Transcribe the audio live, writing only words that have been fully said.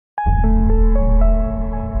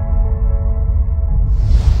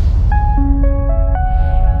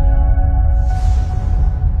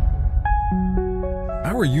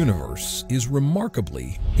universe is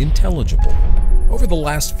remarkably intelligible. Over the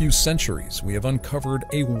last few centuries, we have uncovered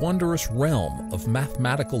a wondrous realm of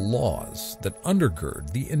mathematical laws that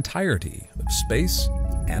undergird the entirety of space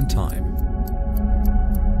and time.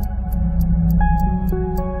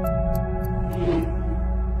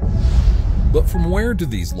 But from where do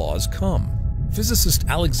these laws come? Physicist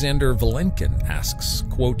Alexander Vilenkin asks,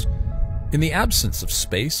 quote, "In the absence of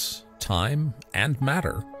space, time, and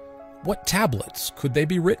matter, what tablets could they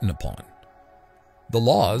be written upon? The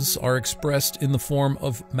laws are expressed in the form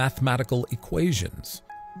of mathematical equations.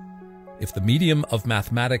 If the medium of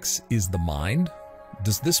mathematics is the mind,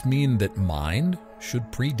 does this mean that mind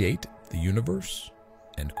should predate the universe?"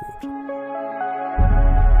 End quote.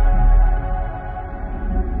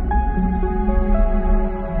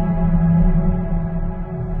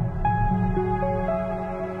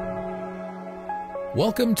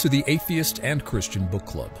 Welcome to the Atheist and Christian Book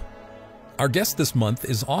Club. Our guest this month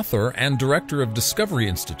is author and director of Discovery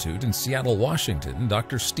Institute in Seattle, Washington,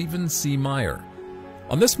 Dr. Stephen C. Meyer.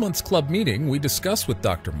 On this month's club meeting, we discuss with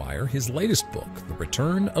Dr. Meyer his latest book, The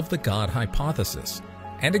Return of the God Hypothesis,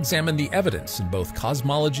 and examine the evidence in both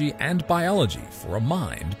cosmology and biology for a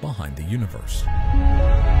mind behind the universe.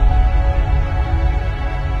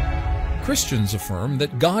 Christians affirm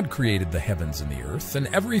that God created the heavens and the earth and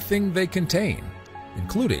everything they contain,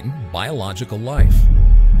 including biological life.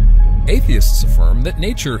 Atheists affirm that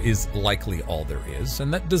nature is likely all there is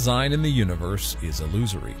and that design in the universe is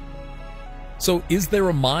illusory. So is there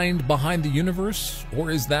a mind behind the universe, or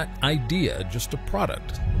is that idea just a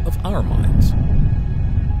product of our minds?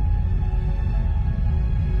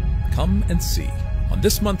 Come and see on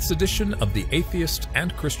this month's edition of the Atheist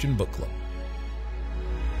and Christian Book Club.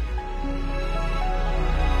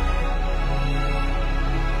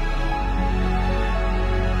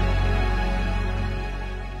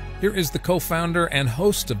 Here is the co-founder and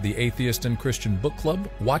host of the Atheist and Christian Book Club,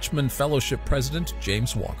 Watchman Fellowship President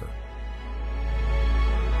James Walker.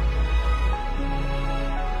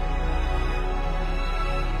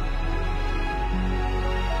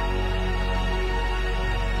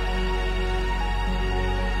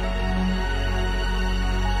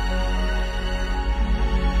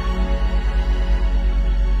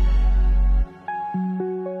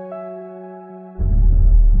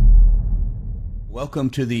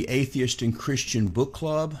 Welcome to the Atheist and Christian Book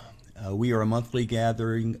Club. We are a monthly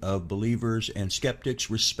gathering of believers and skeptics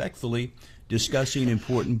respectfully discussing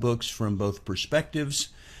important books from both perspectives.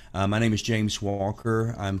 My name is James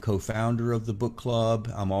Walker. I'm co-founder of the book club.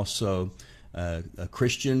 I'm also a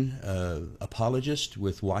Christian apologist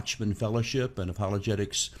with Watchman Fellowship, an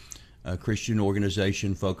apologetics Christian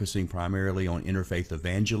organization focusing primarily on interfaith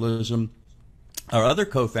evangelism. Our other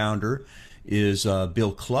co-founder is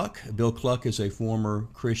Bill Cluck. Bill Cluck is a former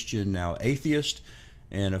Christian, now atheist,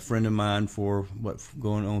 and a friend of mine for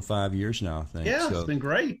going on 5 years now, I think. Yeah, so, it's been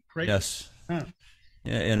great. Yes. Huh.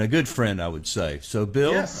 Yeah, and a good friend, I would say. So,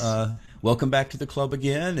 Bill, yes. Welcome back to the club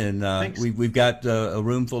again. And we've got a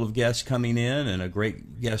room full of guests coming in and a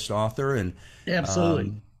great guest author. And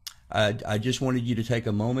absolutely. I just wanted you to take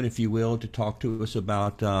a moment, if you will, to talk to us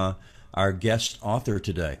about our guest author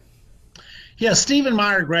today. Yeah, Stephen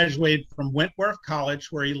Meyer graduated from Wentworth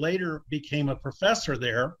College, where he later became a professor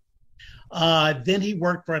there. Then he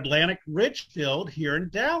worked for Atlantic Richfield here in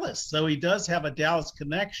Dallas. So he does have a Dallas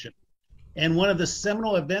connection. And one of the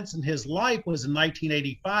seminal events in his life was in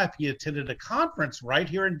 1985. He attended a conference right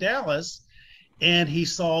here in Dallas, and he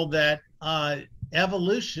saw that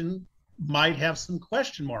evolution might have some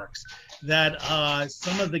question marks, that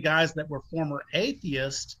some of the guys that were former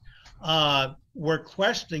atheists were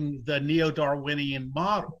questioning the neo-Darwinian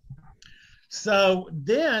model. So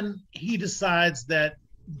then he decides that,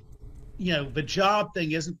 the job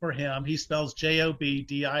thing isn't for him. He spells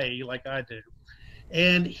Jobdie like I do.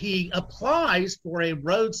 And he applies for a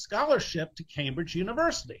Rhodes Scholarship to Cambridge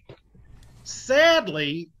University.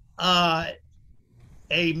 Sadly, a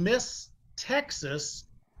Miss Texas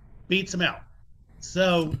beats him out.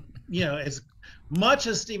 So, as much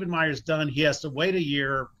as Stephen Meyer's done, he has to wait a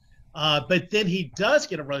year. But then he does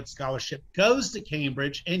get a Rhodes Scholarship, goes to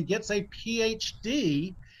Cambridge, and gets a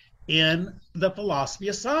PhD in the philosophy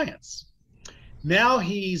of science. Now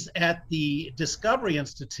he's at the Discovery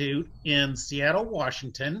Institute in Seattle,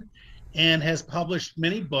 Washington, and has published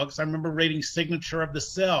many books. I remember reading Signature of the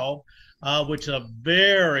Cell, which is a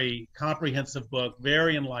very comprehensive book,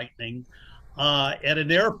 very enlightening, at an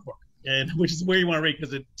airport, and which is where you want to read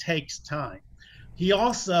because it takes time. He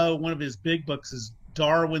also, one of his big books is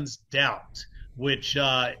Darwin's Doubt, which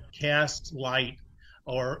casts light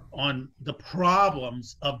on the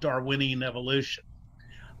problems of Darwinian evolution.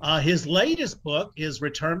 His latest book is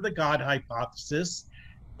Return of the God Hypothesis,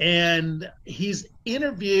 and he's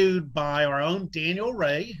interviewed by our own Daniel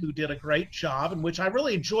Ray, who did a great job, and which I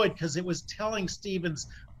really enjoyed because it was telling Stephen's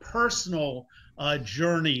personal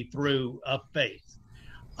journey through faith.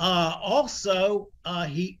 Also,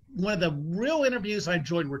 one of the real interviews I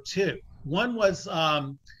enjoyed were two. One was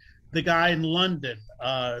the guy in London.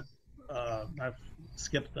 I've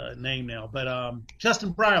skipped the name now, but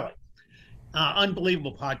Justin Briley,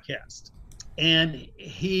 unbelievable podcast. And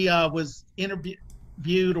he was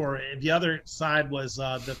interviewed, or the other side was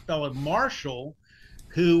the fellow Marshall,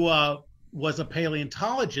 who was a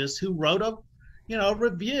paleontologist who wrote a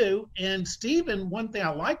review. And Stephen, one thing I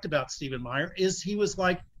liked about Stephen Meyer is he was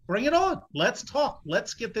like, bring it on. Let's talk.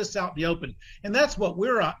 Let's get this out in the open. And that's what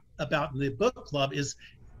we're about in the book club is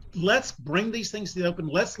let's bring these things to the open.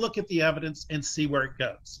 Let's look at the evidence and see where it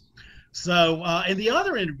goes. So, and the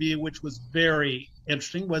other interview, which was very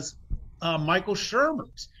interesting, was Michael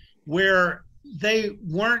Shermer's, where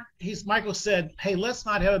Michael said, hey, let's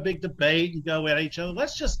not have a big debate and go at each other.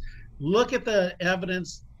 Let's just look at the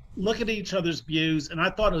evidence, look at each other's views. And I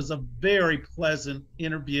thought it was a very pleasant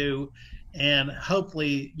interview. And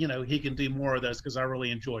hopefully, he can do more of those because I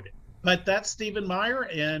really enjoyed it. But that's Stephen Meyer,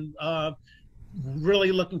 and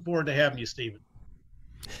really looking forward to having you, Stephen.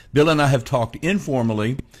 Bill and I have talked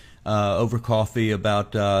informally over coffee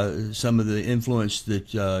about some of the influence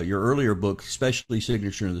that your earlier book, especially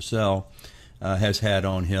Signature in the Cell, has had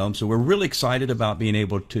on him. So we're really excited about being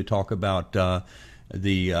able to talk about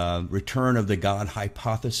the return of the God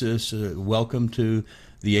hypothesis. Welcome to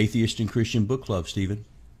the Atheist and Christian Book Club, Stephen.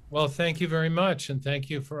 Well, thank you very much, and thank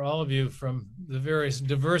you for all of you from the various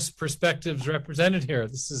diverse perspectives represented here.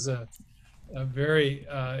 This is a very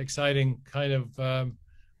exciting kind of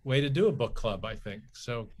way to do a book club, I think.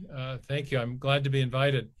 So thank you. I'm glad to be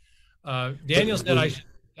invited. Daniel said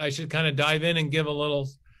I should kind of dive in and give a little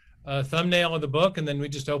thumbnail of the book, and then we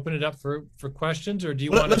just open it up for questions, or do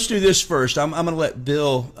you want to? Let's do this first. I'm going to let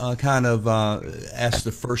Bill kind of ask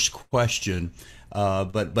the first question.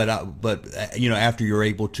 But after you're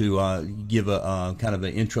able to give a kind of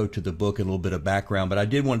an intro to the book and a little bit of background. But I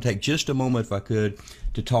did want to take just a moment, if I could,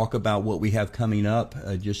 to talk about what we have coming up,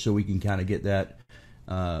 just so we can kind of get that.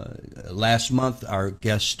 Last month, our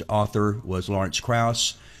guest author was Lawrence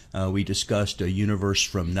Krauss. We discussed A Universe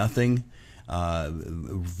from Nothing.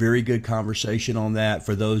 Very good conversation on that.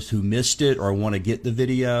 For those who missed it or want to get the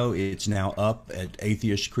video, it's now up at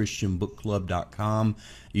atheistchristianbookclub.com.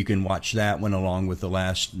 You can watch that one along with the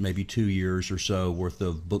last maybe 2 years or so worth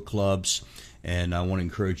of book clubs, and I want to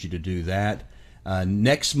encourage you to do that.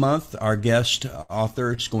 Next month, our guest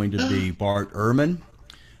author is going to be Bart Ehrman.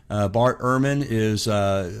 Bart Ehrman is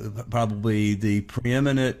probably the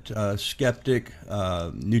preeminent skeptic,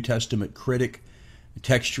 New Testament critic,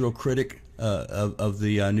 textual critic of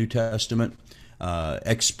the New Testament,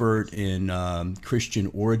 expert in Christian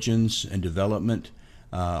origins and development,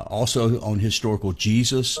 also on historical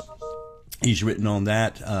Jesus. He's written on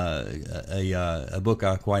that, a book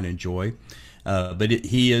I quite enjoy. But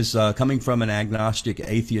he is coming from an agnostic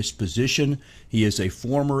atheist position. He is a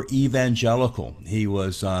former evangelical. He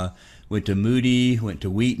was went to Moody, went to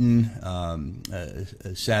Wheaton,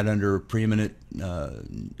 sat under preeminent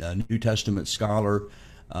New Testament scholar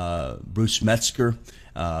Bruce Metzger.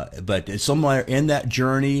 But somewhere in that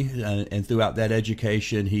journey and throughout that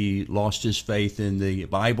education, he lost his faith in the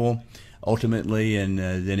Bible ultimately, and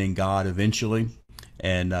then in God eventually.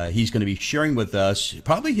 And he's going to be sharing with us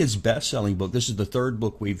probably his best-selling book. This is the third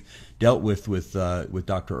book we've dealt with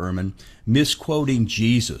Dr. Ehrman, Misquoting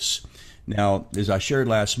Jesus. Now, as I shared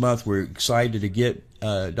last month, we're excited to get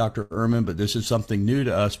Dr. Ehrman, but this is something new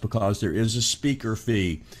to us because there is a speaker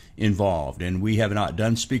fee involved, and we have not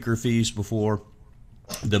done speaker fees before.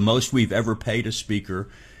 The most we've ever paid a speaker,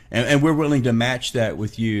 and we're willing to match that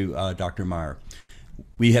with you, Dr. Meyer.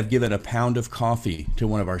 We have given a pound of coffee to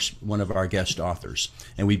one of our guest authors,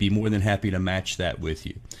 and we'd be more than happy to match that with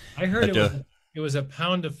you. I heard it was a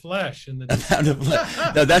pound of flesh in the. A pound of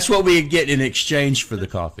flesh. No, that's what we get in exchange for the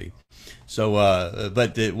coffee. So,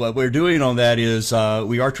 what we're doing on that is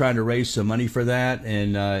we are trying to raise some money for that,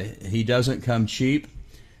 and he doesn't come cheap.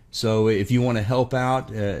 So if you want to help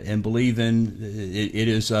out and believe in it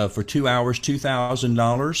is for 2 hours,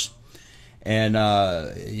 $2,000. And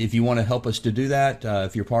if you want to help us to do that,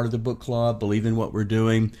 if you're part of the book club, believe in what we're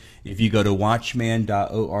doing, if you go to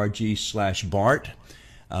watchman.org/Bart,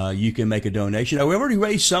 you can make a donation. Now, we've already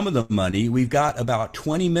raised some of the money. We've got about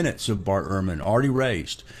 20 minutes of Bart Ehrman already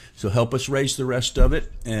raised. So help us raise the rest of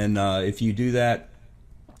it. And if you do that,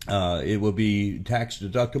 it will be tax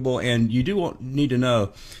deductible. And you do need to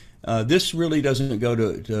know This really doesn't go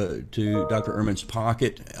to Dr. Ehrman's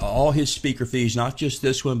pocket. All his speaker fees, not just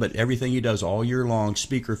this one, but everything he does all year long,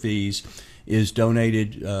 speaker fees, is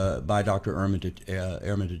donated by Dr.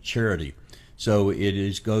 Ehrman to charity. So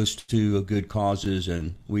it goes to good causes,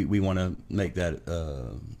 and we want to make that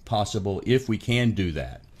possible if we can do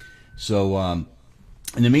that. So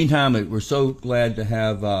in the meantime, we're so glad to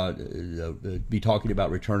have be talking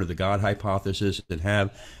about Return of the God hypothesis and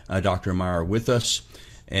have Dr. Meyer with us.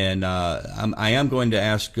 And I am going to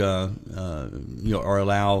ask, or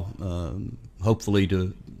allow, hopefully,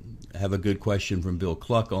 to have a good question from Bill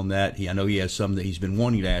Cluck on that. I know he has some that he's been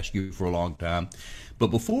wanting to ask you for a long time. But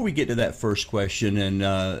before we get to that first question, and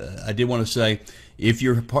I did want to say, if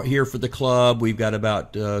you're here for the club, we've got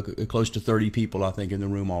about close to 30 people, I think, in the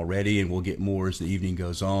room already, and we'll get more as the evening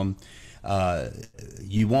goes on.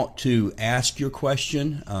 You want to ask your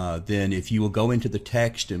question, then if you will go into the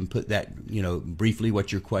text and put that, briefly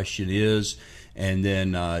what your question is, and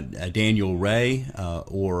then Daniel Ray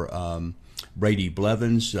or Brady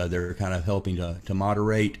Blevins, they're kind of helping to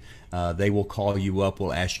moderate. They will call you up.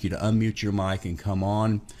 We'll ask you to unmute your mic and come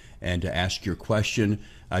on and to ask your question.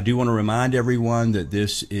 I do want to remind everyone that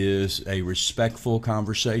this is a respectful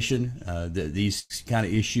conversation. That these kind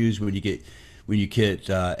of issues, when you get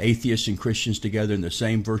atheists and Christians together in the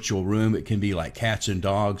same virtual room, it can be like cats and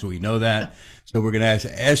dogs. We know that. So we're going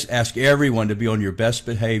to ask everyone to be on your best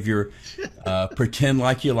behavior. Pretend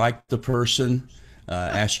like you like the person.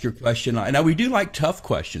 Ask your question. Now, we do like tough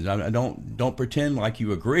questions. Don't pretend like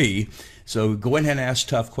you agree. So go ahead and ask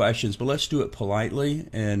tough questions, but let's do it politely,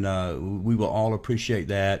 and we will all appreciate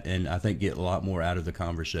that, and I think get a lot more out of the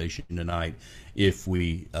conversation tonight if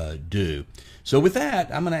we do. So with that,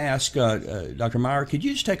 I'm going to ask Dr. Meyer, could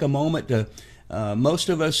you just take a moment to, most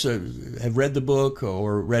of us have read the book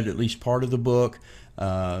or read at least part of the book.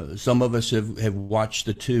 Some of us have watched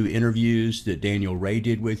the 2 interviews that Daniel Ray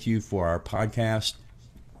did with you for our podcast.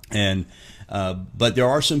 And but there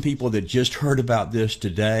are some people that just heard about this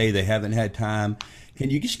today. They haven't had time. Can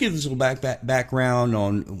you just give us a little background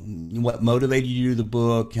on what motivated you to do the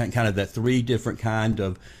book, kind of the 3 different kind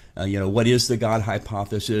of, what is the God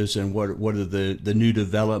hypothesis, and what are the new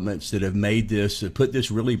developments that have made this, put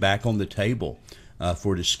this really back on the table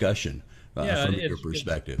for discussion from your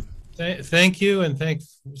perspective? Thank you, and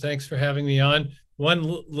thanks for having me on. One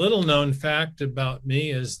little known fact about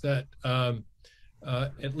me is that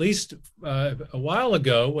at least a while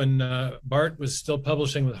ago, when Bart was still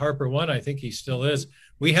publishing with Harper One, I think he still is,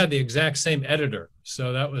 we had the exact same editor.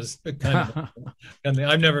 So that was kind of,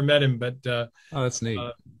 I've never met him, but oh, that's neat.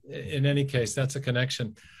 In any case, that's a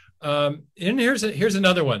connection. And here's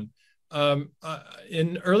another one.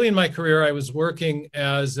 Early in my career, I was working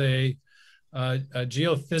as a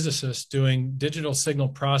geophysicist doing digital signal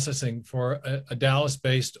processing for a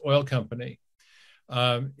Dallas-based oil company.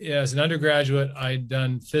 As an undergraduate, I'd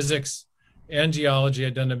done physics and geology.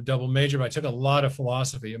 I'd done a double major, but I took a lot of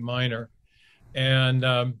philosophy, a minor. And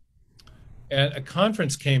a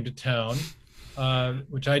conference came to town,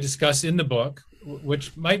 which I discuss in the book,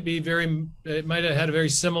 which might have had a very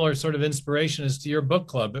similar sort of inspiration as to your book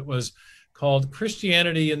club. It was called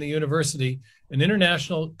Christianity in the University, an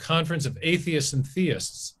international conference of atheists and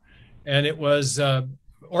theists. And it was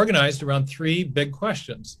organized around 3 big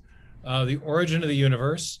questions: the origin of the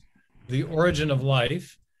universe, the origin of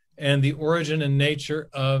life, and the origin and nature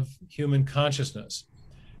of human consciousness.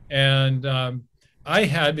 And I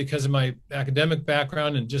had, because of my academic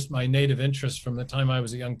background and just my native interest from the time I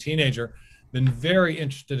was a young teenager, been very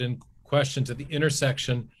interested in questions at the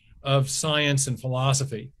intersection of science and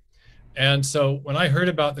philosophy. And so when I heard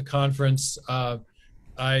about the conference,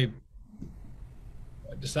 I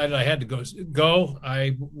decided I had to go.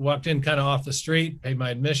 I walked in kind of off the street, paid my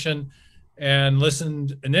admission, and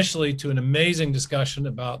listened initially to an amazing discussion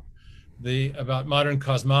about modern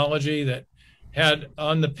cosmology that had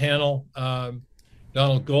on the panel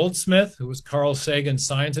Donald Goldsmith, who was Carl Sagan's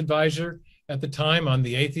science advisor at the time on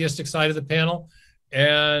the atheistic side of the panel,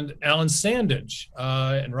 and Alan Sandage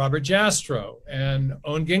and Robert Jastrow and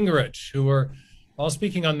Owen Gingerich, who were all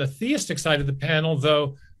speaking on the theistic side of the panel,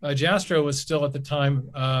 though Jastrow was still at the time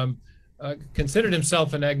considered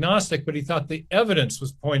himself an agnostic, but he thought the evidence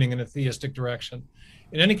was pointing in a theistic direction.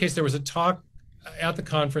 In any case, there was a talk at the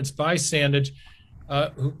conference by Sandage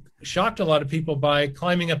who shocked a lot of people by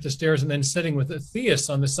climbing up the stairs and then sitting with a theist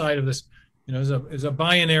on the side of this, is a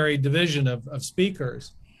binary division of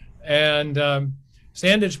speakers. And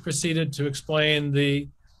Sandage proceeded to explain the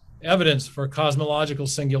evidence for cosmological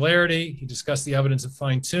singularity. He discussed the evidence of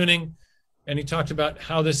fine-tuning, and he talked about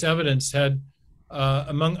how this evidence had,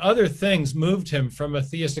 among other things, moved him from a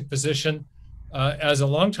theistic position as a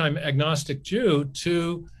longtime agnostic Jew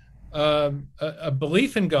to a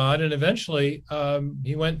belief in God, and eventually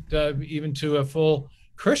he went even to a full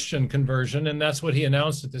Christian conversion, and that's what he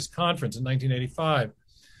announced at this conference in 1985.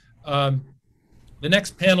 The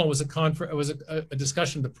next panel was a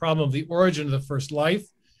discussion of the problem of the origin of the first life.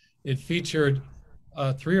 It featured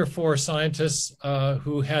 3 or 4 scientists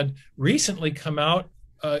who had recently come out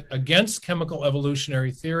against chemical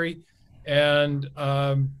evolutionary theory, and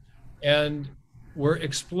were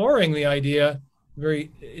exploring the idea,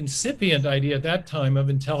 very incipient idea at that time, of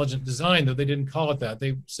intelligent design, though they didn't call it that.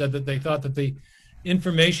 They said that they thought that the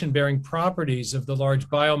information-bearing properties of the large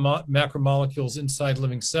macromolecules inside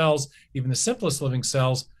living cells, even the simplest living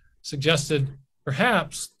cells, suggested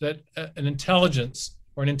perhaps that an intelligence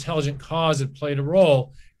or an intelligent cause had played a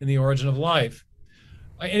role in the origin of life.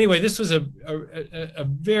 Anyway, this was a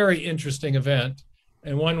very interesting event,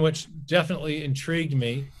 and one which definitely intrigued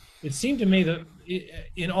me. It seemed to me that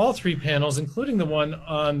in all 3 panels, including the one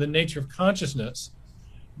on the nature of consciousness,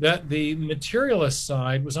 that the materialist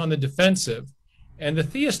side was on the defensive, and the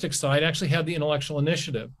theistic side actually had the intellectual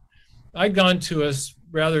initiative. I'd gone to a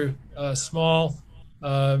rather small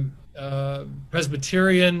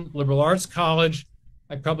Presbyterian liberal arts college.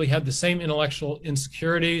 I probably had the same intellectual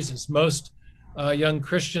insecurities as most young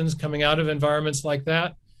Christians coming out of environments like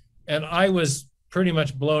that. And I was pretty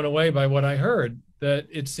much blown away by what I heard, that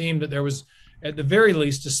it seemed that there was, at the very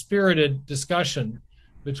least, a spirited discussion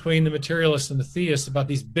between the materialists and the theists about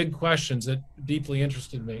these big questions that deeply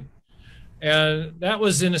interested me. And that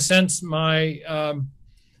was, in a sense, the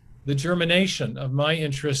germination of my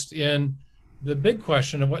interest in the big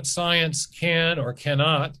question of what science can or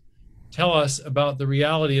cannot tell us about the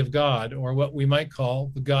reality of God, or what we might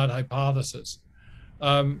call the God hypothesis.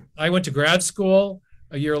 I went to grad school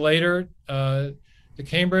a year later to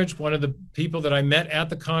Cambridge. One of the people that I met at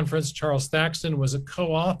the conference, Charles Thaxton, was a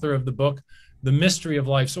co-author of the book, The Mystery of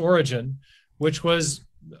Life's Origin, which was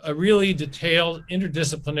a really detailed,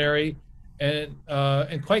 interdisciplinary, and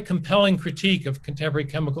quite compelling critique of contemporary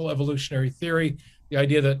chemical evolutionary theory, the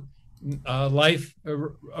idea that life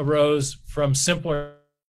arose from simpler.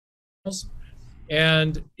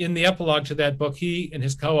 And in the epilogue to that book, he and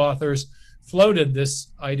his co-authors floated this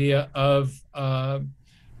idea of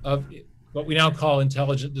what we now call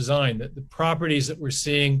intelligent design, that the properties that we're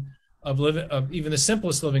seeing of even the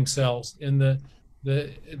simplest living cells in the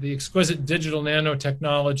exquisite digital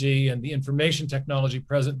nanotechnology and the information technology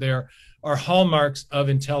present there are hallmarks of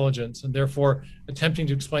intelligence, and therefore attempting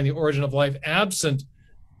to explain the origin of life absent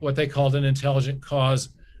what they called an intelligent cause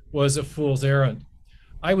was a fool's errand.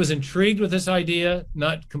 I was intrigued with this idea,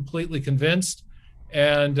 not completely convinced,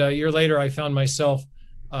 and a year later I found myself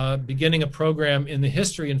beginning a program in the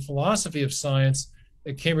history and philosophy of science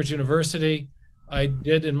at Cambridge University. I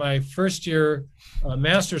did, in my first year, a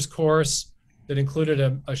master's course that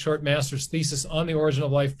included a short master's thesis on the origin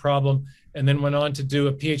of life problem, and then went on to do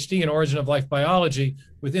a PhD in origin of life biology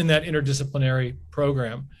within that interdisciplinary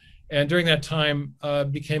program. And during that time,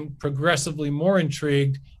 became progressively more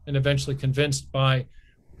intrigued and eventually convinced by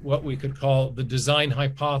what we could call the design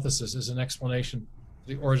hypothesis as an explanation for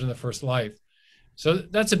the origin of the first life. So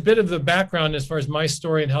that's a bit of the background as far as my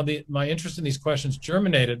story and how my interest in these questions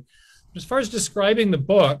germinated. As far as describing the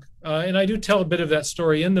book, and I do tell a bit of that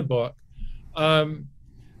story in the book,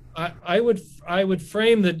 I would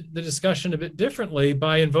frame the discussion a bit differently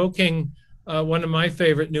by invoking one of my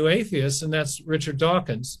favorite new atheists, and that's Richard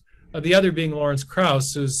Dawkins. The other being Lawrence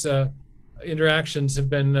Krauss, whose interactions have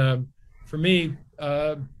been, for me,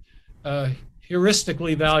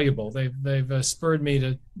 heuristically valuable. They've spurred me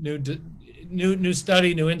to new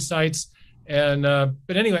study, new insights, and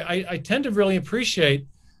but anyway, I tend to really appreciate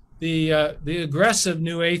the aggressive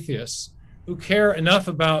new atheists who care enough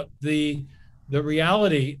about the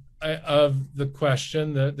reality of the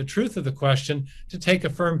question, the truth of the question, to take a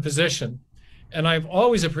firm position. And I've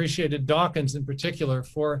always appreciated Dawkins in particular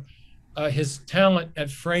for his talent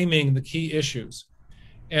at framing the key issues.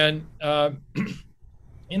 And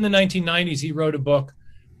in the 1990s, he wrote a book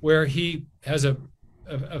where he has a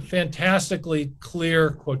fantastically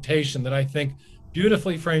clear quotation that I think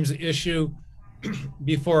beautifully frames the issue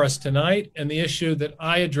before us tonight and the issue that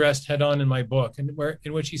I addressed head on in my book, and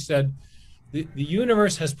in which he said, the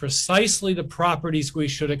universe has precisely the properties we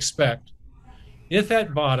should expect if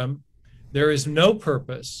at bottom there is no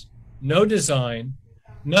purpose, no design,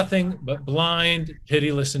 nothing but blind,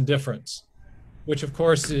 pitiless indifference, which of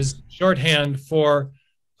course is shorthand for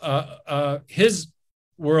his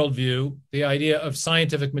worldview, the idea of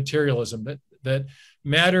scientific materialism, that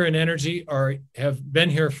matter and energy have been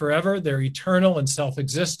here forever. They're eternal and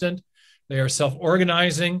self-existent. They are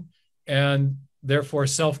self-organizing, and therefore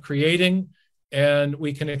self-creating, and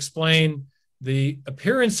we can explain the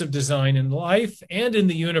appearance of design in life and in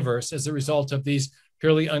the universe as a result of these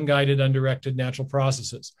purely unguided, undirected natural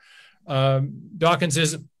processes. Dawkins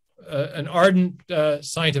is an ardent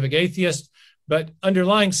scientific atheist, but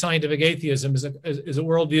underlying scientific atheism is a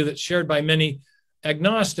worldview that's shared by many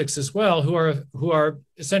agnostics as well, who are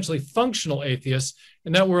essentially functional atheists,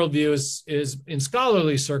 and that worldview is in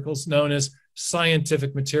scholarly circles known as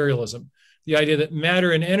scientific materialism. The idea that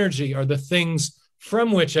matter and energy are the things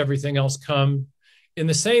from which everything else comes, in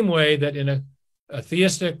the same way that in a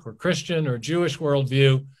theistic or Christian or Jewish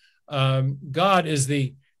worldview, God is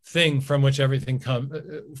the thing from which everything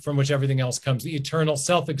else comes, the eternal,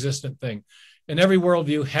 self-existent thing. And every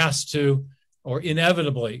worldview has to, or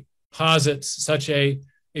inevitably, posits such a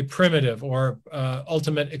primitive or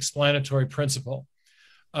ultimate explanatory principle.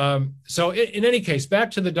 So in any case,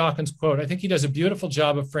 back to the Dawkins quote, I think he does a beautiful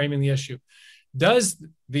job of framing the issue. Does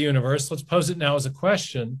the universe, let's pose it now as a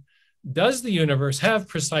question, does the universe have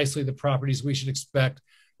precisely the properties we should expect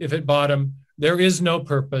if at bottom there is no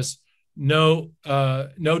purpose, no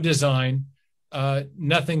design,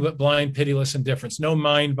 nothing but blind, pitiless indifference, no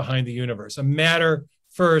mind behind the universe, a matter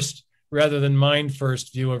first rather than mind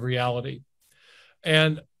first view of reality?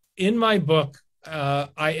 And in my book,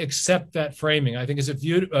 I accept that framing. I think it's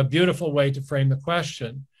a beautiful way to frame the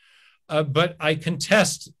question. But I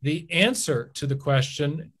contest the answer to the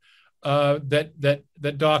question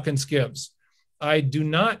that Dawkins gives. I do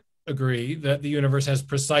not agree that the universe has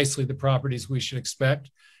precisely the properties we should expect.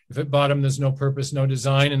 If at bottom there's no purpose, no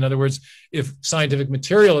design, in other words, if scientific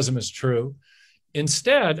materialism is true.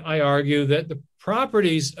 Instead, I argue that the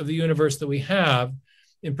properties of the universe that we have,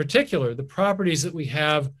 in particular, the properties that we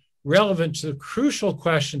have relevant to the crucial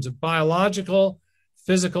questions of biological,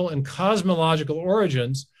 physical, and cosmological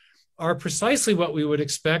origins, are precisely what we would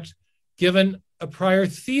expect given a prior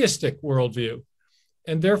theistic worldview.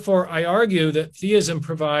 And therefore, I argue that theism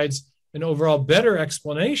provides an overall better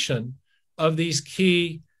explanation of these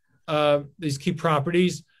key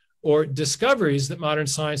properties or discoveries that modern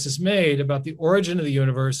science has made about the origin of the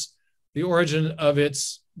universe, the origin of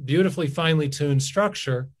its beautifully finely tuned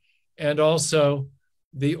structure, and also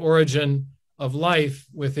the origin of life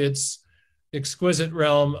with its exquisite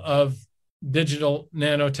realm of digital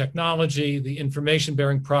nanotechnology, the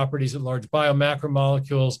information-bearing properties of large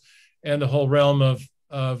biomacromolecules, and the whole realm of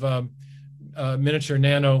miniature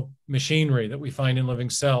nano machinery that we find in living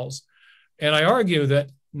cells. And I argue that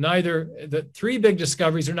the three big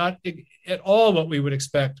discoveries are not at all what we would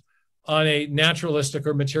expect on a naturalistic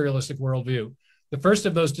or materialistic worldview. The first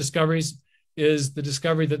of those discoveries is the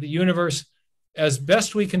discovery that the universe, as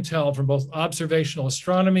best we can tell from both observational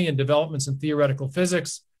astronomy and developments in theoretical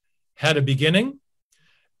physics, had a beginning.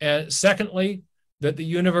 And secondly, that the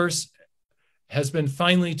universe has been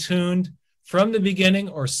finely tuned from the beginning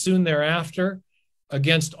or soon thereafter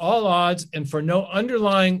against all odds and for no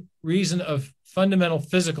underlying reason of fundamental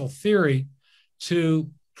physical theory to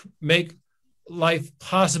make life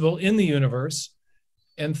possible in the universe.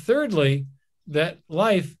 And thirdly, that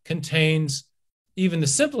life contains, even the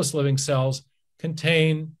simplest living cells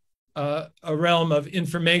contain a realm of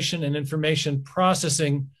information and information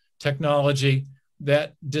processing technology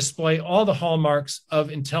that display all the hallmarks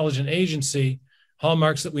of intelligent agency,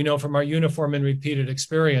 hallmarks that we know from our uniform and repeated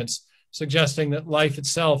experience, suggesting that life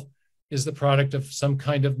itself is the product of some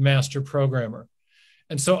kind of master programmer.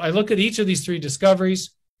 And so I look at each of these three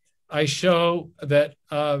discoveries. I show that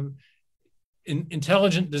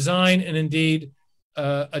intelligent design, and indeed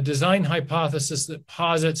a design hypothesis that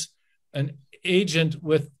posits an agent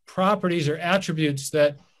with properties or attributes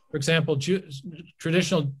that, for example,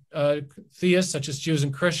 traditional theists such as Jews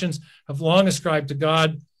and Christians have long ascribed to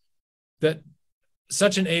God, that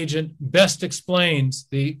such an agent best explains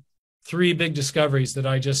the three big discoveries that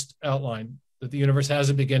I just outlined, that the universe has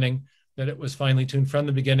a beginning, that it was finely tuned from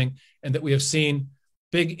the beginning, and that we have seen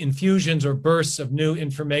big infusions or bursts of new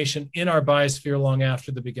information in our biosphere long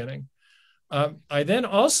after the beginning. I then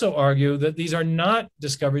also argue that these are not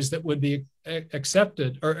discoveries that would be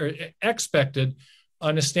accepted or expected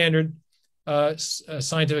on a standard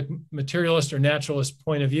scientific materialist or naturalist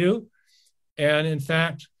point of view. And in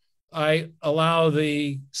fact, I allow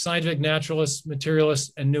the scientific naturalists,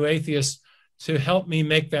 materialists, and new atheists to help me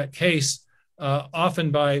make that case,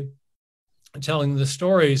 often by telling the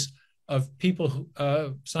stories of people,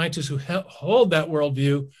 scientists who hold that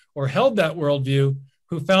worldview or held that worldview,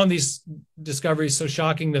 who found these discoveries so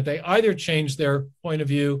shocking that they either changed their point of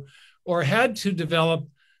view or had to develop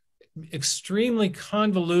extremely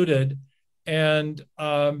convoluted and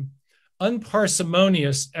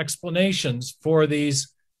unparsimonious explanations for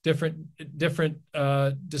these different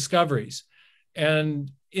discoveries.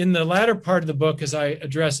 And in the latter part of the book, as I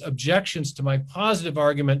address objections to my positive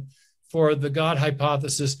argument for the God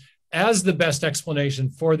hypothesis as the best explanation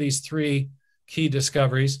for these three key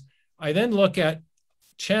discoveries, I then look at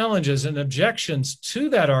challenges and objections to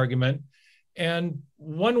that argument. And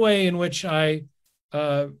one way in which I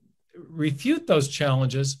refute those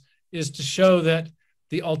challenges is to show that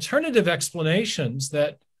the alternative explanations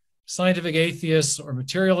that scientific atheists or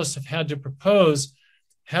materialists have had to propose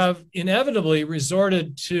have inevitably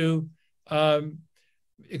resorted to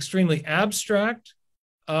extremely abstract,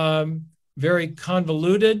 very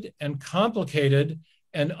convoluted and complicated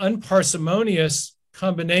and unparsimonious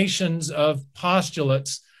combinations of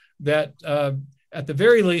postulates that at the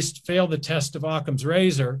very least fail the test of Occam's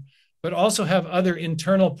razor, but also have other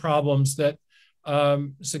internal problems that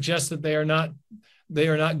suggest that they are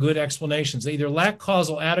not good explanations. They either lack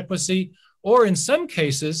causal adequacy, or in some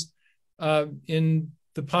cases, in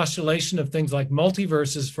the postulation of things like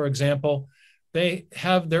multiverses, for example, they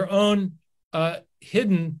have their own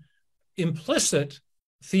hidden implicit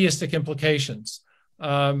theistic implications.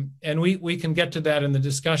 And we can get to that in the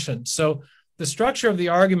discussion. So the structure of the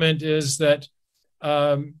argument is that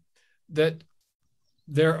that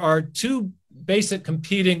there are two basic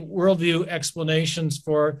competing worldview explanations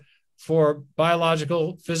for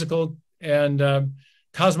biological, physical, and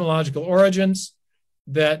cosmological origins,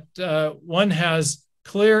 that one has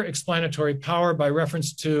clear explanatory power by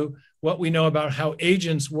reference to what we know about how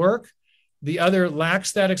agents work. The other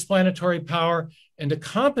lacks that explanatory power, and to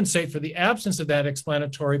compensate for the absence of that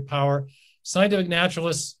explanatory power, scientific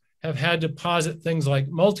naturalists have had to posit things like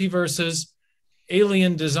multiverses,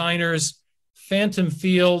 alien designers, phantom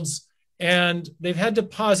fields, and they've had to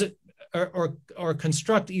posit or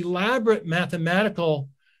construct elaborate mathematical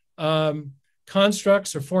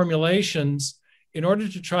constructs or formulations in order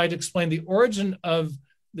to try to explain the origin of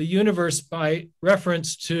the universe by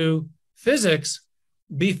reference to physics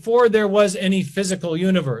before there was any physical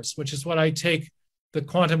universe, which is what I take the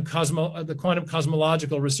quantum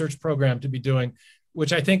cosmological research program to be doing,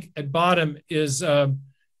 which I think at bottom is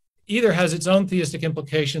either has its own theistic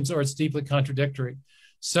implications or it's deeply contradictory.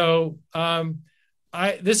 So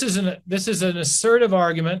this is an assertive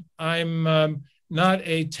argument. I'm not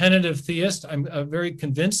a tentative theist. I'm a very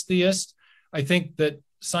convinced theist. I think that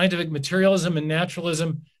scientific materialism and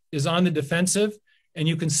naturalism is on the defensive, and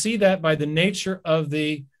you can see that by the nature of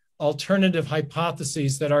the alternative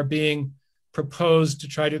hypotheses that are being proposed to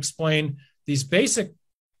try to explain these basic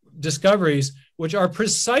discoveries, which are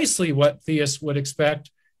precisely what theists would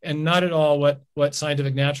expect and not at all what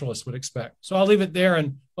scientific naturalists would expect. So I'll leave it there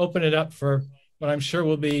and open it up for what I'm sure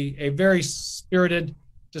will be a very spirited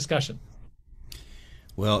discussion.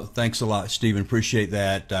 Well, thanks a lot, Stephen. Appreciate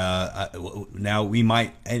that. Now we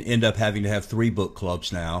might end up having to have 3 book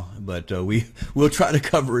clubs now, but we'll try to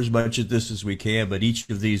cover as much of this as we can. But each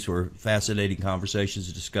of these were fascinating conversations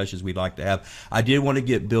and discussions we'd like to have. I did want to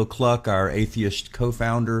get Bill Cluck, our atheist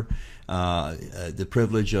co-founder, the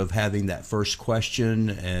privilege of having that first question.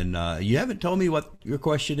 And you haven't told me what your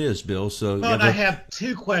question is, Bill. So well, I have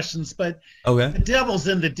 2 questions, but okay. The devil's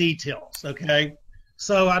in the details, okay?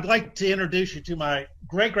 So I'd like to introduce you to my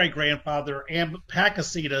great-great-grandfather,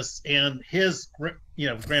 Pakicetus, and his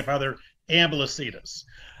grandfather, Ambulocetus.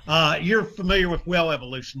 You're familiar with well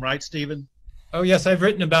evolution, right, Stephen? Oh, yes, I've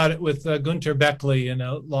written about it with Gunter Beckley in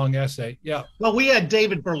a long essay. Yeah. Well, we had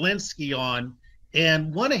David Berlinski on,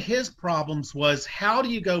 and one of his problems was how do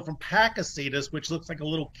you go from Pakicetus, which looks like a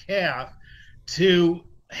little calf, to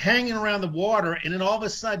hanging around the water, and then all of a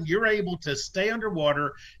sudden you're able to stay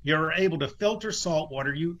underwater, you're able to filter salt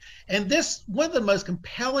water. And this, one of the most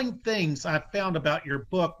compelling things I found about your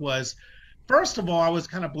book was, first of all, I was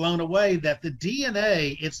kind of blown away that the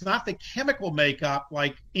DNA, it's not the chemical makeup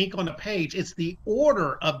like ink on a page, it's the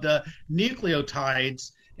order of the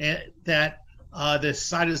nucleotides that the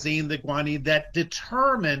cytosine, the guanine, that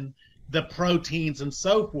determine the proteins and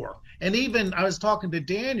so forth. And even I was talking to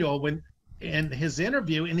Daniel in his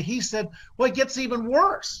interview, and he said, well, it gets even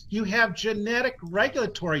worse. You have genetic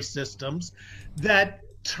regulatory systems that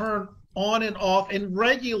turn on and off and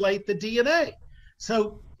regulate the DNA.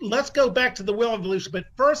 So let's go back to the will of evolution, but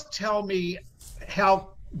first tell me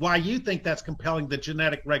why you think that's compelling, the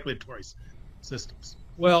genetic regulatory systems.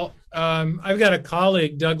 Well, I've got a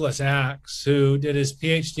colleague, Douglas Axe, who did his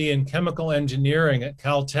PhD in chemical engineering at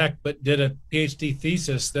Caltech, but did a PhD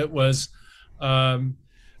thesis that was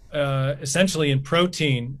essentially in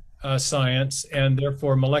protein science and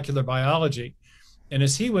therefore molecular biology. And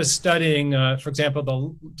as he was studying, for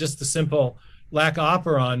example, just the simple lac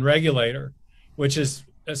operon regulator, which is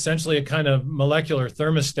essentially a kind of molecular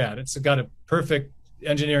thermostat. It's got a perfect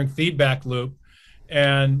engineering feedback loop.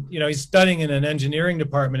 And, he's studying in an engineering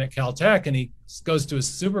department at Caltech, and he goes to his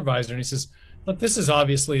supervisor and he says, look, this is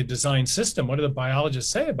obviously a design system. What do the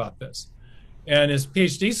biologists say about this? And his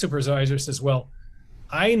PhD supervisor says, well,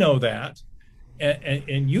 I know that,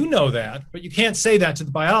 and you know that, but you can't say that to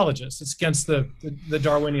the biologists. It's against the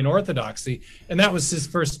Darwinian orthodoxy. And that was his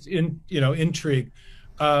first intrigue.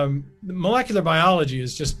 Molecular biology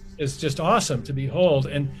is just awesome to behold.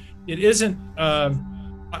 And it isn't,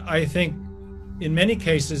 I think, in many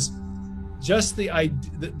cases, just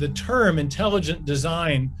the term intelligent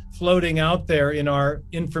design floating out there in our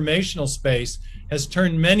informational space has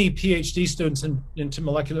turned many PhD students into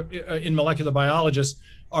molecular biologists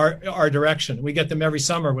our direction. We get them every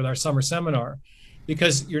summer with our summer seminar,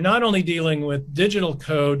 because you're not only dealing with digital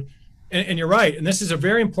code, and you're right, and this is a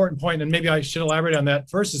very important point, and maybe I should elaborate on that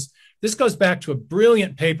first, is this goes back to a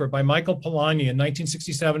brilliant paper by Michael Polanyi in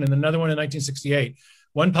 1967 and another one in 1968.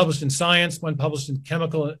 One published in Science, one published in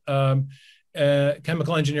Chemical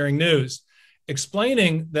Engineering News,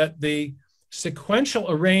 explaining that the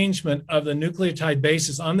sequential arrangement of the nucleotide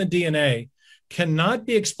bases on the DNA cannot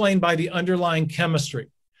be explained by the underlying chemistry.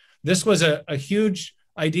 This was a huge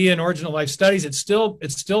idea in original life studies. It's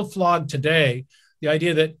still flogged today. The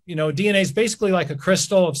idea that DNA is basically like a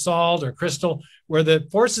crystal of salt or crystal, where the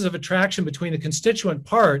forces of attraction between the constituent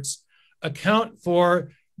parts account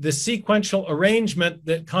for the sequential arrangement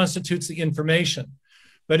that constitutes the information.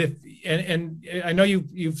 But and I know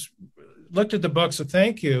you've looked at the book, so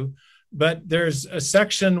thank you, but there's a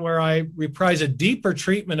section where I reprise a deeper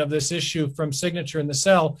treatment of this issue from Signature in the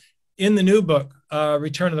Cell in the new book,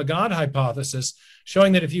 Return of the God Hypothesis,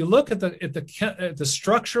 showing that if you look at the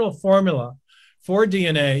structural formula for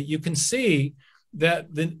DNA, you can see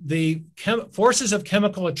that the forces of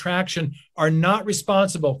chemical attraction are not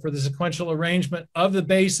responsible for the sequential arrangement of the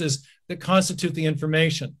bases that constitute the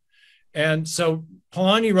information. And so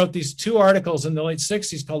Polanyi wrote these two articles in the late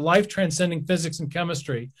 60s called Life Transcending Physics and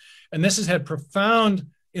Chemistry. And this has had profound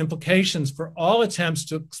implications for all attempts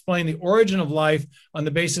to explain the origin of life on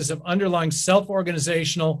the basis of underlying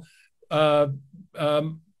self-organizational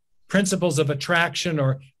principles of attraction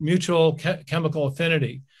or mutual chemical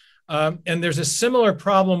affinity. And there's a similar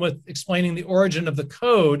problem with explaining the origin of the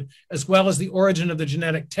code as well as the origin of the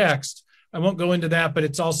genetic text. I won't go into that, but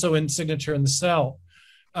it's also in Signature in the Cell.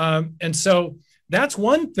 And so that's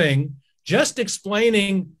one thing, just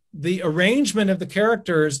explaining the arrangement of the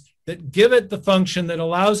characters that give it the function that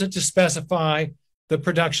allows it to specify the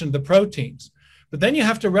production of the proteins. But then you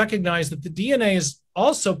have to recognize that the DNA is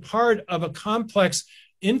also part of a complex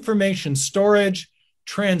information storage,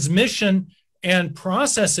 transmission, and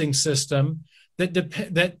processing system that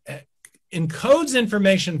encodes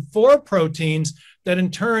information for proteins that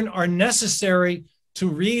in turn are necessary to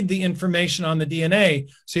read the information on the DNA.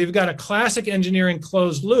 So you've got a classic engineering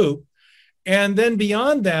closed loop. And then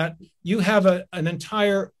beyond that, you have an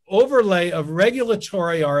entire overlay of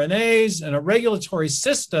regulatory RNAs and a regulatory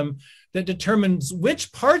system that determines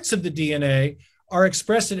which parts of the DNA are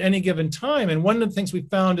expressed at any given time. And one of the things we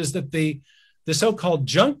found is that the so-called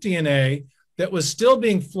junk DNA that was still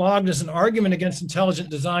being flogged as an argument against intelligent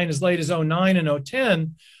design as late as 2009 and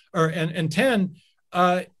 2010,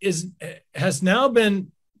 has now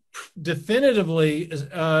been definitively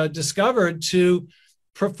discovered to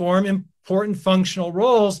perform important functional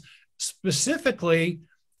roles, specifically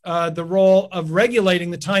the role of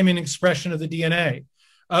regulating the timing and expression of the DNA,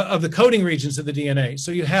 of the coding regions of the DNA.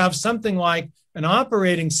 So you have something like an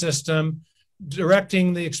operating system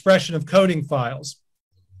directing the expression of coding files.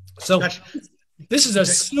 So this is a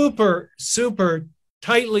super, super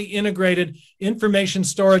tightly integrated information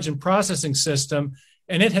storage and processing system,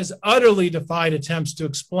 and it has utterly defied attempts to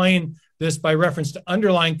explain this by reference to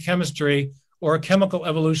underlying chemistry or chemical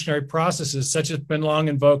evolutionary processes, such as been long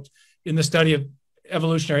invoked in the study of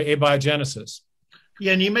evolutionary abiogenesis.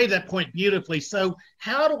 Yeah, and you made that point beautifully. So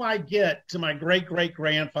how do I get to my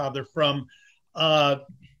great-great-grandfather from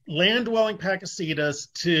land-dwelling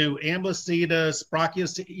Pakicetus to Amblicitus,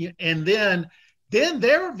 Brachiocetus, and then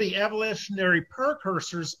they're the evolutionary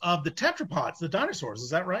precursors of the tetrapods, the dinosaurs. Is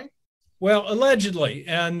that right? Well, allegedly.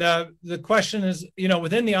 And the question is,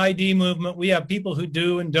 within the ID movement, we have people who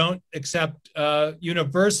do and don't accept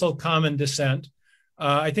universal common descent.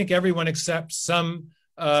 I think everyone accepts some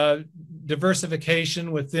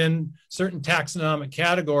diversification within certain taxonomic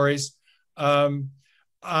categories.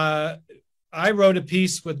 I wrote a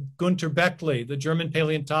piece with Gunter Beckley, the German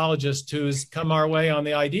paleontologist who's come our way on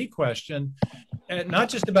the ID question, and not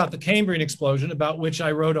just about the Cambrian explosion, about which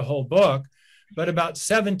I wrote a whole book, but about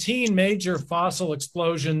 17 major fossil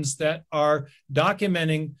explosions that are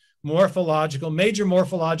documenting major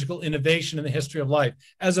morphological innovation in the history of life,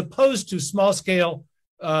 as opposed to small scale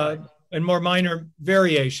and more minor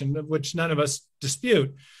variation, which none of us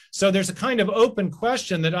dispute. So there's a kind of open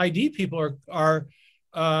question that ID people are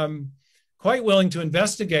quite willing to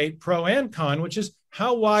investigate, pro and con, which is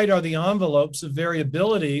how wide are the envelopes of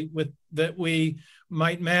variability that we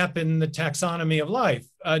might map in the taxonomy of life?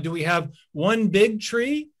 Do we have one big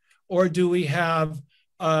tree, or do we have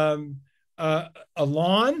a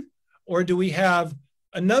lawn, or do we have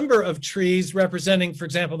a number of trees representing, for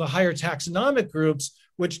example, the higher taxonomic groups,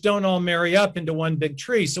 which don't all marry up into one big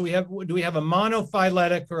tree? So do we have a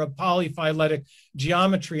monophyletic or a polyphyletic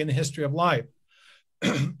geometry in the history of life?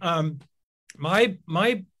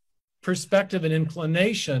 My perspective and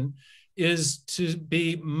inclination is to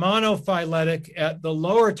be monophyletic at the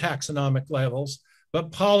lower taxonomic levels,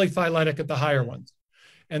 but polyphyletic at the higher ones.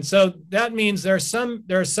 And so that means there are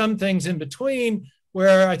some things in between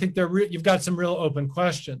where I think you've got some real open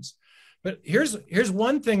questions. But here's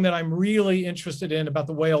one thing that I'm really interested in about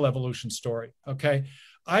the whale evolution story, okay?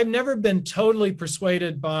 I've never been totally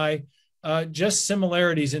persuaded by just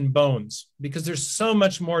similarities in bones, because there's so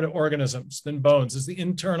much more to organisms than bones. It's the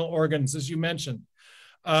internal organs, as you mentioned.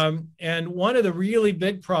 And one of the really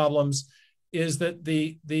big problems is that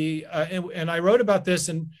and I wrote about this,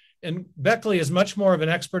 and Beckley is much more of an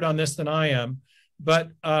expert on this than I am,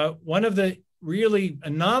 but one of the really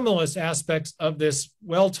anomalous aspects of this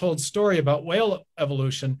well-told story about whale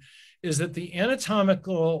evolution is that the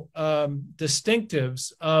anatomical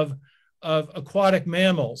distinctives of aquatic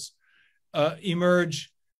mammals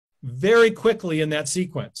emerge very quickly in that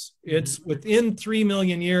sequence. It's within 3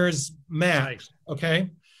 million years max,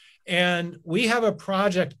 okay? And we have a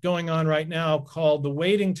project going on right now called the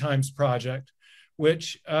Waiting Times Project,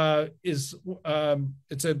 which is a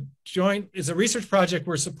research project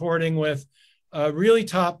we're supporting with really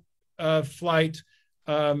top flight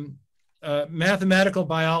mathematical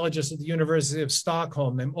biologist at the University of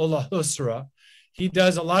Stockholm named Ola Husra. He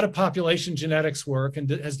does a lot of population genetics work and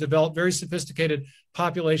has developed very sophisticated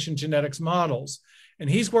population genetics models. And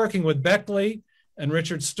he's working with Beckley and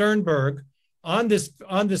Richard Sternberg on this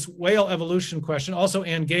whale evolution question, also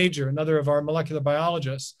Ann Gager, another of our molecular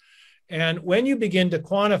biologists. And when you begin to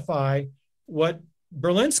quantify what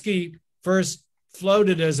Berlinski first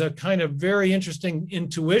floated as a kind of very interesting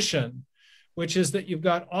intuition, which is that you've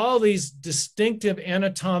got all these distinctive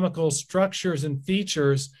anatomical structures and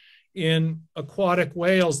features in aquatic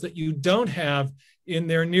whales that you don't have in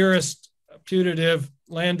their nearest putative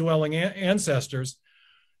land-dwelling ancestors,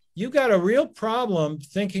 you've got a real problem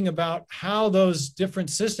thinking about how those different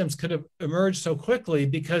systems could have emerged so quickly,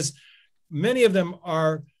 because many of them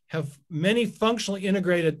have many functionally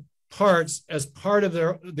integrated parts as part of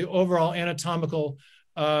the overall anatomical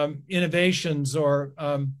innovations, or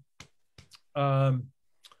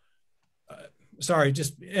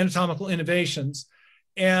just anatomical innovations.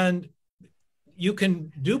 And you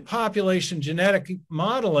can do population genetic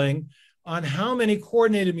modeling on how many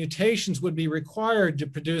coordinated mutations would be required to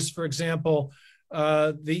produce, for example,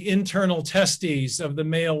 the internal testes of the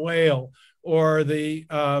male whale, or the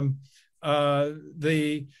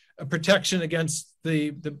protection against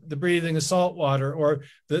the breathing of salt water, or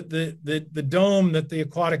the dome that the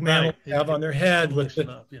aquatic mammals have on their head with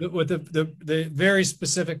the very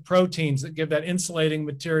specific proteins that give that insulating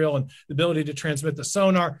material and the ability to transmit the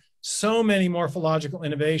sonar. So many morphological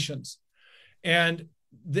innovations. And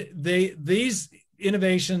these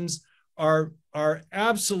innovations are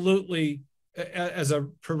absolutely, as a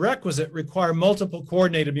prerequisite, require multiple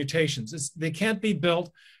coordinated mutations. They can't be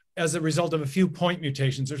built as a result of a few point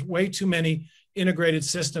mutations. There's way too many integrated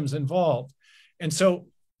systems involved. And so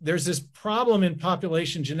there's this problem in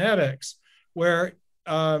population genetics where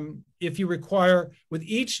if you require, with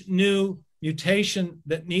each new mutation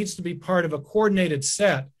that needs to be part of a coordinated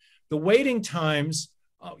set, the waiting times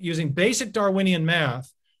using basic Darwinian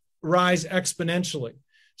math rise exponentially.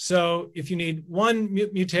 So if you need one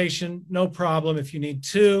mutation, no problem. If you need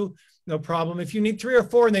two, no problem. If you need 3 or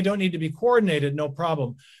 4 and they don't need to be coordinated, no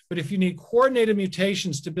problem. But if you need coordinated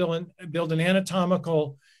mutations to build an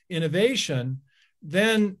anatomical innovation,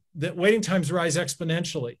 then the waiting times rise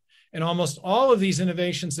exponentially. And almost all of these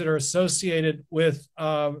innovations that are associated with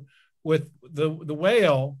the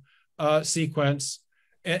whale sequence,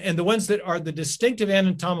 and the ones that are the distinctive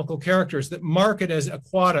anatomical characters that mark it as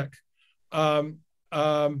aquatic,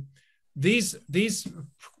 these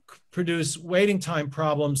produce waiting time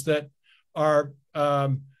problems that are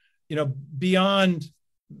beyond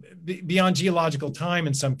geological time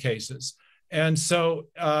in some cases. And so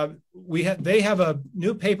they have a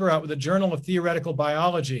new paper out with the Journal of Theoretical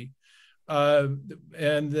Biology. I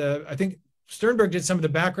think Sternberg did some of the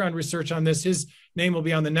background research on this. His name will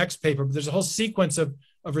be on the next paper, but there's a whole sequence of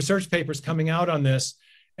research papers coming out on this.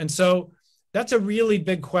 And so that's a really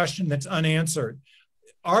big question that's unanswered.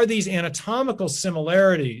 Are these anatomical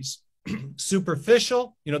similarities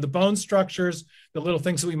superficial, the bone structures, the little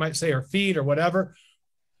things that we might say are feet or whatever,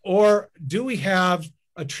 or do we have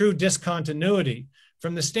a true discontinuity?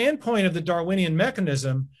 From the standpoint of the Darwinian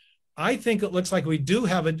mechanism, I think it looks like we do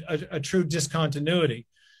have a true discontinuity.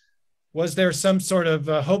 Was there some sort of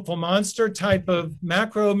hopeful monster type of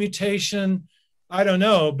macro mutation? I don't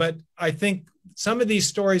know, but I think some of these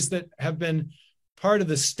stories that have been part of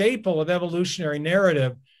the staple of evolutionary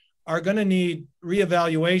narrative are going to need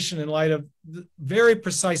reevaluation in light of the very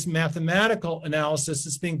precise mathematical analysis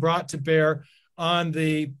that's being brought to bear on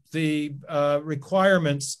the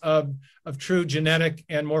requirements of true genetic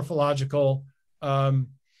and morphological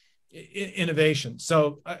innovation.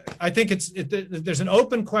 So I think there's an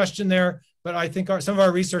open question there, but I think some of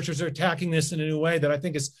our researchers are attacking this in a new way that I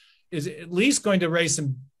think is at least going to raise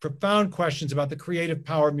some profound questions about the creative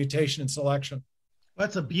power of mutation and selection.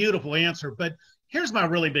 That's a beautiful answer, but here's my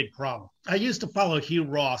really big problem. I used to follow Hugh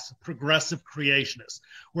Ross, progressive creationist,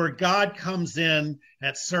 where God comes in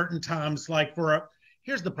at certain times,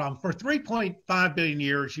 here's the problem. For 3.5 billion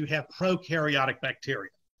years, you have prokaryotic bacteria.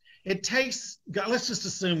 It takes, let's just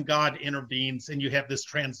assume God intervenes and you have this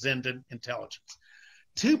transcendent intelligence.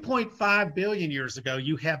 2.5 billion years ago,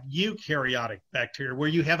 you have eukaryotic bacteria where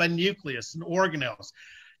you have a nucleus and organelles.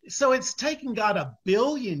 So it's taken God 1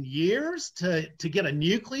 billion years to get a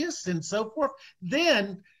nucleus and so forth.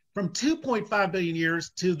 Then from 2.5 billion years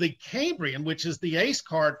to the Cambrian, which is the ace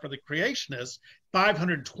card for the creationists,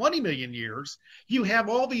 520 million years, you have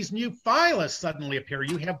all these new phyla suddenly appear.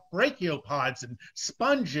 You have brachiopods and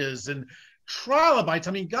sponges and trilobites.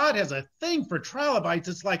 I mean, God has a thing for trilobites.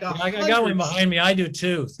 It's like I got one behind me. I do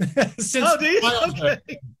too. Oh, do you? Okay.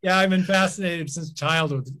 Yeah, I've been fascinated since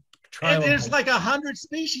childhood. And there's like 100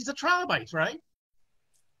 species of trilobites, right?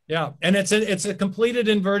 Yeah, and it's a completed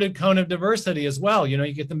inverted cone of diversity as well.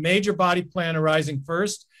 You get the major body plan arising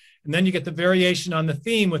first, and then you get the variation on the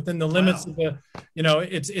theme within the limits of the,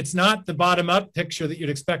 it's not the bottom up picture that you'd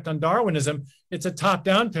expect on Darwinism. It's a top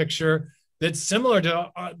down picture that's similar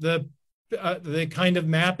to the kind of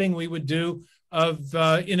mapping we would do of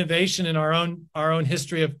innovation in our own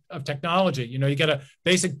history of technology. You get a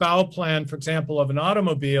basic bow plan, for example, of an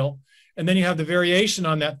automobile, and then you have the variation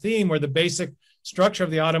on that theme where the basic structure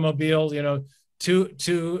of the automobile,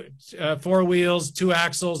 four wheels, 2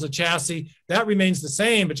 axles, a chassis, that remains the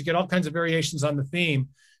same, but you get all kinds of variations on the theme.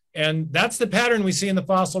 And that's the pattern we see in the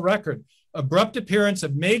fossil record. Abrupt appearance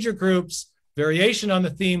of major groups, variation on the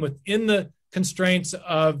theme within the constraints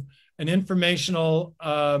of an informational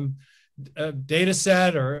data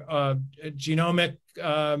set or genomic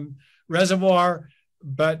reservoir.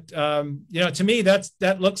 But to me,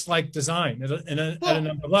 that looks like design at a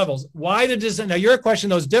number of levels. Why the design? Now, your question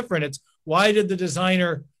though is different. It's why did the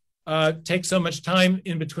designer take so much time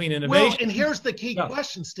in between innovation? Well, and here's the key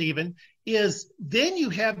question, Stephen, is then you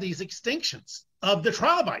have these extinctions of the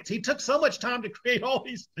trilobites. He took so much time to create all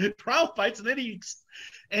these trilobites, and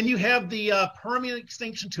then you have the Permian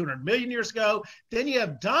extinction 200 million years ago. Then you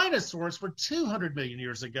have dinosaurs for 200 million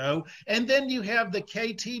years ago, and then you have the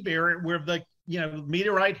KT barrier where the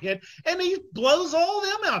meteorite hit, and he blows all of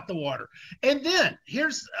them out the water. And then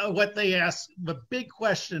here's what they asked, the big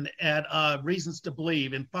question at Reasons to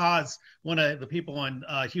Believe. And Foz, one of the people on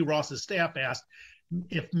Hugh Ross's staff, asked,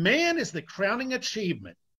 if man is the crowning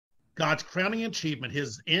achievement, God's crowning achievement,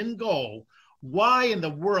 his end goal, why in the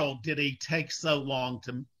world did he take so long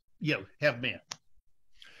to have man?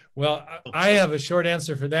 Well, I have a short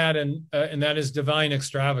answer for that, and that is divine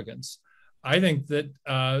extravagance. I think that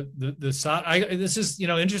this is,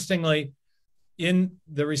 interestingly, in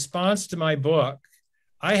the response to my book,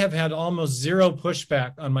 I have had almost zero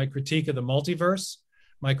pushback on my critique of the multiverse,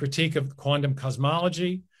 my critique of quantum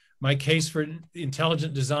cosmology, my case for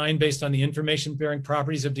intelligent design based on the information-bearing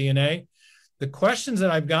properties of DNA. The questions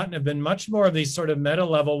that I've gotten have been much more of these sort of meta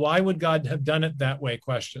level, why would God have done it that way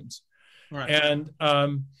questions. Right. And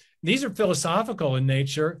these are philosophical in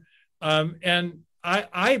nature. And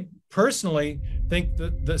I personally think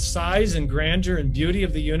that the size and grandeur and beauty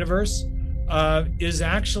of the universe is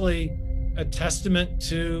actually a testament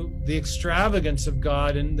to the extravagance of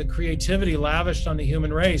God and the creativity lavished on the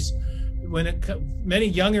human race. Many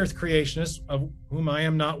young Earth creationists, of whom I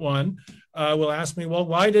am not one, will ask me, well,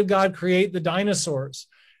 why did God create the dinosaurs?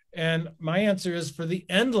 And my answer is for the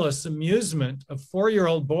endless amusement of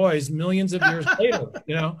 4-year-old boys millions of years later.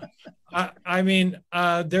 You know, I mean,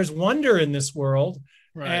 there's wonder in this world.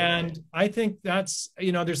 Right. And I think that's,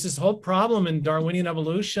 you know, there's this whole problem in Darwinian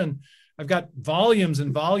evolution. I've got volumes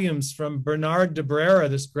and volumes from Bernard de Brera,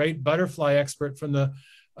 this great butterfly expert from the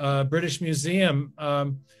British Museum.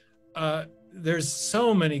 There's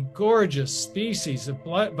so many gorgeous species of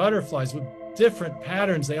butterflies with different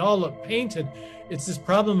patterns. They all look painted. It's this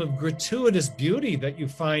problem of gratuitous beauty that you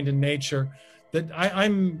find in nature. That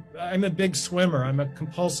I'm a big swimmer. I'm a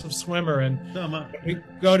compulsive swimmer, and we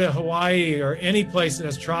go to Hawaii or any place that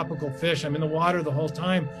has tropical fish. I'm in the water the whole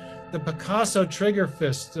time. The Picasso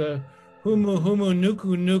triggerfish, the humu humu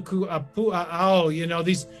nuku nuku apu ao. You know,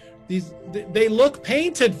 these they look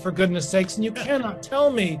painted, for goodness sakes, and you cannot tell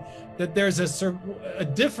me that there's a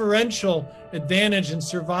differential advantage in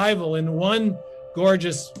survival in one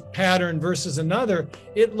gorgeous pattern versus another.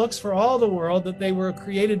 It looks for all the world that they were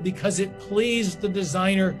created because it pleased the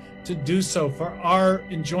designer to do so for our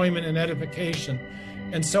enjoyment and edification.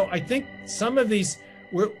 And so I think some of these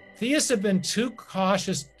theists have been too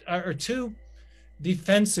cautious or too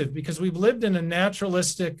defensive, because we've lived in a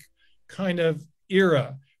naturalistic kind of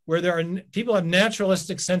era where people have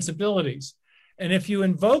naturalistic sensibilities. And if you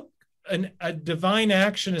invoke a divine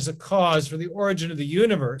action as a cause for the origin of the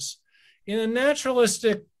universe,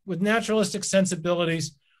 with naturalistic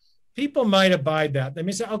sensibilities, people might abide that. They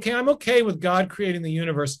may say, okay, I'm okay with God creating the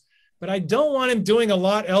universe, but I don't want him doing a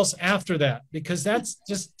lot else after that, because that's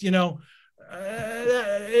just, you know,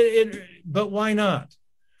 but why not?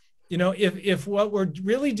 You know, if what we're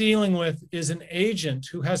really dealing with is an agent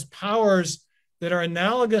who has powers that are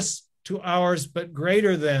analogous to ours, but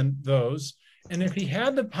greater than those, and if he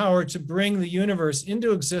had the power to bring the universe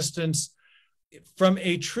into existence from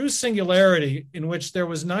a true singularity in which there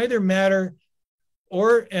was neither matter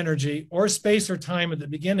or energy or space or time at the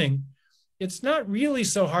beginning, it's not really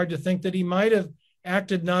so hard to think that he might have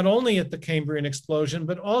acted not only at the Cambrian explosion,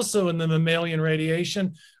 but also in the mammalian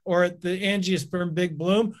radiation, or at the angiosperm big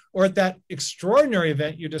bloom, or at that extraordinary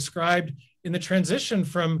event you described in the transition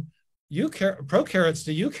from prokaryotes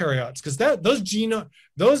to eukaryotes, because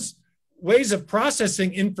those ways of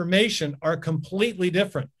processing information are completely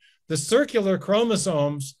different. The circular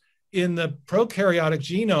chromosomes in the prokaryotic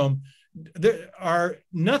genome are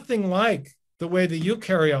nothing like the way the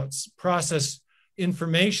eukaryotes process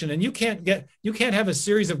information. And you can't have a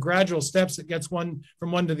series of gradual steps that gets one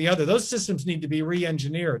from one to the other. Those systems need to be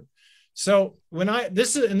re-engineered. So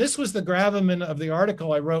this was the gravamen of the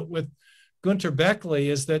article I wrote with Gunter Beckley,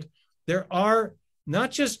 is that there are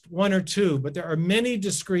not just one or two, but there are many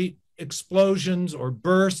discrete explosions or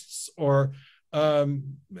bursts or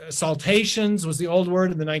saltations was the old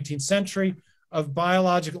word in the 19th century of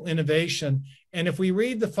biological innovation. And if we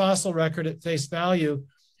read the fossil record at face value,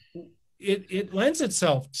 it lends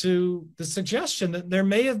itself to the suggestion that there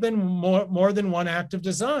may have been more than one act of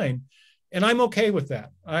design. And I'm okay with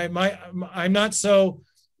that. I'm not so,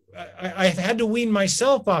 I've had to wean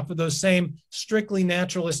myself off of those same strictly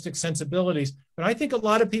naturalistic sensibilities. But I think a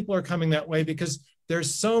lot of people are coming that way because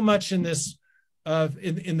there's so much in this,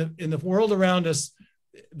 in the world around us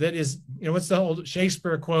that is, you know, what's the old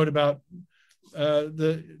Shakespeare quote about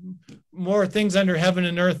the more things under heaven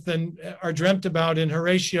and earth than are dreamt about in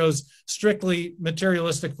Horatio's strictly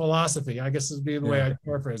materialistic philosophy. I guess would be the way I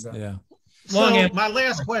paraphrase that. Yeah. So my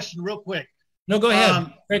last question, real quick. No, go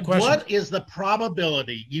ahead. Great question. What is the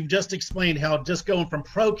probability? You've just explained how just going from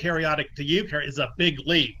prokaryotic to eukaryotic is a big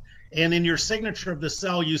leap. And in your signature of the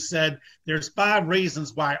cell, you said there's 5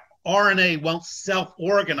 reasons why RNA won't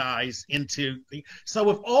self-organize into the. So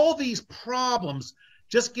with all these problems,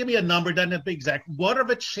 just give me a number, doesn't have to be exact. What are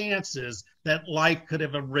the chances that life could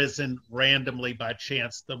have arisen randomly by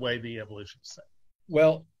chance, the way the evolution said?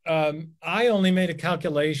 Well, I only made a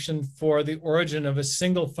calculation for the origin of a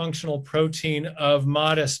single functional protein of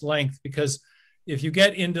modest length, because if you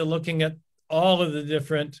get into looking at all of the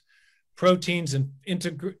different proteins and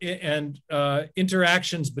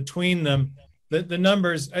interactions between them, the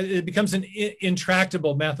numbers, it becomes an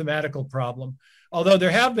intractable mathematical problem. Although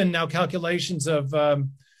there have been now calculations of the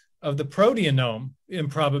proteanome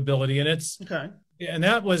improbability, and it's okay. And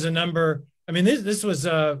that was a number. I mean, this was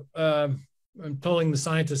I'm pulling the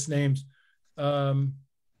scientists' names.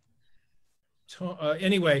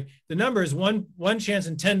 Anyway, the number is one chance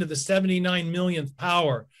in 10 to the 79 millionth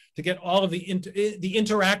power to get all of the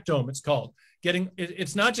interactome. It's called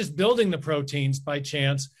it's not just building the proteins by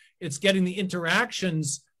chance. It's getting the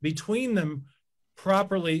interactions between them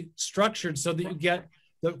properly structured so that you get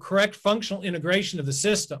the correct functional integration of the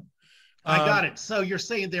system. I got it. So you're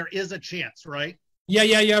saying there is a chance, right?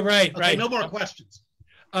 Yeah, right, Okay, right. no more questions.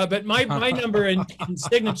 But my number in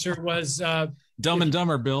signature was Dumb and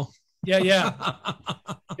Dumber, Bill. Yeah.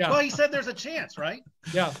 Well, he said there's a chance, right?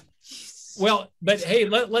 Yeah. Well, but hey,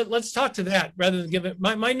 let's talk to that rather than give it.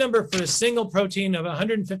 My number for a single protein of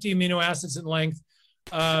 150 amino acids in length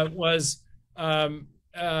was,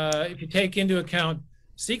 if you take into account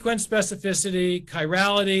sequence specificity,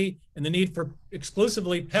 chirality, and the need for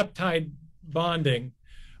exclusively peptide bonding.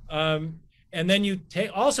 And then you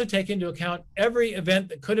also take into account every event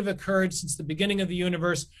that could have occurred since the beginning of the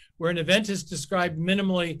universe, where an event is described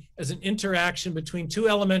minimally as an interaction between two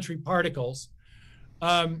elementary particles.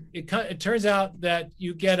 It turns out that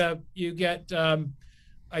you get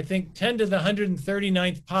I think 10 to the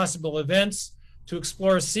 139th possible events to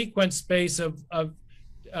explore a sequence space of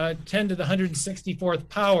 10 to the 164th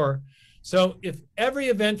power. So if every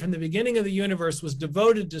event from the beginning of the universe was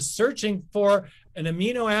devoted to searching for an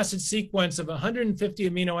amino acid sequence of 150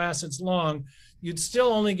 amino acids long, you'd still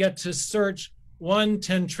only get to search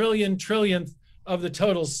 1/10 trillion trillionth of the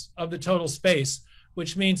total space,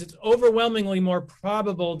 which means it's overwhelmingly more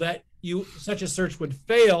probable that such a search would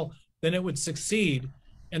fail than it would succeed.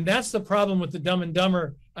 And that's the problem with the Dumb and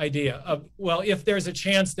Dumber idea of, well, if there's a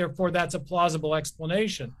chance, therefore that's a plausible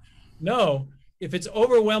explanation. No, if it's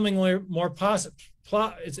overwhelmingly more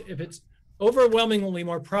overwhelmingly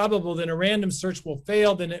more probable that a random search will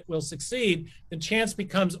fail than it will succeed, then chance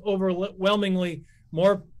becomes overwhelmingly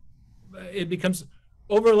more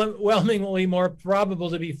probable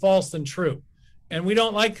to be false than true. And we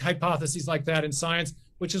don't like hypotheses like that in science,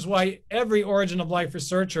 which is why every origin of life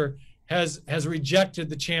researcher has rejected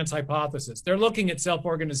the chance hypothesis. They're looking at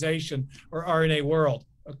self-organization or RNA world.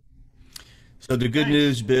 So the good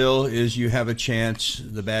news, Bill, is you have a chance.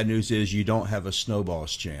 The bad news is you don't have a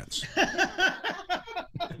snowball's chance.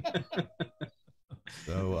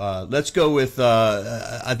 So let's go with,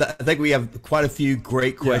 I think we have quite a few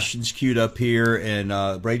great questions queued up here.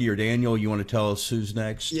 And Brady or Daniel, you want to tell us who's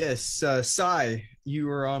next? Yes, Cy,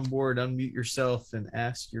 you are on board. Unmute yourself and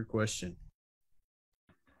ask your question.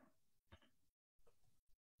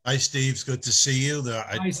 Hi, Steve. It's good to see you.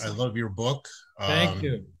 I love your book. Thank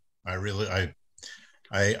you. I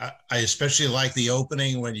especially like the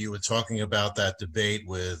opening when you were talking about that debate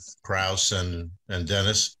with Krauss and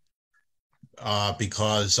Dennis,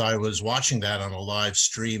 because I was watching that on a live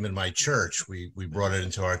stream in my church. We brought it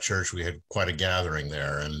into our church. We had quite a gathering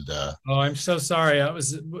there, and oh, I'm so sorry. That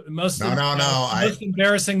was most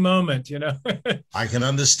embarrassing moment. You know, I can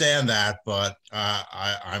understand that, but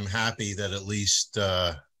I'm happy that at least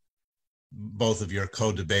both of your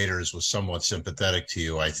co-debaters was somewhat sympathetic to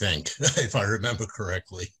you, I think, if I remember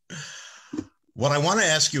correctly. What I want to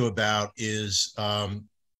ask you about is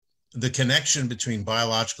the connection between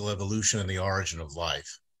biological evolution and the origin of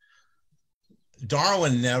life.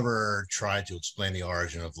 Darwin never tried to explain the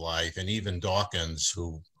origin of life, and even Dawkins,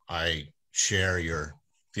 who I share your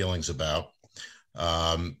feelings about,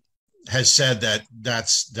 has said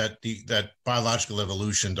that biological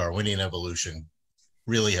evolution, Darwinian evolution,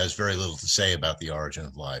 really has very little to say about the origin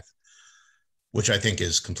of life, which I think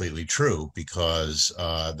is completely true, because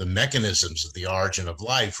the mechanisms of the origin of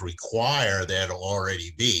life require there to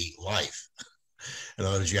already be life. In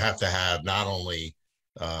other words, you have to have not only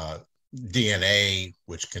DNA,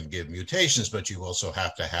 which can give mutations, but you also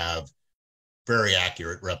have to have very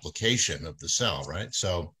accurate replication of the cell, right?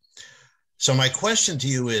 So my question to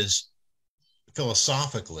you is,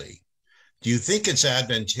 philosophically, do you think it's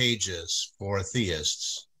advantageous for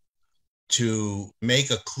theists to make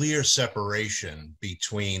a clear separation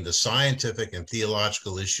between the scientific and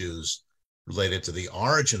theological issues related to the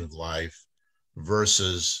origin of life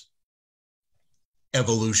versus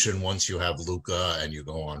evolution once you have Luca and you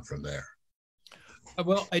go on from there?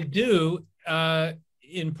 Well, I do,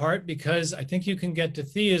 in part because I think you can get to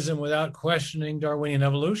theism without questioning Darwinian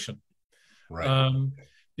evolution. Right.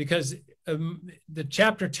 Because the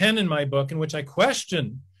chapter 10 in my book, in which I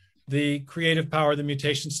question the creative power of the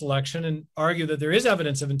mutation selection and argue that there is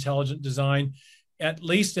evidence of intelligent design, at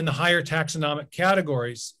least in the higher taxonomic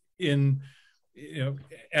categories,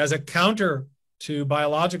 as a counter to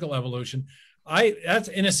biological evolution, that's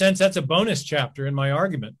in a sense, that's a bonus chapter in my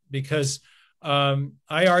argument, because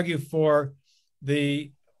I argue for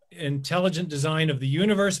the intelligent design of the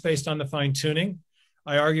universe based on the fine-tuning.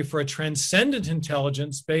 I argue for a transcendent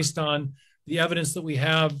intelligence based on the evidence that we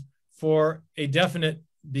have for a definite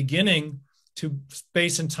beginning to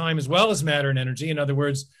space and time as well as matter and energy. In other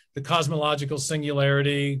words, the cosmological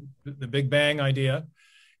singularity, the Big Bang idea.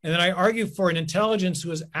 And then I argue for an intelligence who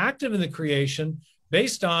is active in the creation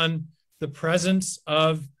based on the presence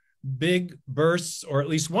of big bursts, or at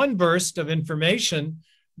least one burst of information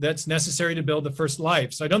that's necessary to build the first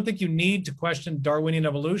life. So I don't think you need to question Darwinian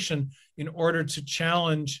evolution in order to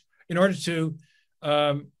challenge a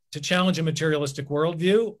materialistic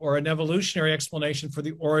worldview or an evolutionary explanation for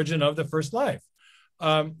the origin of the first life.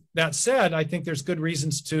 That said, I think there's good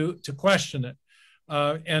reasons to question it,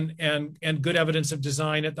 and good evidence of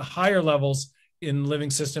design at the higher levels in living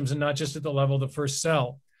systems and not just at the level of the first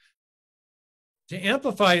cell. To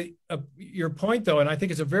amplify your point, though, and I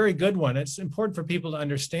think it's a very good one, it's important for people to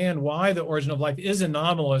understand why the origin of life is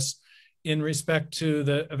anomalous in respect to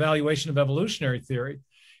the evaluation of evolutionary theory.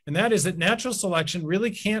 And that is that natural selection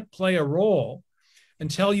really can't play a role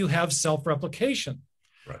until you have self-replication.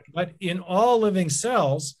 Right. But in all living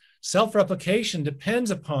cells, self-replication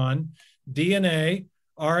depends upon DNA,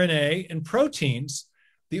 RNA, and proteins,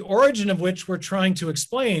 the origin of which we're trying to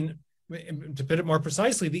explain, to put it more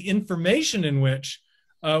precisely, the information in which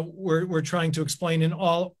we're trying to explain in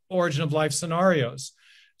all origin of life scenarios.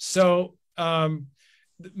 So, and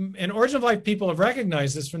origin of life people have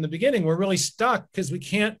recognized this from the beginning. We're really stuck because we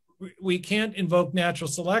can't invoke natural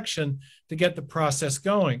selection to get the process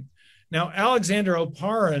going. Now, Alexander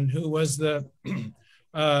Oparin, who was the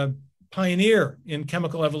pioneer in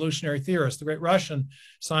chemical evolutionary theorists, the great Russian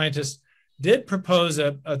scientist, did propose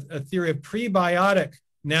a theory of prebiotic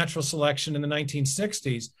natural selection in the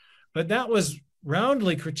 1960s, but that was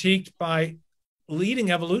roundly critiqued by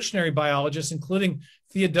leading evolutionary biologists, including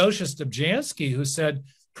Theodosius Dobzhansky, who said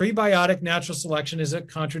prebiotic natural selection is a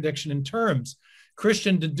contradiction in terms.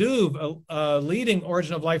 Christian de Duve, a leading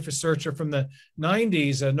origin of life researcher from the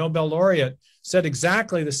 90s, a Nobel laureate, said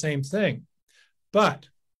exactly the same thing. But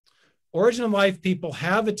origin of life people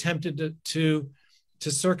have attempted to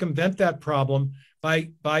circumvent that problem by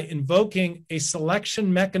invoking a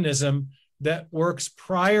selection mechanism that works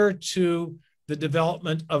prior to the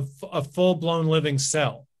development of a full-blown living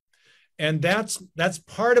cell. And that's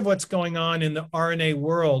part of what's going on in the RNA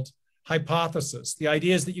world hypothesis. The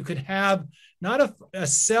idea is that you could have not a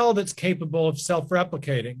cell that's capable of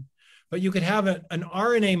self-replicating, but you could have an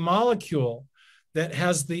RNA molecule that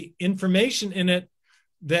has the information in it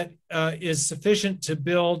that is sufficient to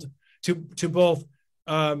build, to both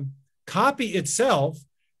copy itself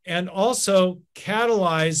and also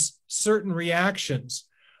catalyze certain reactions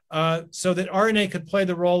so that RNA could play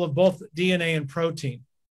the role of both DNA and protein.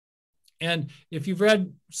 And if you've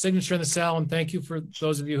read Signature in the Cell, and thank you for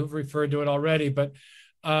those of you who've referred to it already, but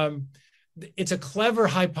it's a clever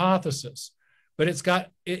hypothesis, but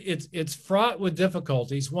it's fraught with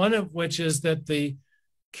difficulties, one of which is that the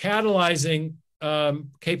catalyzing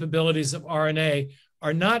capabilities of RNA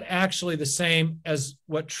are not actually the same as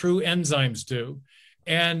what true enzymes do.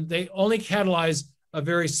 And they only catalyze a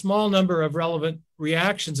very small number of relevant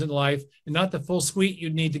reactions in life and not the full suite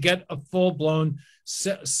you'd need to get a full-blown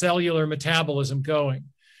cellular metabolism going.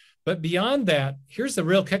 But beyond that, here's the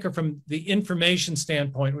real kicker from the information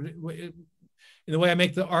standpoint, in the way I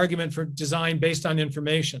make the argument for design based on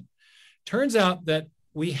information. Turns out that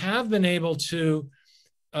we have been able to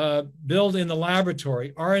build in the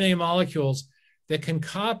laboratory RNA molecules that can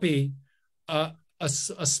copy a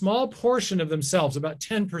small portion of themselves, about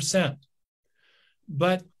 10%.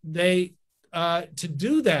 But they, to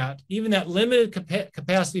do that, even that limited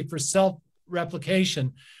capacity for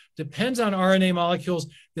self-replication depends on RNA molecules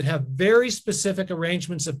that have very specific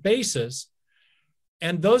arrangements of bases.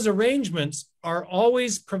 And those arrangements are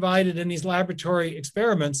always provided in these laboratory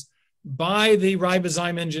experiments by the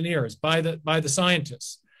ribozyme engineers, by the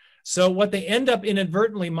scientists. So what they end up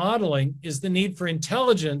inadvertently modeling is the need for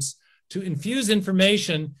intelligence to infuse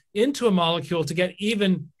information into a molecule to get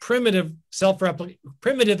even primitive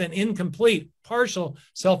and incomplete partial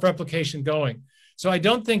self-replication going. So I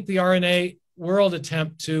don't think the RNA world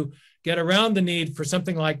attempt to get around the need for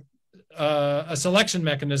something like a selection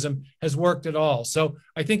mechanism has worked at all. So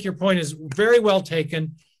I think your point is very well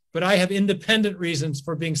taken, but I have independent reasons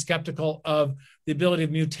for being skeptical of the ability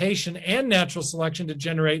of mutation and natural selection to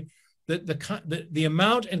generate the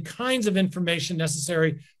amount and kinds of information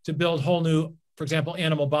necessary to build whole new, for example,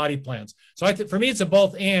 animal body plans. So I think for me, it's a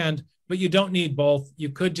both and, but you don't need both. You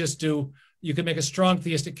could make a strong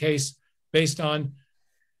theistic case based on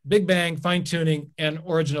Big Bang, fine tuning, and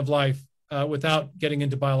origin of life without getting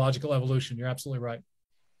into biological evolution. You're absolutely right.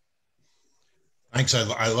 Thanks.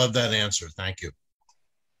 I love that answer. Thank you.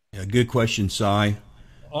 Yeah, good question, Cy.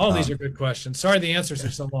 All these are good questions. Sorry the answers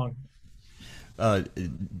are so long.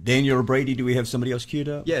 Daniel or Brady, do we have somebody else queued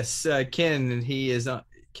up? Yes, Ken, and he is on.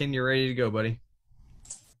 Ken, you're ready to go, buddy.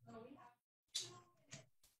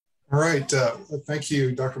 All right. Thank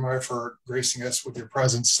you, Dr. Meyer, for gracing us with your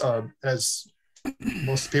presence. As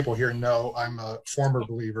most people here know, I'm a former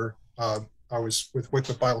believer. I was with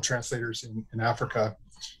Wycliffe Bible Translators in Africa,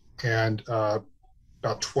 and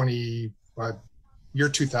about year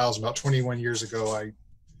 2000, about 21 years ago, I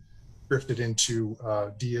drifted into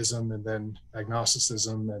deism and then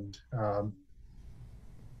agnosticism and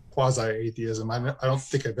quasi-atheism. I don't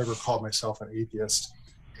think I've ever called myself an atheist.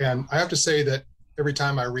 And I have to say that every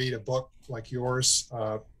time I read a book like yours,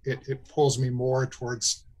 it pulls me more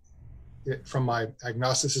towards it, from my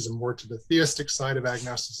agnosticism more to the theistic side of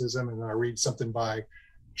agnosticism. And then I read something by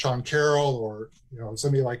Sean Carroll or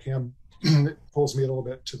somebody like him, it pulls me a little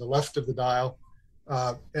bit to the left of the dial.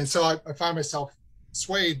 And so I find myself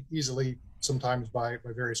swayed easily sometimes by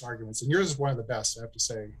various arguments. And yours is one of the best, I have to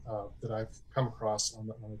say, that I've come across on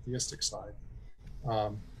the theistic side.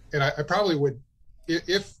 And I probably would,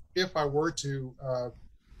 if I were to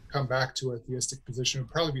come back to a theistic position, it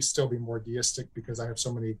would probably still be more deistic, because I have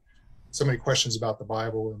so many questions about the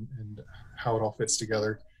Bible and how it all fits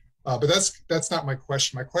together. But that's not my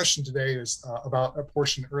question. My question today is about a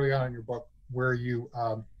portion early on in your book where you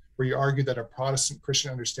argue that a Protestant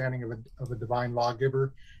Christian understanding of a divine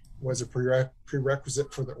lawgiver was a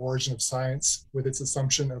prerequisite for the origin of science, with its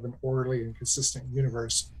assumption of an orderly and consistent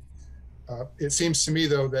universe. It seems to me,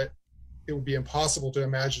 though, that it would be impossible to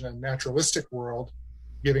imagine a naturalistic world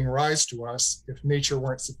giving rise to us if nature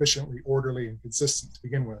weren't sufficiently orderly and consistent to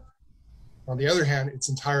begin with. On the other hand, it's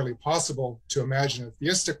entirely possible to imagine a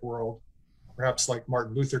theistic world, perhaps like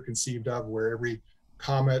Martin Luther conceived of, where every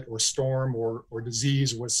comet or storm or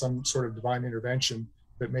disease was some sort of divine intervention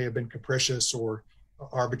that may have been capricious or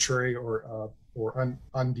arbitrary or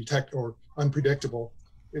undetected or unpredictable.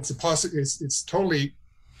 It's totally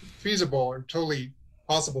feasible or totally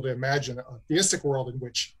possible to imagine a theistic world in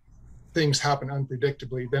which things happen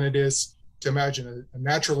unpredictably than it is to imagine a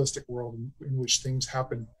naturalistic world in which things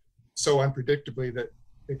happen so unpredictably that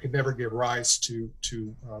it could never give rise to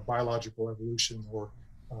biological evolution or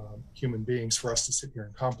human beings for us to sit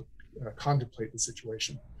here and contemplate the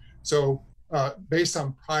situation. So based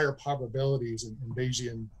on prior probabilities and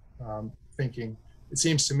Bayesian thinking, it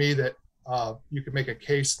seems to me that you could make a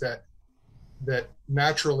case that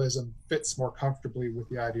naturalism fits more comfortably with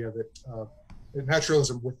the idea that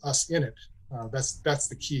naturalism with us in it, that's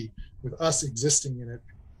the key, with us existing in it,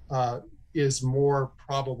 is more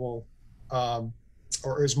probable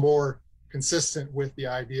or is more consistent with the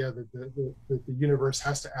idea that the universe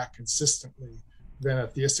has to act consistently than a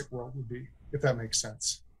theistic world would be, if that makes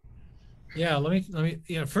sense. Yeah, let me.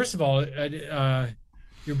 First of all,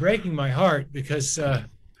 you're breaking my heart, because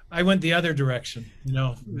I went the other direction,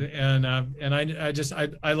 and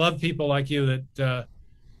I love people like you that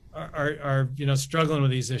are struggling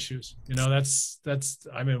with these issues. I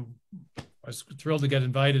was thrilled to get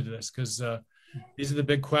invited to this, because these are the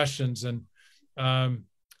big questions. And I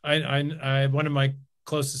one of my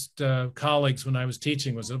closest colleagues when I was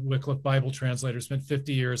teaching was a Wycliffe Bible translator, spent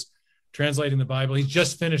 50 years translating the Bible. He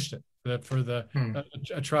just finished it for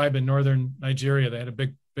a tribe in northern Nigeria. They had a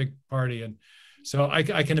big party, and so I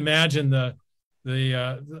can imagine the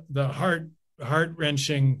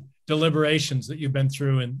heart-wrenching deliberations that you've been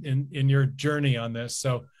through in your journey on this.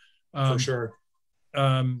 So for sure.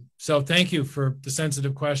 So thank you for the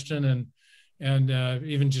sensitive question and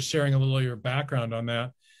even just sharing a little of your background on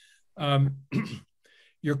that.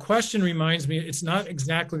 Your question reminds me, it's not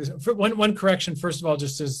exactly this. For one correction, first of all,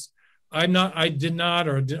 just as I did not,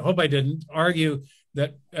 or hope I didn't, argue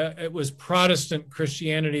that it was Protestant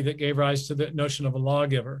Christianity that gave rise to the notion of a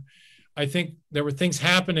lawgiver. I think there were things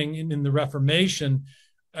happening in the Reformation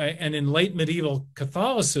and in late medieval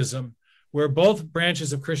Catholicism where both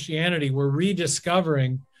branches of Christianity were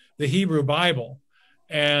rediscovering the Hebrew Bible.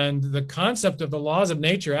 And the concept of the laws of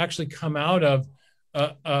nature actually come out of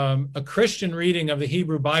a Christian reading of the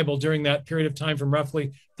Hebrew Bible during that period of time from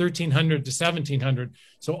roughly 1300 to 1700.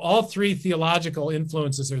 So all three theological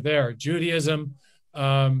influences are there: Judaism,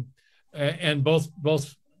 and both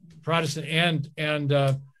Protestant and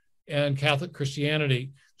Catholic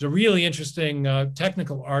Christianity. There's a really interesting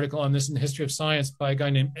technical article on this in the History of Science by a guy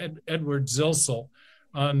named Edward Zilsel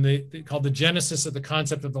on called The Genesis of the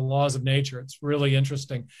Concept of the Laws of Nature. It's really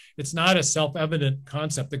interesting. It's not a self-evident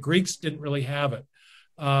concept. The Greeks didn't really have it.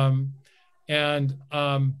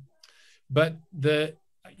 But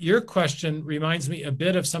your question reminds me a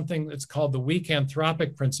bit of something that's called the weak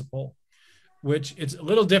anthropic principle, which it's a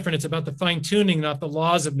little different. It's about the fine-tuning, not the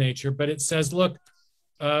laws of nature, but it says, look,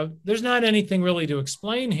 there's not anything really to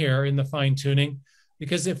explain here in the fine-tuning,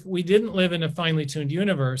 because if we didn't live in a finely tuned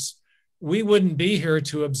universe, we wouldn't be here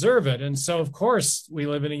to observe it. And so, of course, we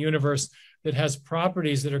live in a universe that has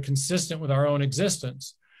properties that are consistent with our own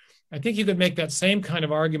existence. I think you could make that same kind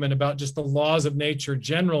of argument about just the laws of nature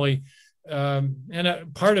generally. And a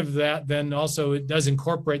part of that then also it does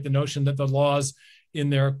incorporate the notion that the laws in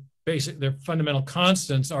their fundamental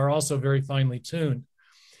constants are also very finely tuned.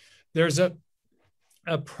 There's a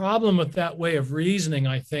problem with that way of reasoning,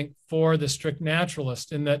 I think, for the strict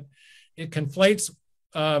naturalist, in that it conflates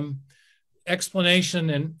explanation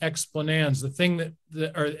and explanans, the thing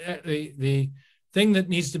that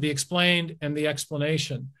needs to be explained and the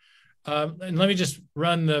explanation. And let me just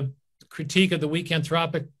run the critique of the weak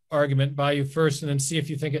anthropic argument by you first, and then see if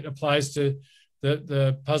you think it applies to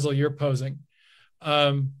the puzzle you're posing.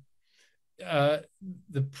 It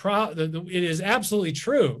is absolutely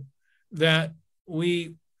true that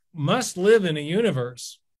we must live in a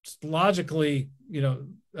universe, it's logically,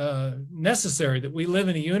 necessary that we live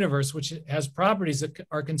in a universe which has properties that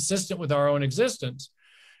are consistent with our own existence.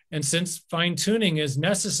 And since fine-tuning is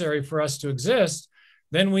necessary for us to exist,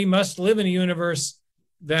 then we must live in a universe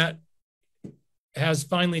that has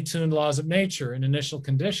finely tuned laws of nature and initial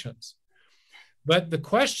conditions. But the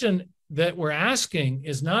question that we're asking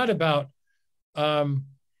is not about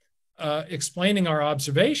explaining our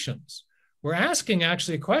observations. We're asking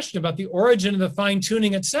actually a question about the origin of the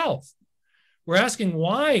fine-tuning itself. We're asking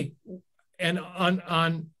why and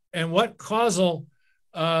what causal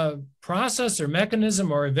process or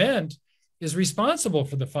mechanism or event is responsible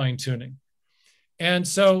for the fine-tuning. And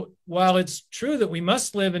so while it's true that we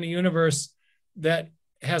must live in a universe that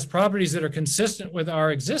has properties that are consistent with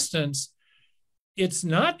our existence, it's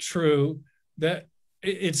not true that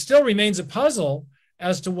it still remains a puzzle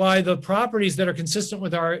as to why the properties that are consistent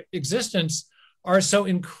with our existence are so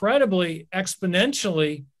incredibly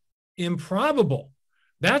exponentially improbable.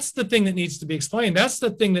 That's the thing that needs to be explained. That's the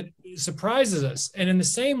thing that surprises us. And in the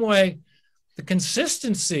same way, the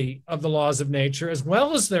consistency of the laws of nature, as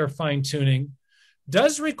well as their fine-tuning,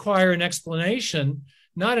 does require an explanation,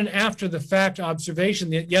 not an after-the-fact observation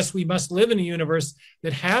that, yes, we must live in a universe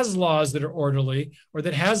that has laws that are orderly or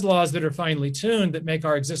that has laws that are finely tuned that make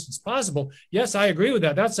our existence possible. Yes, I agree with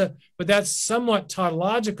that. But that's somewhat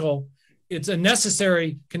tautological. It's a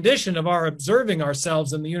necessary condition of our observing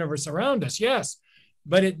ourselves and the universe around us, yes.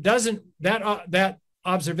 But it doesn't, that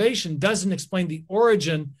observation doesn't explain the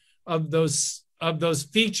origin of those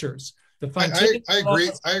features.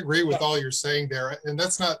 I agree with all you're saying there, and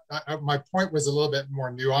that's not. My point was a little bit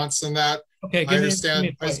more nuanced than that. Okay, I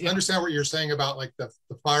understand what you're saying about like the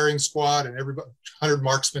firing squad and everybody, 100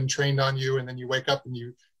 marksmen trained on you, and then you wake up and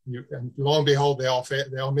you and lo and behold they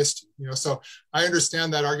all missed you. So I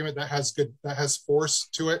understand that argument. That has force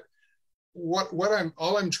to it.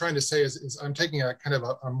 All I'm trying to say is I'm taking a kind of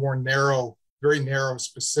a more narrow, very narrow,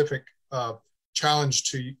 specific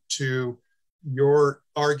challenge to your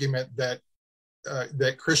argument that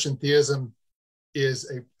Christian theism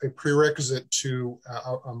is a prerequisite to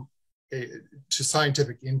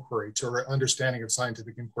scientific inquiry, to our understanding of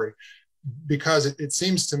scientific inquiry, because it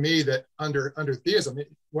seems to me that under theism,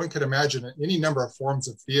 one could imagine any number of forms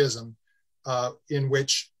of theism in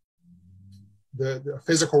which the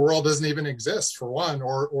physical world doesn't even exist, for one,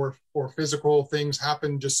 or physical things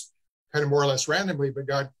happen just kind of more or less randomly, but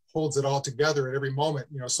God holds it all together at every moment,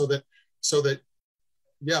 so that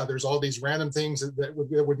yeah, there's all these random things that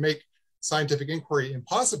would make scientific inquiry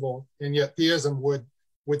impossible, and yet theism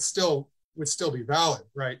would still be valid,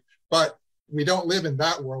 right? But we don't live in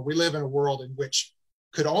that world. We live in a world in which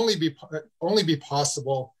could only be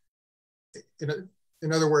possible.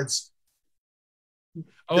 In other words,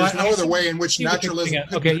 there's no other way in which naturalism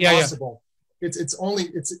could be possible. Yeah. It's only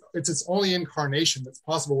its only incarnation that's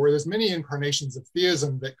possible. Where there's many incarnations of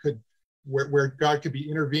theism that could. Where God could be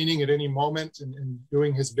intervening at any moment and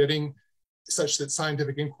doing his bidding, such that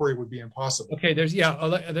scientific inquiry would be impossible. Okay, there's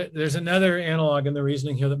another analog in the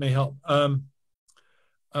reasoning here that may help.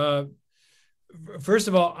 First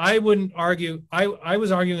of all, I wouldn't argue, I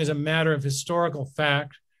was arguing as a matter of historical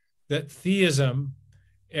fact that theism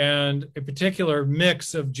and a particular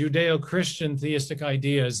mix of Judeo-Christian theistic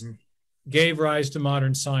ideas gave rise to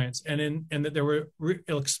modern science, and that there were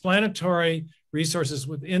explanatory resources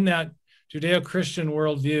within that Judeo-Christian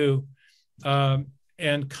worldview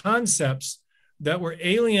and concepts that were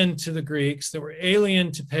alien to the Greeks, that were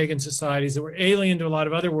alien to pagan societies, that were alien to a lot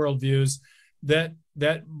of other worldviews that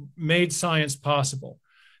made science possible.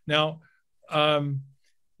 Now,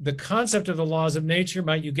 the concept of the laws of nature,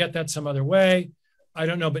 might you get that some other way? I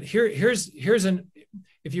don't know, but here's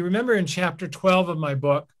if you remember in chapter 12 of my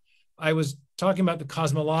book, I was talking about the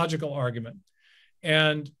cosmological argument.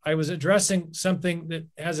 And I was addressing something that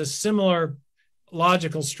has a similar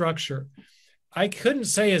logical structure. I couldn't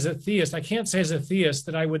say as a theist, I can't say as a theist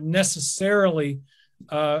that I would necessarily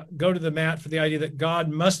go to the mat for the idea that God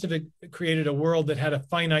must have created a world that had a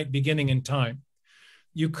finite beginning in time.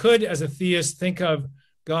 You could, as a theist, think of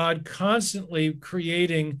God constantly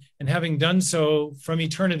creating and having done so from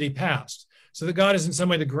eternity past. So that God is in some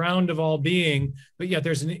way the ground of all being, but yet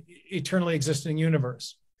there's an eternally existing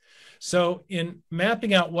universe. So in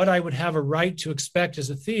mapping out what I would have a right to expect as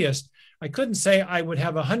a theist, I couldn't say I would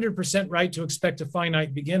have 100% right to expect a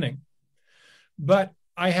finite beginning, but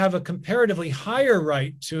I have a comparatively higher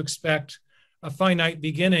right to expect a finite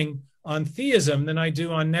beginning on theism than I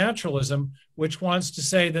do on naturalism, which wants to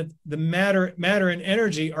say that the matter and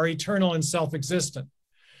energy are eternal and self-existent.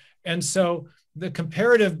 And so the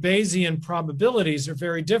comparative Bayesian probabilities are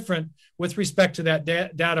very different with respect to that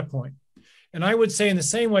data point. And I would say in the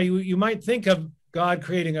same way, you might think of God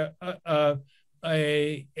creating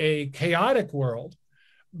a chaotic world,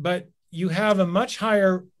 but you have a much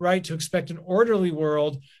higher right to expect an orderly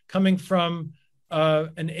world coming from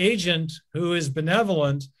an agent who is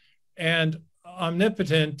benevolent and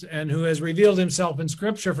omnipotent and who has revealed himself in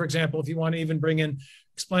Scripture, for example, if you want to even bring in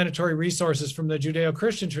explanatory resources from the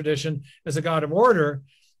Judeo-Christian tradition as a God of order,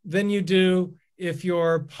 than you do if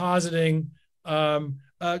you're positing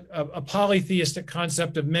a polytheistic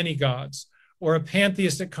concept of many gods, or a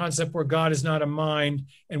pantheistic concept where God is not a mind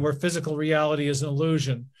and where physical reality is an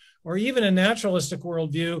illusion, or even a naturalistic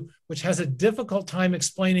worldview, which has a difficult time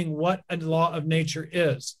explaining what a law of nature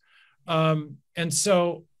is. And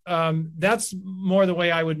so that's more the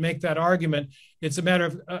way I would make that argument. It's a matter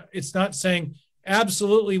of, it's not saying,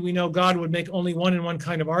 absolutely, we know God would make only one and one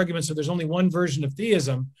kind of argument, so there's only one version of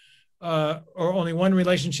theism, or only one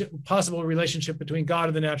possible relationship between God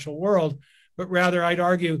and the natural world, but rather I'd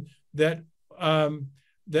argue that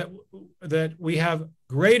that we have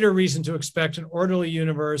greater reason to expect an orderly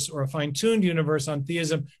universe or a fine-tuned universe on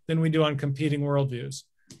theism than we do on competing worldviews.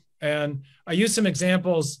 And I use some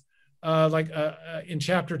examples in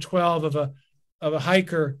chapter 12 of a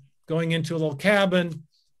hiker going into a little cabin.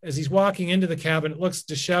 As he's walking into the cabin, it looks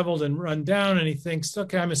disheveled and run down, and he thinks,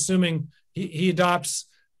 okay, I'm assuming he adopts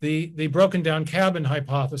the broken down cabin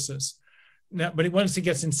hypothesis. Now, but once he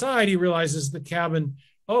gets inside, he realizes the cabin,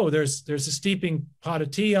 oh, there's a steeping pot of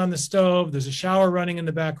tea on the stove, there's a shower running in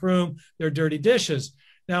the back room, there are dirty dishes.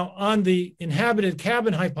 Now, on the inhabited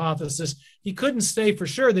cabin hypothesis, he couldn't say for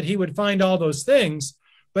sure that he would find all those things,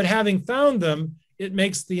 but having found them, it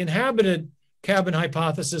makes the inhabited cabin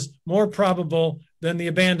hypothesis more probable than the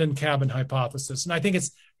abandoned cabin hypothesis. And I think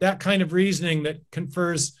it's that kind of reasoning that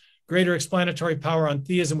confers greater explanatory power on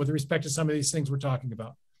theism with respect to some of these things we're talking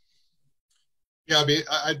about. Yeah, I mean,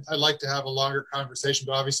 I'd like to have a longer conversation,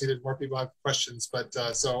 but obviously there's more people have questions. But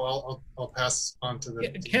so I'll pass on to the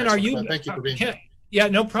Ken. Are you? Thank you for being here. Yeah,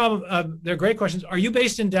 no problem. They're great questions. Are you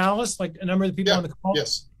based in Dallas, like a number of the people on the call?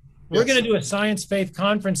 Yes. We're going to do a science faith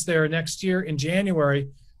conference there next year in January.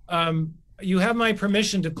 You have my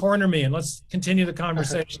permission to corner me, and let's continue the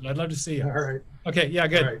conversation. I'd love to see you. All right. Okay. Yeah.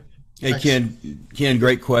 Good. All right. Hey, Thanks. Ken,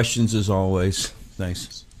 great questions as always.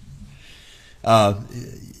 Thanks.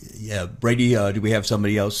 Yeah, Brady, do we have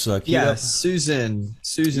somebody else? Yeah, Susan,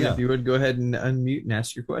 Yeah. if you would go ahead and unmute and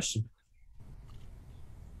ask your question.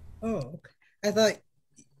 Oh, okay. I thought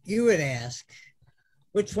you would ask.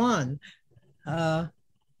 Which one? Well,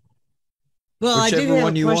 Whichever I do have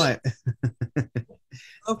one a you question. want.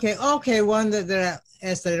 Okay. One that I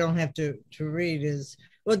asked that I don't have to read is,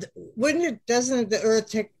 well, doesn't the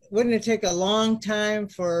Earth wouldn't it take a long time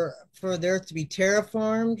for the Earth to be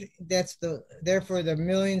terraformed? Therefore the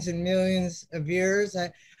millions and millions of years.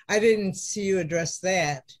 I didn't see you address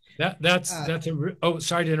that. Oh,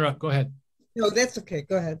 sorry to interrupt. Go ahead. No, that's okay.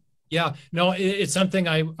 Go ahead. Yeah, no, it's something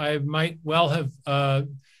I might well have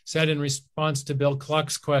said in response to Bill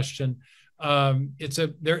Cluck's question.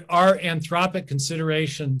 There are anthropic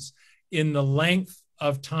considerations in the length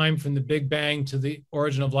of time from the Big Bang to the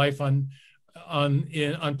origin of life on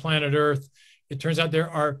planet Earth. It turns out there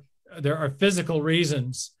are physical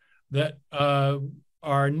reasons that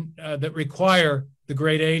that require the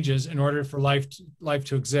great ages in order for life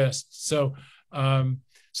to exist. So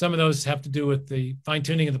some of those have to do with the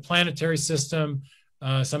fine-tuning of the planetary system.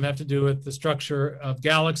 Some have to do with the structure of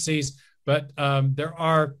galaxies, but there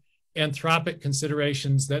are anthropic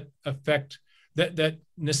considerations that that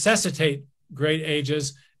necessitate great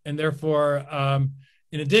ages, and therefore,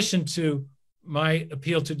 in addition to my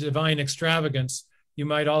appeal to divine extravagance, you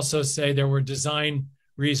might also say there were design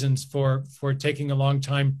reasons for taking a long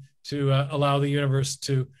time to allow the universe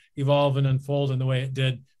to evolve and unfold in the way it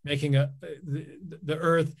did, making the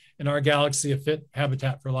Earth and our galaxy a fit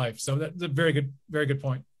habitat for life. So that's a very good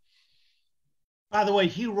point. By the way,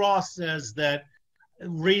 Hugh Ross says that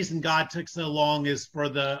reason God took so long is for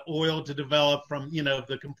the oil to develop from,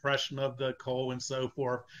 the compression of the coal and so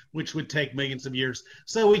forth, which would take millions of years.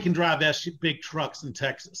 So we can drive big trucks in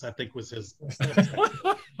Texas, I think was his.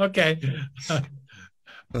 Okay.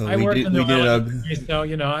 I work in the oil industry, so,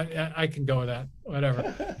 I can go with that,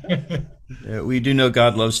 whatever. We do know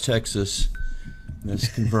God loves Texas. This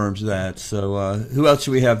confirms that. So who else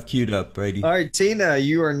do we have queued up, Brady? All right, Tina,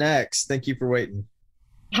 you are next. Thank you for waiting.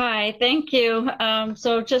 Hi, thank you.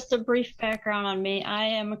 So just a brief background on me. I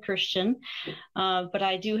am a Christian, but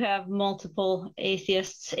I do have multiple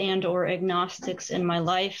atheists and or agnostics in my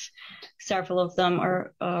life. Several of them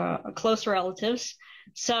are close relatives.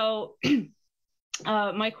 So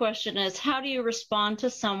my question is, how do you respond to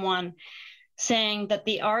someone saying that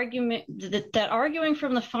that arguing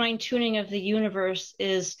from the fine-tuning of the universe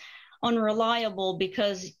is unreliable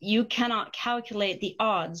because you cannot calculate the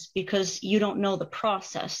odds because you don't know the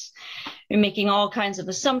process? You're making all kinds of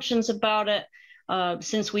assumptions about it.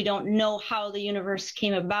 Since we don't know how the universe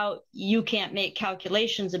came about, you can't make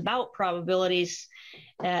calculations about probabilities.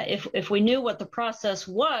 If we knew what the process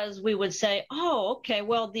was, we would say, oh, okay,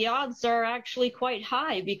 well, the odds are actually quite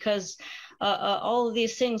high because all of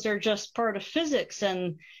these things are just part of physics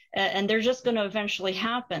and they're just going to eventually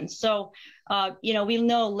happen. So, we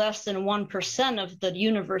know less than 1% of the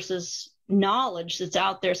universe's knowledge that's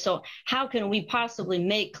out there. So how can we possibly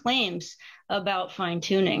make claims about fine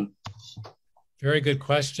tuning? Very good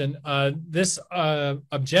question. This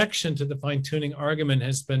objection to the fine tuning argument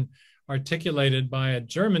has been articulated by a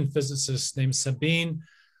German physicist named Sabine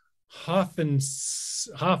Hoffenfeld.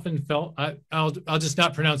 I'll just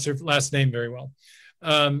not pronounce her last name very well.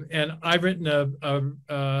 And I've written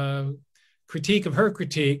a critique of her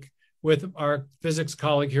critique with our physics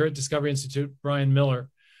colleague here at Discovery Institute, Brian Miller.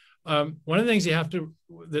 One of the things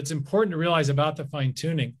that's important to realize about the fine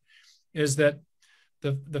tuning is that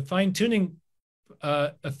the fine tuning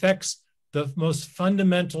affects the most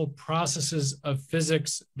fundamental processes of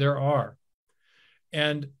physics there are,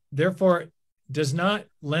 and therefore does not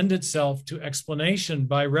lend itself to explanation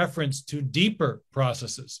by reference to deeper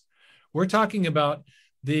processes. We're talking about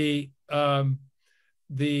the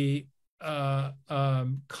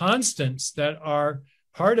constants that are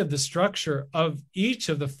part of the structure of each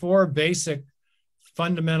of the four basic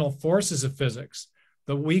fundamental forces of physics: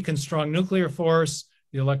 the weak and strong nuclear force,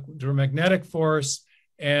 the electromagnetic force,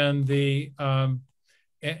 and the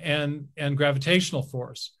and gravitational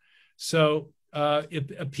force. So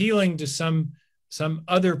appealing to some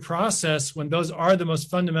other process when those are the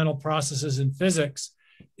most fundamental processes in physics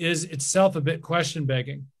is itself a bit question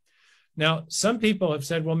begging. Now, some people have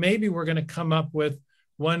said, well, maybe we're going to come up with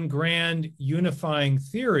one grand unifying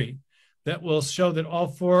theory that will show that all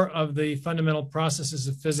four of the fundamental processes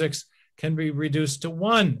of physics can be reduced to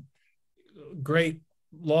one great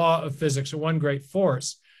law of physics or one great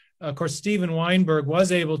force. Of course, Steven Weinberg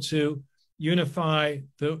was able to unify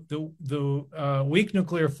the weak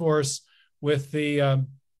nuclear force with the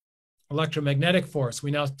electromagnetic force.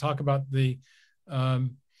 We now talk about the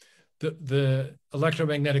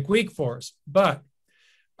electromagnetic weak force. But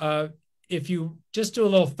if you just do a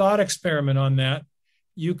little thought experiment on that,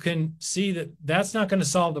 you can see that that's not going to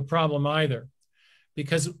solve the problem either,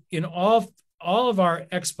 because in all of our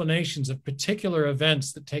explanations of particular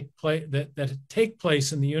events that take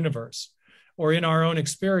place in the universe or in our own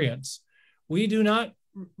experience, we do not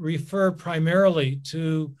refer primarily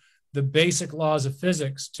to the basic laws of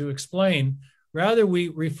physics to explain. Rather, we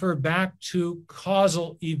refer back to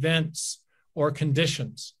causal events or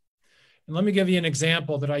conditions. And let me give you an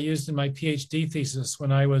example that I used in my PhD thesis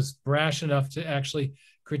when I was brash enough to actually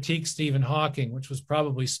critique Stephen Hawking, which was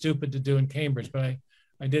probably stupid to do in Cambridge, but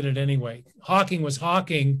I did it anyway. Hawking was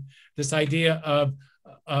hawking this idea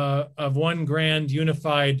of one grand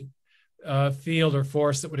unified field or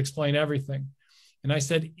force that would explain everything. And I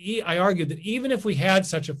argued that even if we had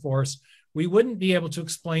such a force, we wouldn't be able to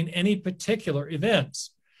explain any particular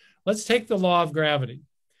events. Let's take the law of gravity.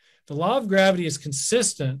 The law of gravity is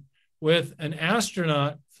consistent with an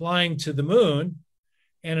astronaut flying to the moon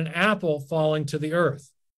and an apple falling to the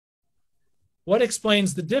earth. What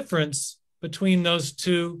explains the difference between those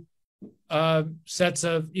two sets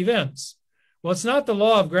of events? Well, it's not the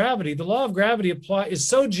law of gravity. The law of gravity is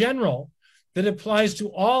so general that it applies to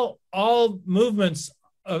all movements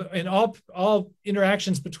and all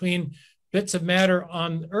interactions between bits of matter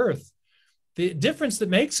on Earth. The difference that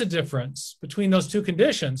makes a difference between those two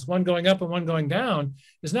conditions, one going up and one going down,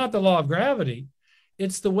 is not the law of gravity.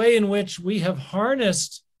 It's the way in which we have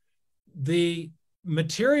harnessed the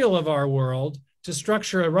material of our world to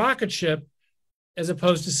structure a rocket ship as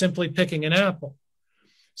opposed to simply picking an apple.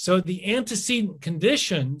 So the antecedent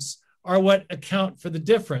conditions are what account for the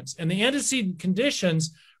difference. And the antecedent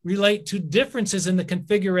conditions relate to differences in the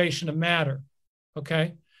configuration of matter,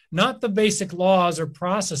 okay? Not the basic laws or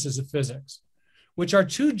processes of physics, which are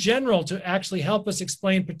too general to actually help us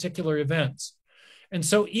explain particular events. And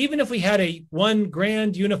so even if we had one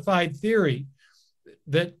grand unified theory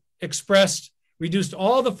that reduced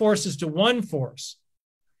all the forces to one force,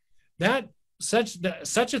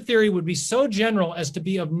 such a theory would be so general as to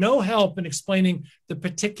be of no help in explaining the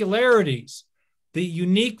particularities, the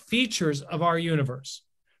unique features of our universe,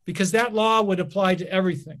 because that law would apply to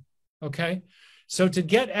everything, okay? So to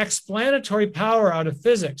get explanatory power out of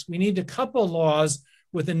physics, we need to couple laws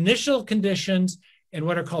with initial conditions and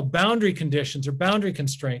what are called boundary conditions or boundary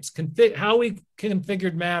constraints, how we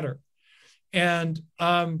configured matter. And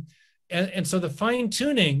so the fine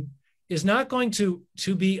tuning is not going to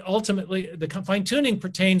be ultimately, the fine tuning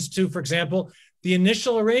pertains to, for example, the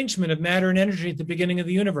initial arrangement of matter and energy at the beginning of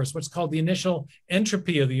the universe, what's called the initial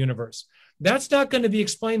entropy of the universe. That's not going to be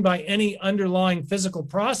explained by any underlying physical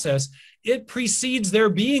process. It precedes there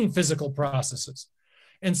being physical processes.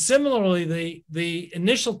 And similarly,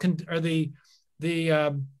 the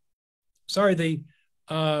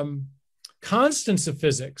constants of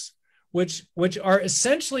physics, which are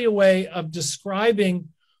essentially a way of describing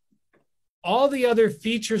all the other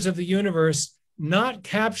features of the universe not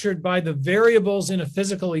captured by the variables in a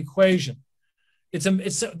physical equation.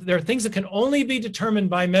 There are things that can only be determined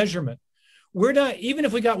by measurement. We're not, even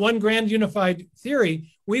if we got one grand unified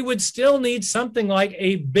theory, we would still need something like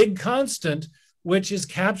a big constant, which is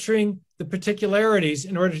capturing the particularities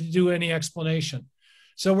in order to do any explanation.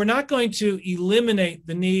 So we're not going to eliminate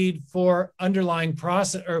the need for underlying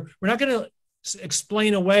process, or we're not going to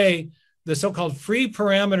explain away the so-called free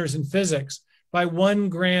parameters in physics by one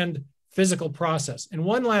grand physical process. And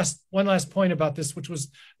one last point about this, which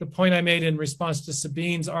was the point I made in response to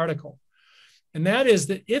Sabine's article. And that is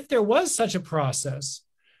that if there was such a process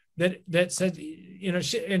that said,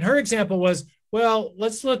 and her example was, well,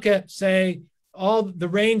 let's look at, say, all the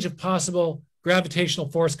range of possible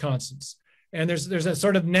gravitational force constants. And there's a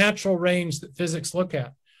sort of natural range that physicists look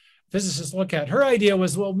at. Her idea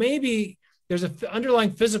was, well, maybe there's an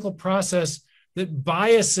underlying physical process that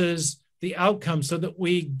biases the outcome so that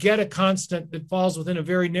we get a constant that falls within a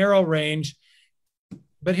very narrow range.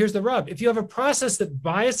 But here's the rub. If you have a process that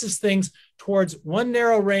biases things towards one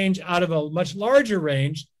narrow range out of a much larger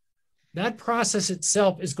range, that process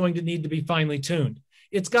itself is going to need to be finely tuned.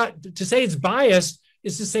 It's got to say it's biased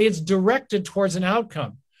is to say it's directed towards an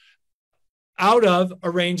outcome out of a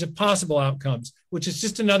range of possible outcomes, which is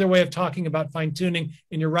just another way of talking about fine tuning.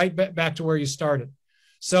 And you're right back to where you started.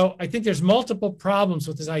 So I think there's multiple problems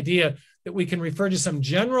with this idea that we can refer to some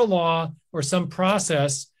general law or some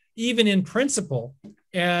process, even in principle,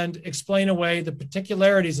 and explain away the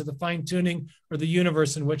particularities of the fine tuning or the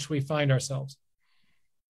universe in which we find ourselves.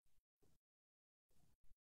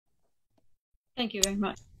 Thank you very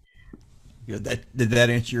much. Did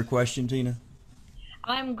that answer your question, Tina?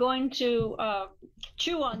 I'm going to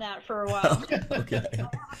chew on that for a while. Okay. I have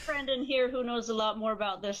a friend in here who knows a lot more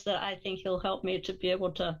about this that I think he'll help me to be able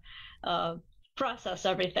to process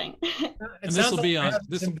everything. And this will be on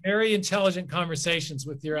some very intelligent conversations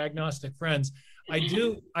with your agnostic friends. I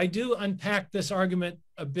do unpack this argument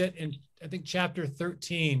a bit in, I think, chapter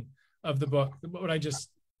 13 of the book. What I just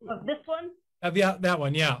of this one? Yeah, that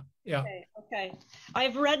one. Yeah. Yeah. Okay.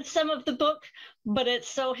 I've read some of the book, but it's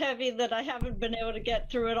so heavy that I haven't been able to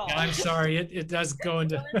get through it all. Yeah, I'm sorry. It does go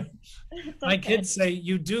into. My kids say,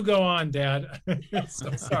 "You do go on, Dad."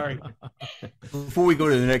 So sorry. Before we go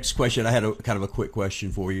to the next question, I had a kind of a quick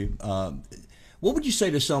question for you. What would you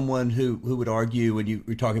say to someone who would argue, when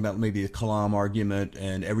you're talking about maybe the Kalam argument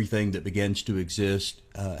and everything that begins to exist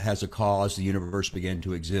has a cause, the universe began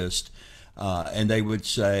to exist, and they would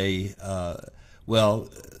say, well,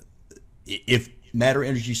 if matter,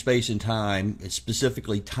 energy, space, and time,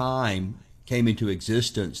 specifically time, came into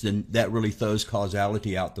existence, then that really throws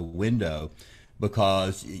causality out the window,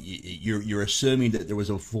 because you're assuming that there was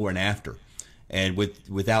a before and after. And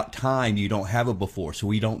without time, you don't have a before. So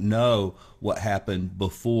we don't know what happened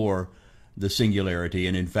before the singularity.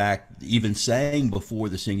 And in fact, even saying before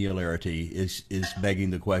the singularity is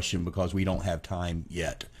begging the question, because we don't have time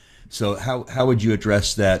yet. So how would you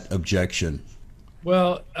address that objection?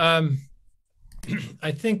 Well,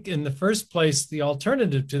 I think in the first place, the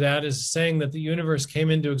alternative to that is saying that the universe came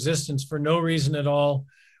into existence for no reason at all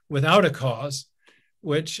without a cause,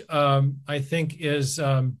 which I think is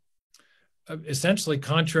essentially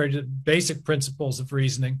contrary to basic principles of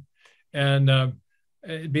reasoning. And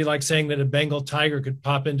it'd be like saying that a Bengal tiger could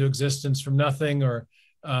pop into existence from nothing, or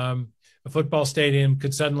A football stadium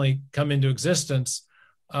could suddenly come into existence.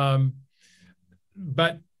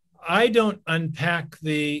 But I don't unpack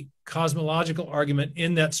the cosmological argument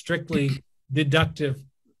in that strictly deductive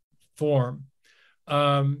form.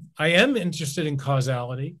 I am interested in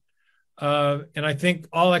causality, and I think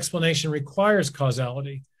all explanation requires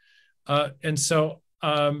causality. And so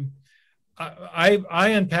I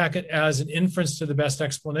unpack it as an inference to the best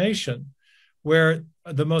explanation, where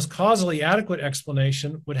the most causally adequate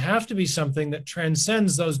explanation would have to be something that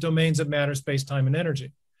transcends those domains of matter, space, time, and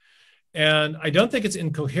energy. And I don't think it's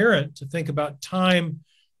incoherent to think about time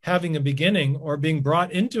having a beginning or being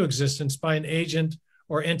brought into existence by an agent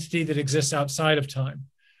or entity that exists outside of time.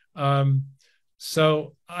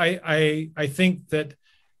 So I think that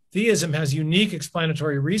theism has unique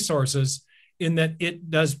explanatory resources in that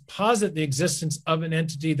it does posit the existence of an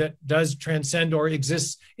entity that does transcend or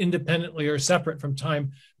exists independently or separate from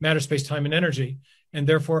time, matter, space, time, and energy. And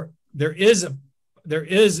therefore, there is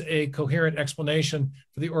a coherent explanation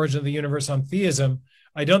for the origin of the universe on theism.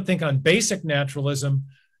 I don't think on basic naturalism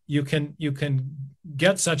you can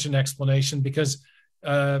get such an explanation because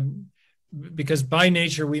by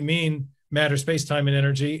nature we mean matter, space, time, and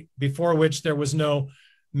energy, before which there was no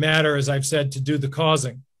matter, as I've said, to do the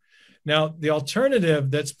causing. Now, the alternative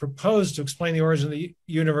that's proposed to explain the origin of the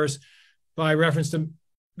universe by reference to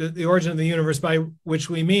the origin of the universe by which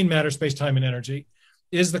we mean matter, space, time, and energy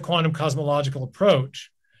is the quantum cosmological approach.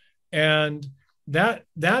 And that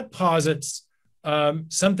posits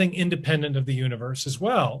something independent of the universe as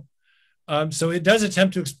well. So it does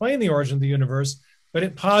attempt to explain the origin of the universe, but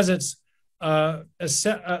it posits a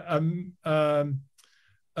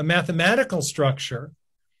mathematical structure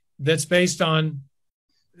that's based on,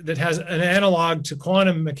 that has an analog to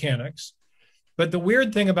quantum mechanics. But the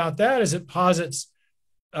weird thing about that is it posits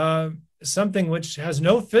something which has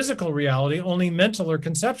no physical reality, only mental or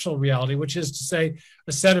conceptual reality, which is to say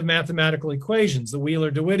a set of mathematical equations, the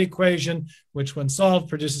Wheeler-DeWitt equation, which when solved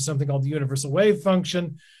produces something called the universal wave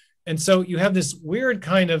function. And so you have this weird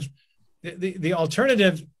kind of, the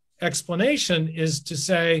alternative explanation is to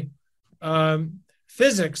say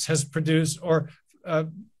physics has produced, or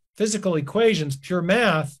physical equations, pure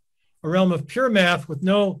math, a realm of pure math with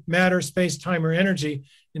no matter, space, time, or energy,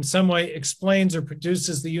 in some way explains or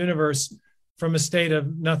produces the universe from a state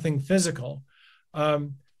of nothing physical.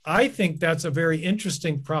 I think that's a very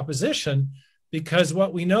interesting proposition, because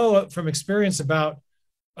what we know from experience about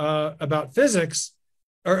physics,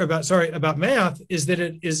 or about math, is that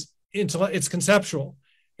it's conceptual,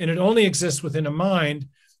 and it only exists within a mind.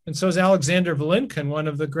 And so as Alexander Vilenkin, one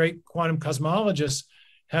of the great quantum cosmologists,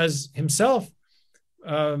 has himself,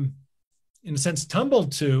 in a sense,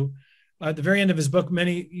 tumbled to, at the very end of his book,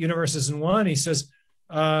 Many Universes in One, he says,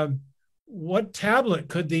 what tablet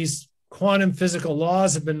could these quantum physical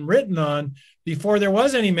laws have been written on before there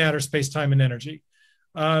was any matter, space, time, and energy?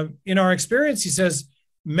 In our experience, he says,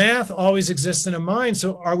 math always exists in a mind,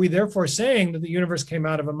 so are we therefore saying that the universe came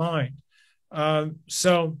out of a mind? I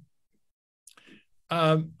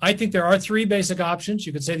think there are three basic options.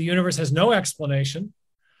 You could say the universe has no explanation,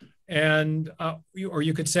 and or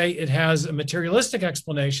you could say it has a materialistic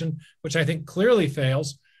explanation, which I think clearly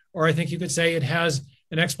fails, or I think you could say it has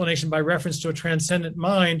an explanation by reference to a transcendent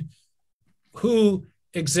mind who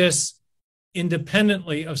exists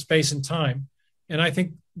independently of space and time. And I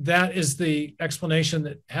think that is the explanation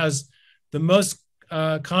that has the most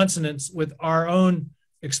consonance with our own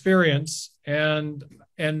experience and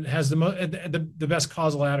has the best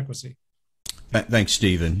causal adequacy. Thanks,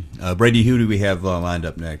 Stephen. Brady, who do we have lined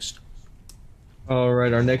up next? All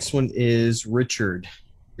right, our next one is Richard.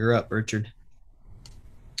 You're up, Richard.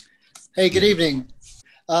 Hey, good evening.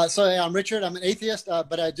 I'm Richard. I'm an atheist,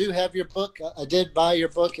 but I do have your book. I did buy your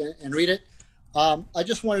book and read it. I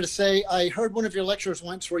just wanted to say, I heard one of your lectures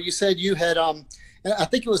once where you said you had, and I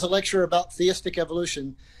think it was a lecture about theistic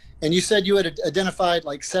evolution, and you said you had identified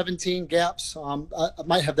like 17 gaps. I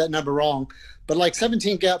might have that number wrong, but like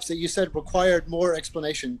 17 gaps that you said required more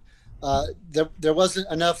explanation. There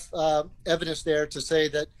wasn't enough evidence there to say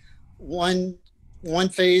that one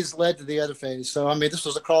phase led to the other phase. So, I mean, this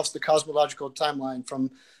was across the cosmological timeline,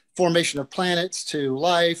 from formation of planets to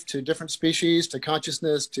life, to different species, to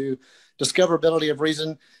consciousness, to discoverability of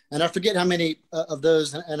reason. And I forget how many of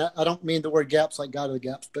those, and I don't mean the word gaps like God of the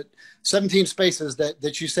gaps, but 17 spaces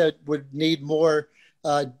that you said would need more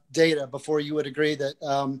data before you would agree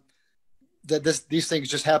that these things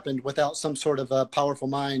just happened without some sort of a powerful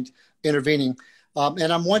mind intervening.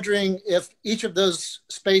 And I'm wondering if each of those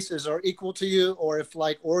spaces are equal to you, or if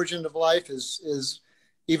like origin of life is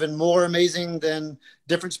even more amazing than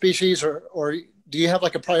different species, or do you have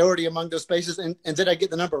like a priority among those spaces? And did I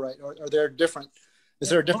get the number right? Or are there different? Is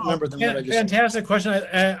there a different number than what I just said? Fantastic question.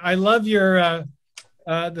 I love your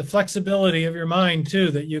the flexibility of your mind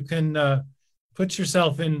too, that you can put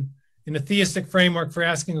yourself in a theistic framework for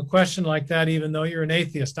asking a question like that, even though you're an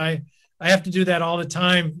atheist. I have to do that all the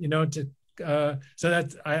time, you know, so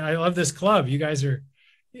that I love this club. You guys are,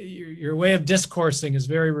 your way of discoursing is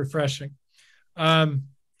very refreshing. The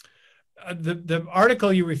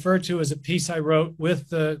article you referred to is a piece I wrote with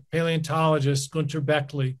the paleontologist Gunter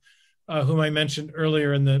Beckley, whom I mentioned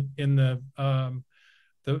earlier in the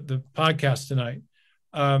podcast tonight.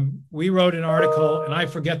 We wrote an article, and I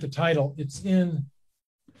forget the title. It's in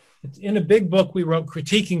a big book we wrote,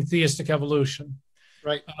 Critiquing Theistic Evolution.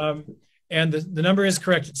 Right. And the number is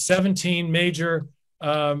correct. It's 17 major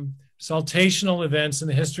saltational events in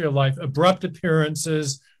the history of life: abrupt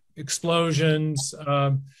appearances, explosions.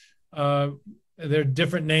 There are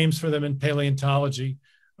different names for them in paleontology.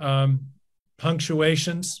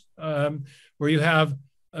 Punctuations, where you have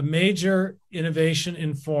a major innovation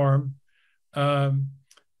in form,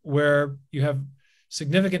 where you have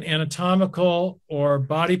significant anatomical or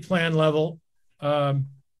body plan level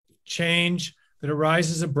change that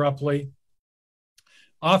arises abruptly,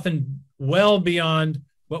 often well beyond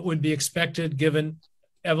what would be expected given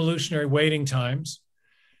evolutionary waiting times.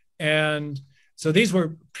 And so these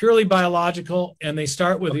were purely biological, and they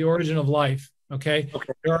start with the origin of life. Okay.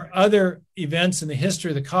 There are other events in the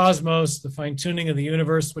history of the cosmos, the fine-tuning of the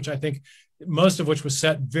universe, which I think most of which was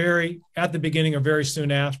set very at the beginning or very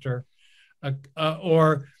soon after,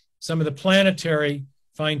 or some of the planetary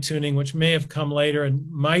fine-tuning, which may have come later and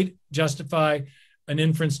might justify an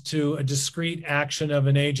inference to a discrete action of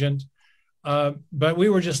an agent. But we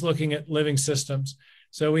were just looking at living systems.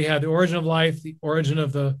 So we had the origin of life, the origin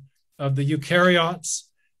of the eukaryotes.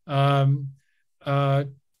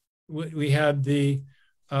 We had the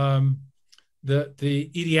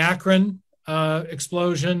Ediacaran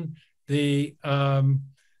explosion, the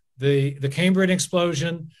Cambrian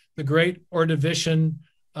explosion, the Great Ordovician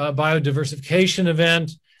biodiversification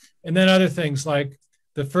event, and then other things like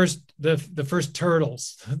the first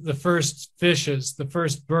turtles, the first fishes, the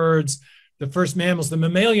first birds, the first mammals. The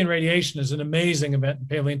mammalian radiation is an amazing event in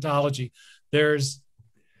paleontology. There's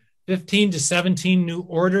 15 to 17 new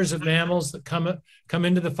orders of mammals that come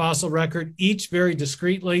into the fossil record, each very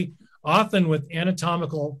discreetly, often with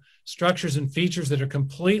anatomical structures and features that are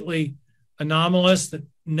completely anomalous, that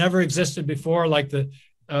never existed before, like the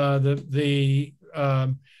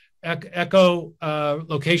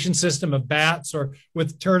echolocation system of bats, or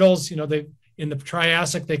with turtles. You know, they in the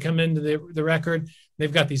Triassic, they come into the record.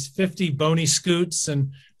 They've got these 50 bony scutes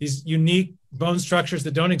and these unique bone structures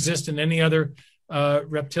that don't exist in any other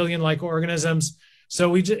reptilian-like organisms.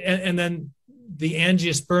 So and then the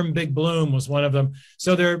angiosperm big bloom was one of them.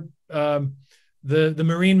 So they're the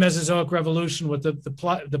marine Mesozoic revolution with the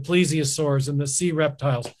plesiosaurs and the sea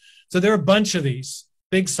reptiles. So there are a bunch of these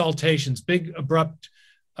big saltations, big abrupt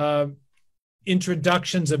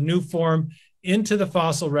introductions of new form into the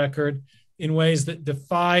fossil record in ways that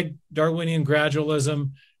defy Darwinian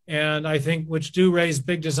gradualism, and I think which do raise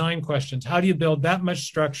big design questions. How do you build that much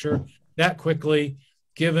structure that quickly,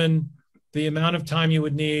 given the amount of time you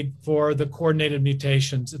would need for the coordinated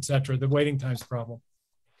mutations, et cetera, the waiting times problem?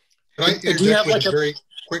 Can I interject with a very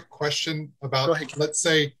quick question about, let's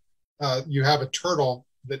say you have a turtle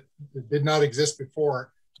that did not exist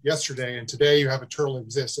before yesterday, and today you have a turtle that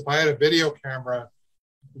exists. If I had a video camera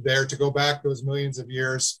there to go back those millions of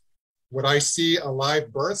years, would I see a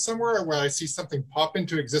live birth somewhere, or would I see something pop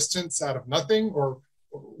into existence out of nothing? Or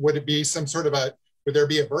would it be some sort of would there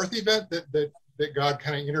be a birth event that God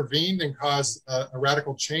kind of intervened and caused a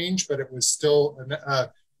radical change, but it was still a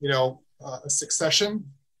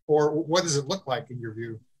succession? Or what does it look like in your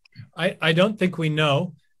view? I don't think we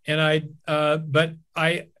know. And but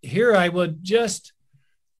I would just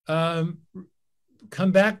come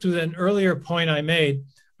back to an earlier point I made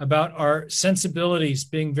about our sensibilities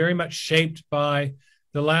being very much shaped by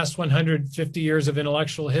the last 150 years of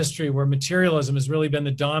intellectual history, where materialism has really been the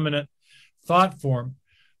dominant thought form.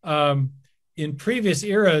 In previous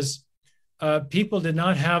eras, people did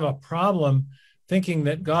not have a problem thinking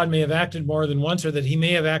that God may have acted more than once, or that he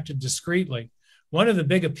may have acted discreetly. One of the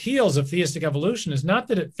big appeals of theistic evolution is not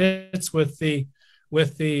that it fits with the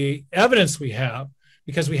evidence we have,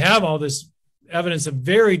 because we have all this evidence of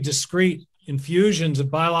very discrete infusions of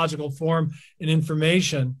biological form and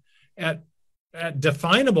information at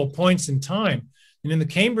definable points in time. And in the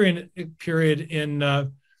Cambrian period, for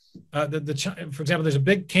example, there's a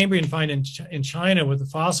big Cambrian find in China with the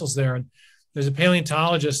fossils there, and there's a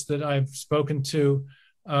paleontologist that I've spoken to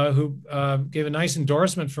who gave a nice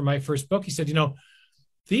endorsement for my first book. He said, you know,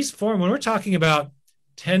 these form, when we're talking about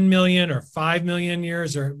 10 million or 5 million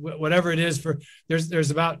years or whatever it is, for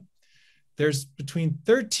there's between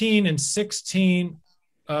 13 and 16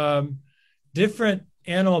 different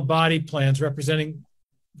animal body plans representing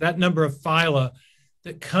that number of phyla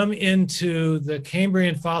that come into the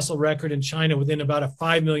Cambrian fossil record in China within about a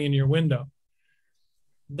 5 million year window.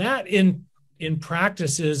 That in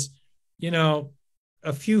practice is, you know,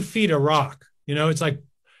 a few feet of rock. You know, it's like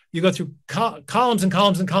you go through columns and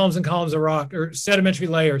columns and columns and columns of rock or sedimentary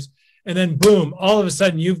layers, and then boom, all of a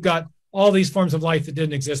sudden you've got all these forms of life that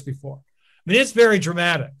didn't exist before. I mean, it's very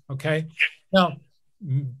dramatic, okay? Now,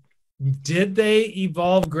 did they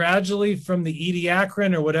evolve gradually from the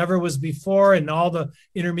Ediacaran or whatever was before, and all the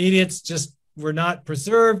intermediates just were not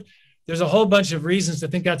preserved? There's a whole bunch of reasons to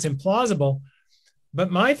think that's implausible.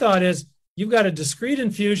 But my thought is, you've got a discrete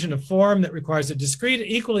infusion of form that requires a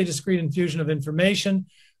equally discrete infusion of information.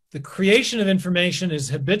 The creation of information is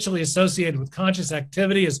habitually associated with conscious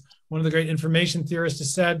activity, as one of the great information theorists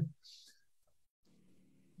has said.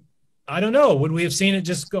 I don't know. Would we have seen it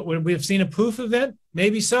just go? Would we have seen a poof event?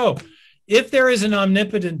 Maybe so. If there is an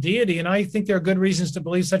omnipotent deity, and I think there are good reasons to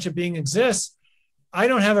believe such a being exists, I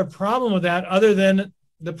don't have a problem with that, other than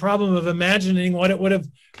the problem of imagining what it would have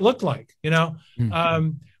looked like. You know,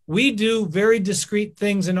 we do very discrete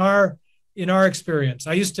things in our experience.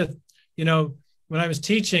 I used to, you know, when I was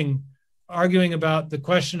teaching, arguing about the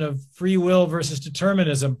question of free will versus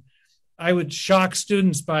determinism, I would shock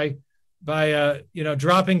students by you know,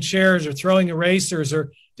 dropping chairs or throwing erasers,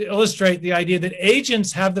 or to illustrate the idea that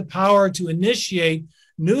agents have the power to initiate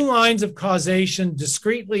new lines of causation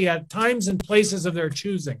discretely at times and places of their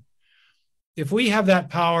choosing. If we have that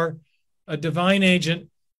power, a divine agent,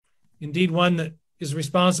 indeed one that is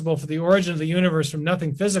responsible for the origin of the universe from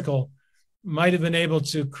nothing physical, might have been able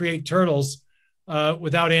to create turtles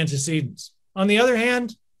without antecedents. On the other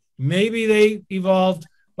hand, maybe they evolved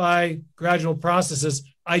by gradual processes.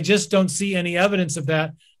 I just don't see any evidence of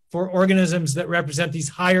that for organisms that represent these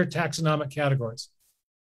higher taxonomic categories.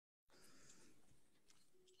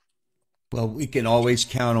 Well, we can always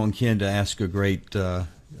count on Ken to ask a great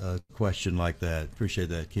question like that. Appreciate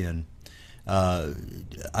that, Ken.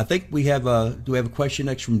 I think we have do we have a question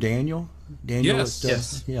next from Daniel? Daniel, yes.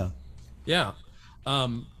 Yes. Yeah. Yeah.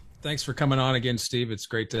 Thanks for coming on again, Steve. It's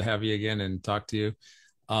great to have you again and talk to you.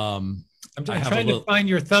 I'm trying to find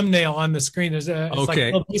your thumbnail on the screen. It's okay. Like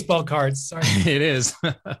little baseball cards. Sorry. It is.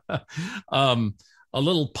 A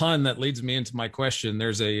little pun that leads me into my question.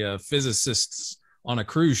 There's a physicists on a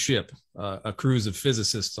cruise ship, a cruise of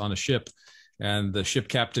physicists on a ship. And the ship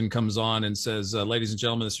captain comes on and says, ladies and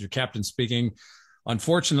gentlemen, this is your captain speaking.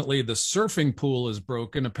 Unfortunately, the surfing pool is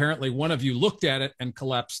broken. Apparently, one of you looked at it and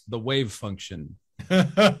collapsed the wave function.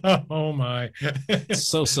 Oh my!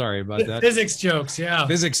 So sorry about that. Physics jokes, yeah.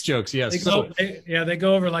 Physics jokes, yes. They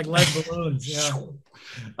go over like lead balloons, yeah.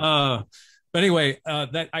 But anyway,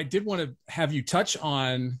 that I did want to have you touch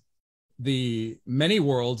on the many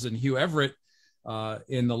worlds and Hugh Everett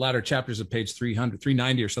in the latter chapters of page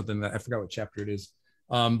 390 or something. That I forgot what chapter it is.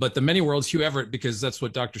 But the many worlds, Hugh Everett, because that's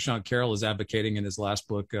what Dr. Sean Carroll is advocating in his last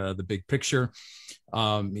book, The Big Picture,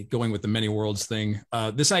 going with the many worlds thing.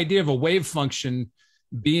 This idea of a wave function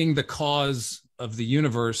being the cause of the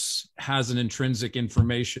universe has an intrinsic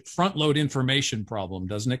front load information problem,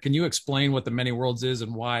 doesn't it? Can you explain what the many worlds is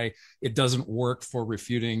and why it doesn't work for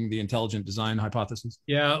refuting the intelligent design hypothesis?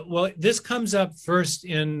 Yeah, well, this comes up first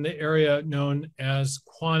in the area known as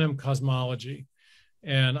quantum cosmology.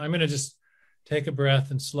 And I'm going to just take a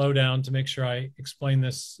breath and slow down to make sure I explain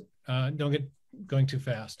this. Don't get going too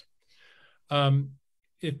fast.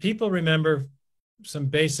 If people remember some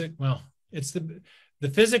basic, well, it's the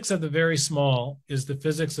physics of the very small is the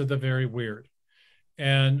physics of the very weird.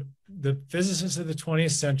 And the physicists of the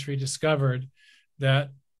 20th century discovered that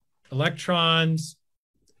electrons,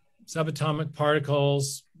 subatomic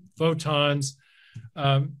particles, photons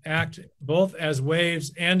act both as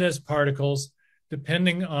waves and as particles,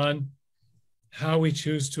 depending on how we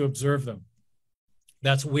choose to observe them.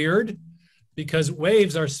 That's weird because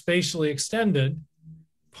waves are spatially extended,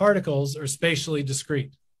 particles are spatially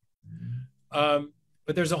discrete.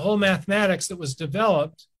 But there's a whole mathematics that was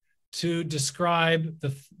developed to describe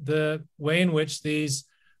the way in which these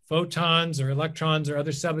photons or electrons or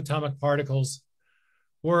other subatomic particles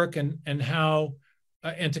work and how,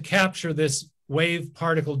 and to capture this wave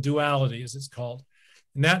particle duality, as it's called.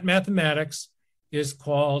 And that mathematics is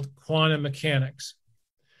called quantum mechanics.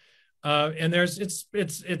 And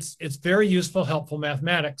it's very useful, helpful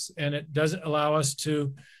mathematics, and it does allow us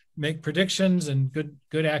to make predictions and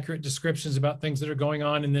good accurate descriptions about things that are going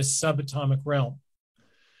on in this subatomic realm.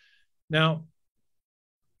 Now,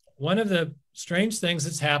 one of the strange things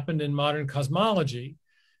that's happened in modern cosmology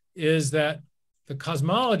is that the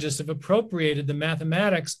cosmologists have appropriated the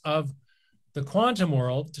mathematics of the quantum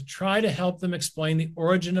world to try to help them explain the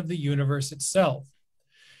origin of the universe itself.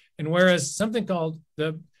 And whereas something called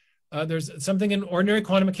there's something in ordinary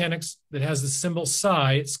quantum mechanics that has the symbol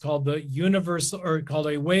psi, it's called the universal, or called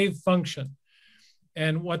a wave function.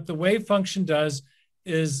 And what the wave function does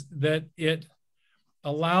is that it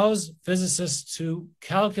allows physicists to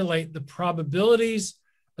calculate the probabilities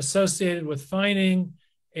associated with finding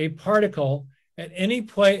a particle at any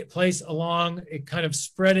place along a kind of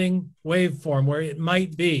spreading waveform where it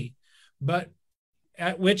might be, but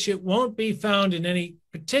at which it won't be found in any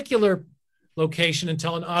particular location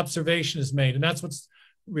until an observation is made. And that's what's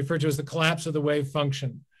referred to as the collapse of the wave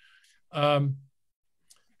function.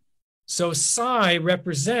 So psi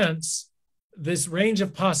represents this range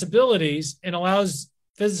of possibilities and allows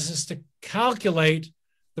physicists to calculate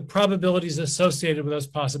the probabilities associated with those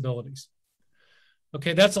possibilities.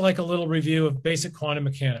 Okay, that's like a little review of basic quantum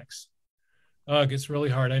mechanics. It gets really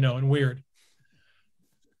hard, I know, and weird.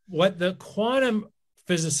 What the quantum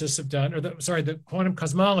physicists have done, or the quantum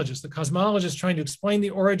cosmologists, the cosmologists trying to explain the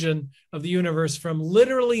origin of the universe from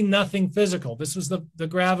literally nothing physical. This was the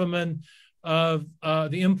gravamen of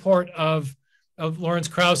the import of Lawrence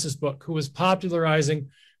Krauss's book, who was popularizing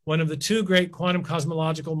one of the two great quantum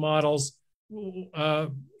cosmological models,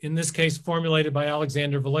 in this case formulated by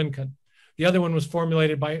Alexander Vilenkin. The other one was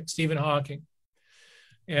formulated by Stephen Hawking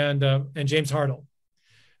and James Hartle.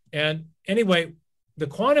 And anyway, the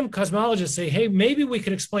quantum cosmologists say, hey, maybe we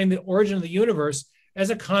could explain the origin of the universe as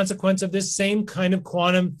a consequence of this same kind of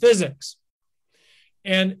quantum physics.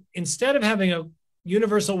 And instead of having a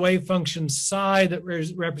universal wave function psi that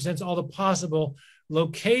represents all the possible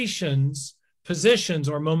locations, positions,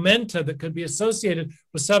 or momenta that could be associated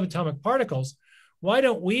with subatomic particles, why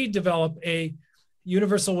don't we develop a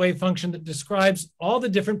universal wave function that describes all the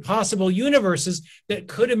different possible universes that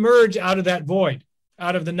could emerge out of that void,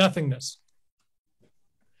 out of the nothingness,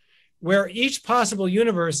 where each possible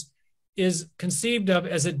universe is conceived of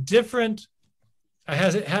as a different,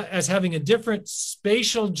 as having a different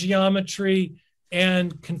spatial geometry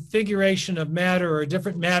and configuration of matter, or a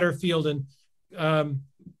different matter field and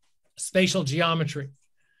spatial geometry.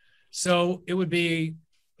 So it would be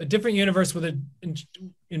a different universe with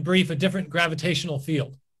in brief, a different gravitational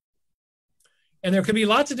field. And there could be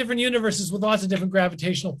lots of different universes with lots of different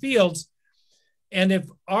gravitational fields. And if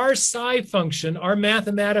our psi function, our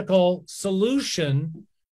mathematical solution,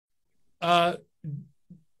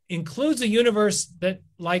 includes a universe that,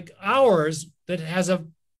 like ours, that has a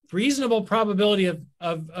reasonable probability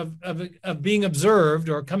of being observed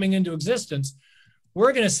or coming into existence,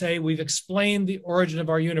 we're going to say we've explained the origin of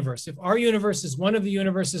our universe. If our universe is one of the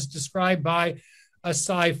universes described by a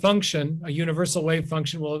psi function, a universal wave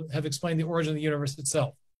function, will have explained the origin of the universe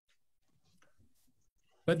itself.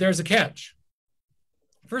 But there's a catch.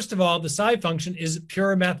 First of all, the psi function is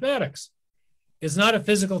pure mathematics. It's not a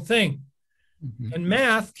physical thing. Mm-hmm. And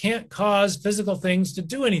math can't cause physical things to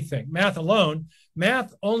do anything. Math alone,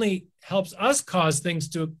 math only helps us cause things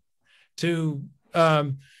to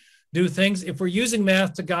do things if we're using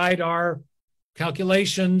math to guide our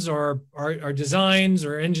calculations or our designs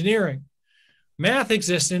or engineering. Math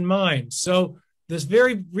exists in mind. So this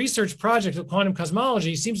very research project of quantum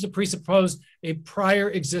cosmology seems to presuppose a prior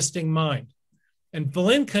existing mind. And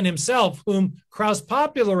Vilenkin himself, whom Krauss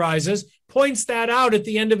popularizes, points that out at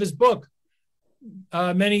the end of his book,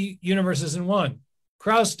 Many Universes in One.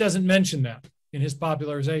 Krauss doesn't mention that in his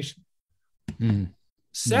popularization. Mm.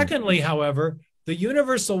 Secondly, however, the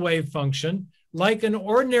universal wave function, like an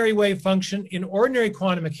ordinary wave function in ordinary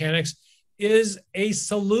quantum mechanics, is a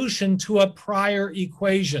solution to a prior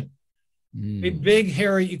equation, a big,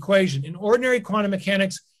 hairy equation. In ordinary quantum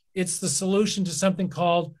mechanics, it's the solution to something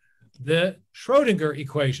called the Schrödinger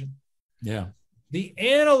equation. Yeah. The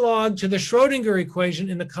analog to the Schrödinger equation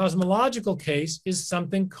in the cosmological case is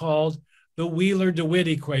something called the Wheeler-DeWitt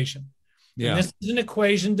equation. Yeah. And this is an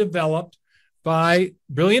equation developed by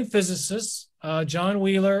brilliant physicists, John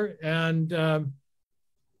Wheeler and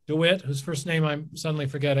DeWitt, whose first name I'm suddenly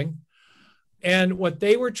forgetting. And what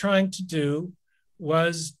they were trying to do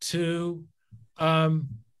was to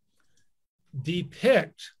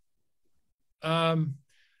depict,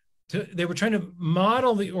 they were trying to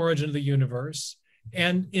model the origin of the universe,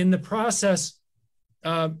 and in the process,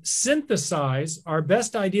 synthesize our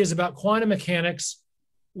best ideas about quantum mechanics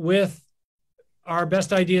with our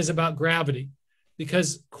best ideas about gravity.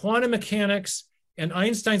 Because quantum mechanics and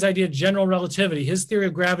Einstein's idea of general relativity, his theory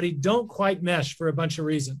of gravity, don't quite mesh for a bunch of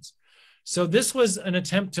reasons. So this was an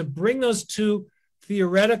attempt to bring those two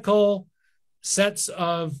theoretical sets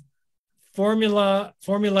of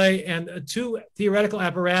formulae and two theoretical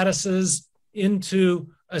apparatuses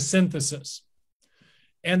into a synthesis.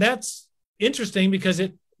 And that's interesting because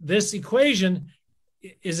this equation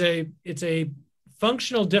is it's a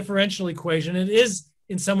functional differential equation. It is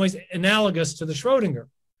in some ways analogous to the Schrodinger.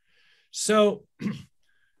 So,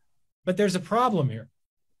 but there's a problem here.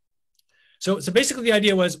 So basically the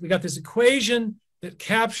idea was we got this equation that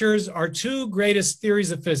captures our two greatest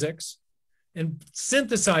theories of physics and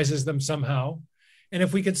synthesizes them somehow. And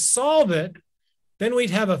if we could solve it, then we'd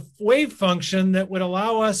have a wave function that would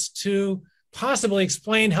allow us to possibly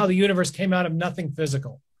explain how the universe came out of nothing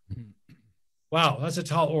physical. Wow, that's a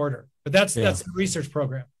tall order, but that's the research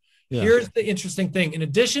program. Yeah. Here's the interesting thing. In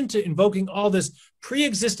addition to invoking all this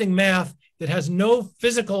pre-existing math that has no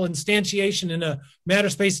physical instantiation in a matter,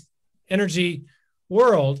 space, energy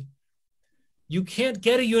world, you can't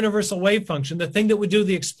get a universal wave function, the thing that would do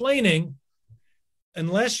the explaining,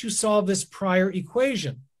 unless you solve this prior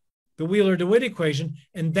equation, the Wheeler-DeWitt equation,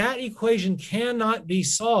 and that equation cannot be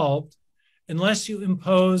solved unless you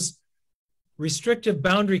impose restrictive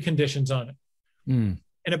boundary conditions on it.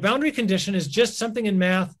 And a boundary condition is just something in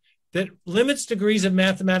math that limits degrees of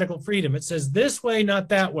mathematical freedom. It says this way, not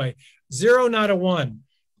that way, 0, not a 1,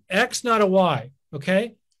 X, not a Y,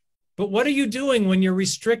 okay? But what are you doing when you're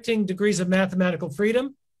restricting degrees of mathematical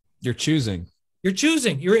freedom? You're choosing. You're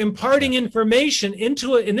choosing. You're imparting information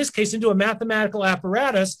into, in this case, into a mathematical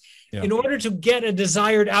apparatus in order to get a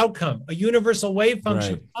desired outcome, a universal wave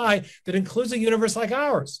function I that includes a universe like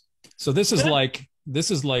ours. So this is like,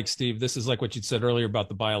 Steve, this is like what you said earlier about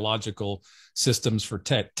the biological systems for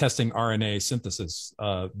testing RNA synthesis,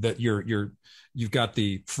 that you've got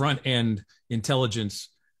the front end intelligence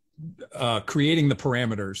creating the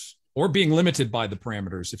parameters or being limited by the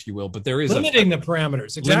parameters, if you will, but there is limiting the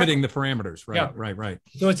parameters. Exactly. Limiting the parameters, right? Yeah. Right.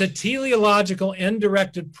 So it's a teleological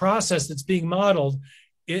end-directed process that's being modeled.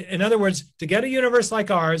 In other words, to get a universe like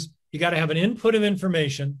ours, you got to have an input of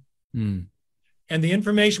information. And the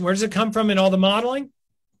information, where does it come from in all the modeling?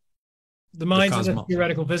 The minds of the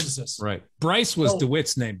theoretical physicists. Right. Bryce was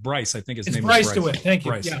DeWitt's name. Bryce, I think his name Bryce is DeWitt. Thank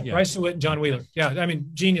you. Bryce, Bryce DeWitt and John Wheeler. Yeah, I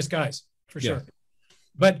mean, genius guys, for sure.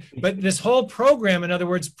 But this whole program, in other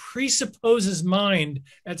words, presupposes mind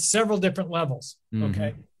at several different levels.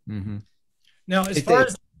 Okay. Now, as far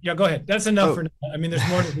as go ahead. That's enough for now. I mean, there's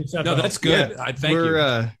more to be said. No, that's good. I thank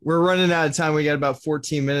you. We're running out of time. We got about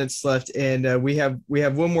 14 minutes left, and we have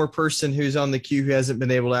one more person who's on the queue who hasn't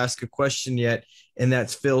been able to ask a question yet, and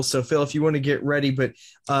that's Phil. So, Phil, if you want to get ready, but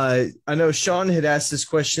I know Sean had asked this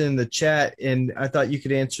question in the chat, and I thought you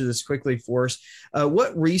could answer this quickly for us.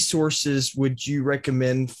 What resources would you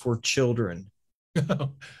recommend for children?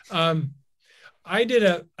 I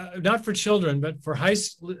did not for children, but for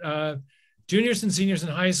juniors and seniors in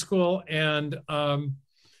high school, and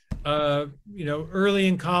early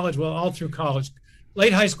in college, well, all through college,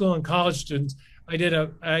 late high school and college students. I did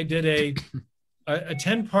a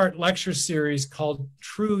 10-part lecture series called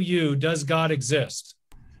True You, Does God Exist?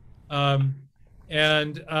 I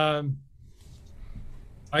did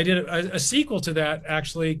a sequel to that,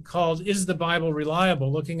 actually, called Is the Bible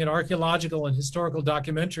Reliable? Looking at archaeological and historical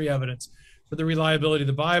documentary evidence for the reliability of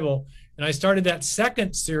the Bible. And I started that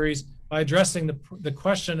second series by addressing the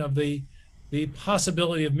question of the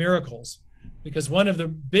possibility of miracles. Because one of the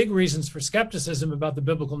big reasons for skepticism about the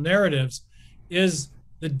biblical narratives is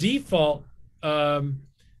the default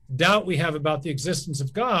doubt we have about the existence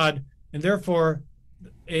of God, and therefore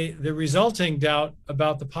the resulting doubt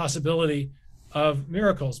about the possibility of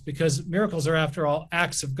miracles, because miracles are, after all,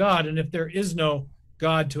 acts of God, and if there is no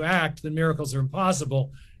God to act, then miracles are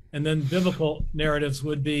impossible, and then biblical narratives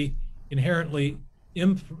would be inherently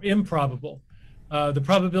improbable. The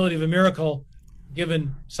probability of a miracle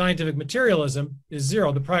given scientific materialism is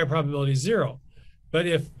zero. The prior probability is zero. But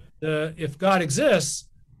if God exists,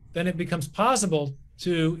 then it becomes possible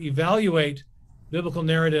to evaluate biblical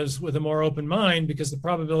narratives with a more open mind, because the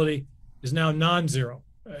probability is now non-zero.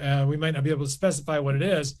 We might not be able to specify what it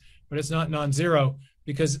is, but it's not non-zero,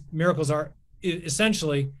 because miracles are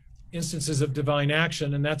essentially instances of divine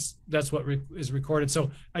action, and that's what is recorded.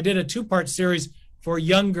 So I did a 2-part series for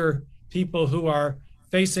younger people who are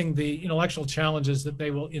facing the intellectual challenges that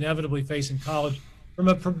they will inevitably face in college from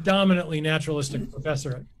a predominantly naturalistic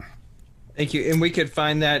professor. Thank you. And we could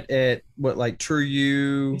find that at like True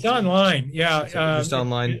You? It's online, yeah. Just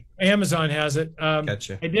online? Amazon has it.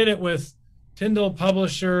 Gotcha. I did it with Tyndall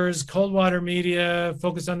Publishers, Coldwater Media,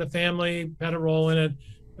 Focus on the Family, had a role in it.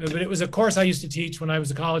 but it was a course I used to teach when I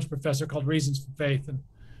was a college professor called Reasons for Faith. And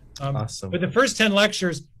awesome. But the first 10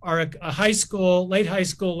 lectures are a high school, late high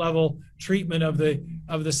school level treatment of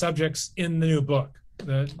the subjects in the new book.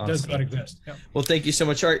 Does God exist? Yeah. Well, thank you so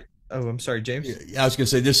much, Art. Oh, I'm sorry, James. I was going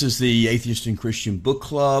to say, this is the Atheist and Christian Book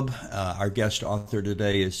Club. Our guest author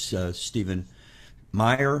today is Stephen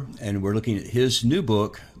Meyer, and we're looking at his new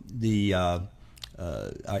book, his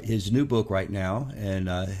new book right now, and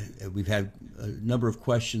we've had a number of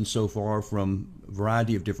questions so far from a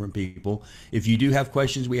variety of different people. If you do have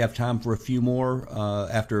questions, we have time for a few more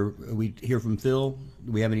after we hear from Phil.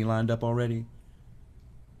 Do we have any lined up already?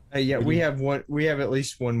 Yeah, we have one. We have at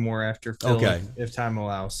least one more after Phil, okay, if time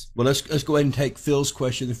allows. Well, let's go ahead and take Phil's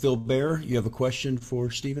question. Phil Bear, you have a question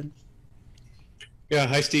for Stephen? Yeah,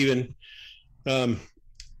 hi, Stephen.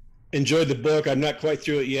 Enjoyed the book. I'm not quite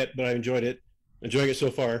through it yet, but I enjoyed it. Enjoying it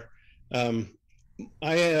so far. I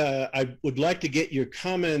would like to get your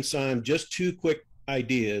comments on just two quick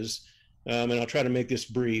ideas, and I'll try to make this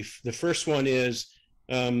brief. The first one is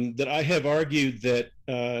that I have argued that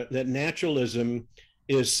that naturalism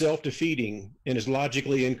is self-defeating and is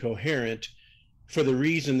logically incoherent for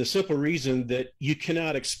the simple reason that you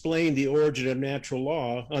cannot explain the origin of natural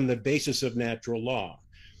law on the basis of natural law.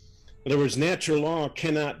 In other words, natural law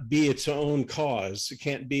cannot be its own cause. It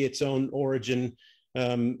can't be its own origin.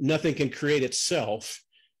 Nothing can create itself.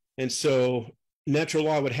 And so natural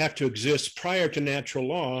law would have to exist prior to natural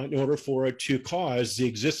law in order for it to cause the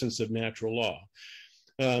existence of natural law.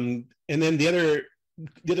 And then the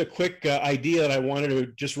other quick idea that I wanted to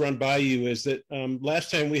just run by you is that last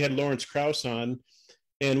time we had Lawrence Krauss on,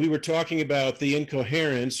 and we were talking about the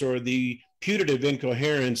incoherence or the putative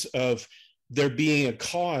incoherence of there being a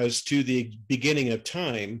cause to the beginning of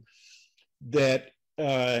time, that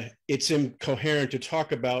it's incoherent to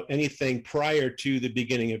talk about anything prior to the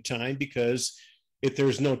beginning of time, because if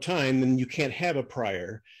there's no time, then you can't have a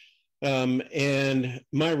prior. And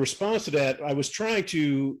my response to that, I was trying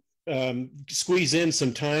to squeeze in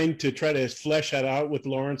some time to try to flesh that out with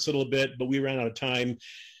Lawrence a little bit, but we ran out of time.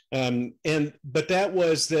 But that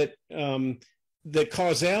was that the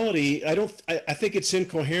causality, I think it's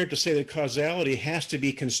incoherent to say that causality has to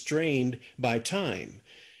be constrained by time.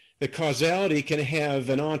 The causality can have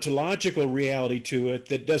an ontological reality to it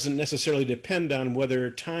that doesn't necessarily depend on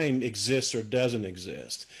whether time exists or doesn't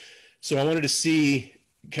exist. So I wanted to see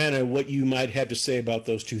kind of what you might have to say about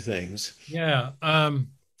those two things. Yeah.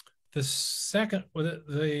 The second,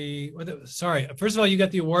 sorry. First of all, you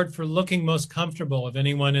got the award for looking most comfortable of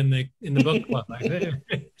anyone in the book club.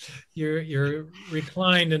 You're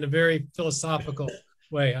reclined in a very philosophical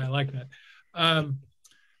way. I like that.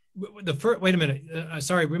 Wait a minute.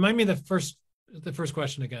 Sorry. Remind me the first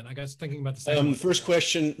question again. I was thinking about the second. First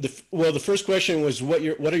question. The first question was what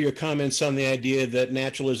are your comments on the idea that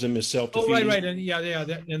naturalism is self-defeating? Oh, right, and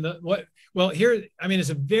Well, here, I mean, it's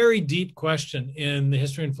a very deep question in the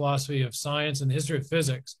history and philosophy of science and the history of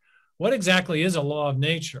physics. What exactly is a law of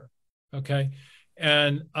nature? Okay,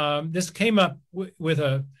 and this came up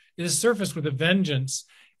it has surfaced with a vengeance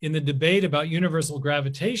in the debate about universal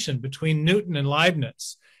gravitation between Newton and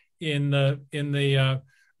Leibniz in the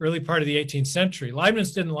early part of the 18th century.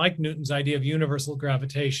 Leibniz didn't like Newton's idea of universal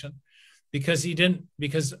gravitation because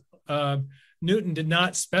Newton did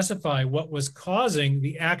not specify what was causing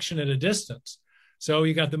the action at a distance. So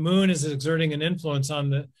you got the moon is exerting an influence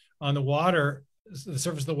on the water, the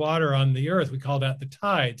surface of the water on the earth. We call that the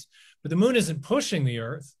tides. But the moon isn't pushing the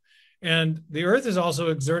earth. And the earth is also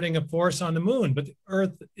exerting a force on the moon, but the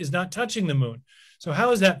earth is not touching the moon. So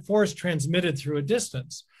how is that force transmitted through a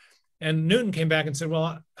distance? And Newton came back and said,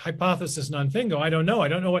 well, hypothesis non fingo, I don't know. I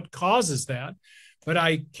don't know what causes that, but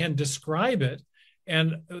I can describe it.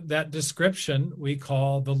 And that description we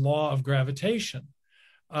call the law of gravitation.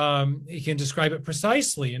 He can describe it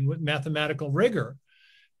precisely and with mathematical rigor.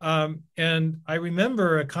 And I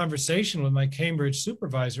remember a conversation with my Cambridge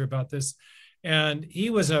supervisor about this. And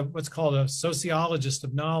he was what's called a sociologist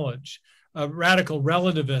of knowledge, a radical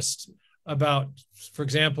relativist about, for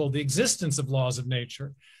example, the existence of laws of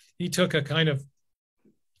nature. He took a kind of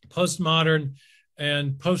postmodern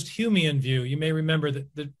and post-Humean view. You may remember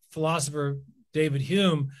that the philosopher David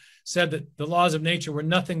Hume said that the laws of nature were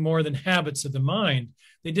nothing more than habits of the mind.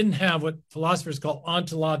 They didn't have what philosophers call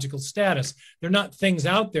ontological status. They're not things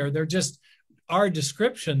out there. They're just our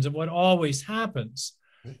descriptions of what always happens.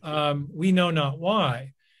 We know not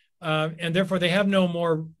why. And therefore, they have no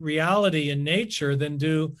more reality in nature than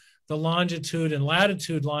do the longitude and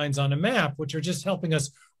latitude lines on a map, which are just helping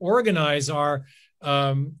us organize our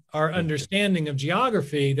understanding of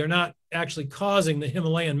geography. They're not actually causing the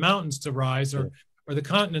Himalayan mountains to rise or the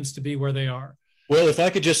continents to be where they are. Well, if I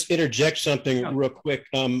could just interject something real quick,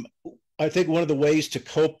 I think one of the ways to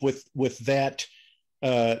cope with that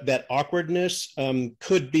that awkwardness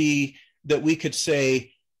could be that we could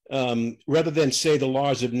say, rather than say the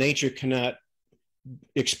laws of nature cannot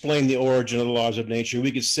explain the origin of the laws of nature,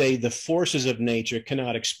 we could say the forces of nature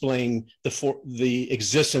cannot explain the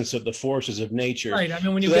existence of the forces of nature. Right. I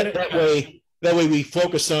mean, when you so get that way we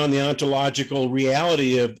focus on the ontological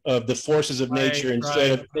reality of the forces of nature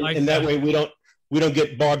instead of, and that way we don't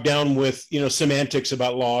get bogged down with, you know, semantics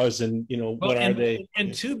about laws and, you know, what are they?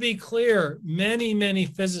 And to be clear, many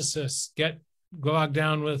physicists get bogged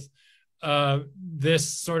down with this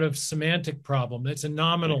sort of semantic problem. It's a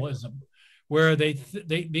nominalism, where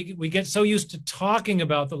we get so used to talking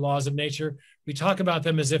about the laws of nature, we talk about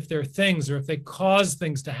them as if they're things or if they cause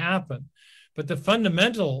things to happen. But the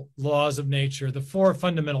fundamental laws of nature, the four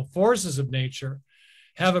fundamental forces of nature,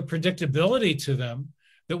 have a predictability to them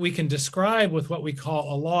that we can describe with what we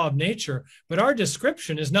call a law of nature. But our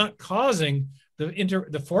description is not causing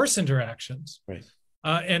the force interactions. Right.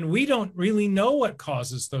 And we don't really know what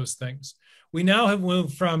causes those things. We now have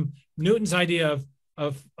moved from Newton's idea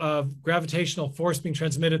of gravitational force being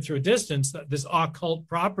transmitted through a distance, this occult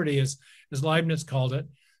property, as Leibniz called it,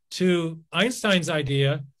 to Einstein's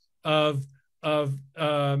idea of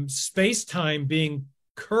space-time being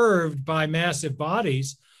curved by massive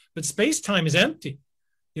bodies, but space-time is empty.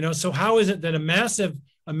 You know, so how is it that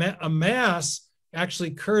a mass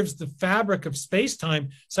actually curves the fabric of space-time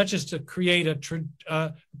such as to create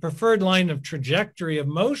a preferred line of trajectory of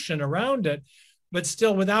motion around it, but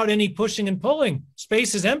still without any pushing and pulling?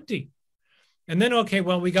 Space is empty. And then, okay,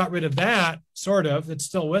 well, we got rid of that, sort of. It's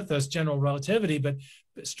still with us, general relativity, but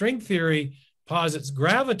string theory posits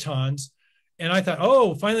gravitons. And I thought,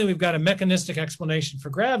 oh, finally, we've got a mechanistic explanation for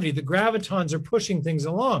gravity. The gravitons are pushing things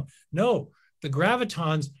along. No, the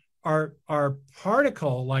gravitons are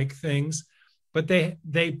particle-like things, but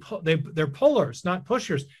they're pullers, not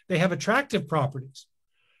pushers. They have attractive properties.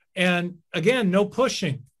 And again, no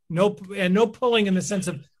pushing, no pulling in the sense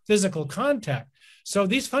of physical contact. So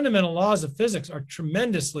these fundamental laws of physics are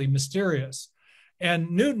tremendously mysterious.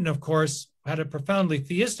 And Newton, of course, had a profoundly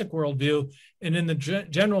theistic worldview. And in the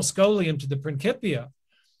general scholium to the Principia,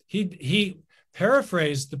 he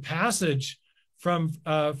paraphrased the passage from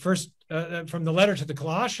from the letter to the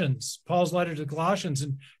Colossians, Paul's letter to the Colossians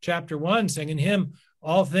in chapter 1, saying, in him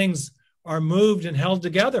all things are moved and held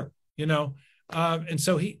together, you know. And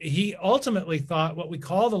so he ultimately thought what we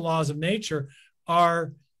call the laws of nature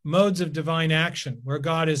are modes of divine action, where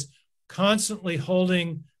God is constantly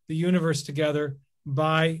holding the universe together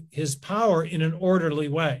by his power in an orderly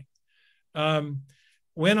way.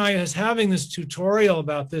 When I was having this tutorial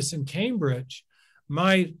about this in Cambridge,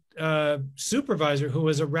 my supervisor, who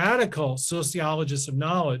was a radical sociologist of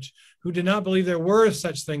knowledge, who did not believe there were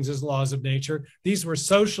such things as laws of nature, these were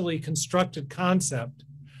socially constructed concepts.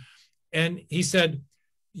 And he said,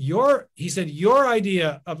 your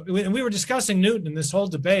idea of, and we were discussing Newton in this whole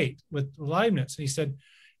debate with Leibniz, and he said,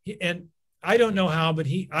 and I don't know how, but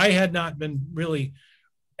I had not been really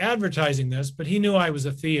advertising this, but he knew I was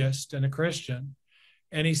a theist and a Christian.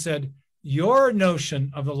 And he said, your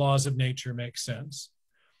notion of the laws of nature makes sense.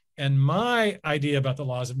 And my idea about the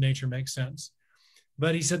laws of nature makes sense.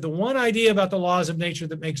 But he said, the one idea about the laws of nature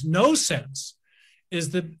that makes no sense is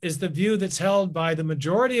the view that's held by the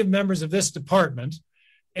majority of members of this department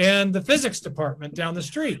and the physics department down the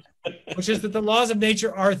street, which is that the laws of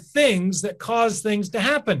nature are things that cause things to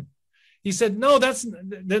happen. He said, no,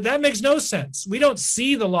 that makes no sense. We don't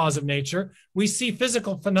see the laws of nature. We see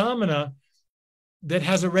physical phenomena that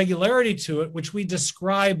has a regularity to it, which we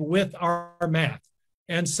describe with our math.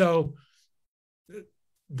 And so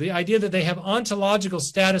the idea that they have ontological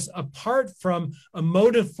status apart from a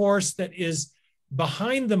motive force that is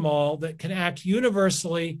behind them all, that can act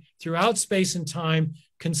universally throughout space and time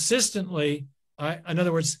consistently, in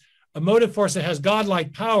other words, a motive force that has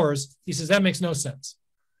godlike powers, he says that makes no sense.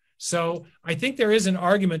 So I think there is an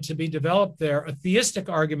argument to be developed there, a theistic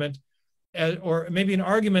argument, or maybe an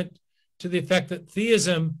argument to the effect that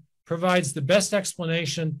theism provides the best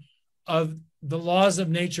explanation of the laws of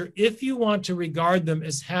nature if you want to regard them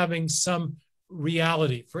as having some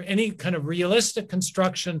reality. For any kind of realistic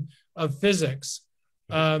construction of physics,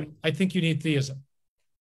 I think you need theism.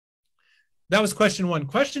 That was question one.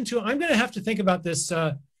 Question two, I'm going to have to think about this,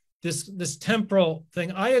 this temporal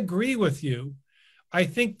thing. I agree with you. I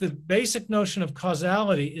think the basic notion of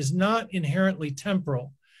causality is not inherently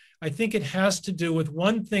temporal. I think it has to do with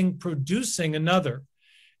one thing producing another.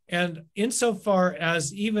 And insofar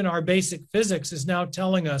as even our basic physics is now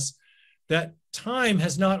telling us that time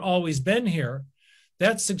has not always been here,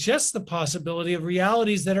 that suggests the possibility of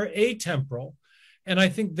realities that are atemporal. And I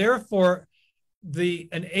think, therefore,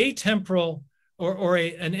 an atemporal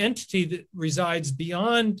an entity that resides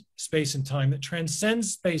beyond space and time, that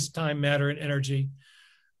transcends space, time, matter, and energy,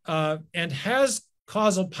 and has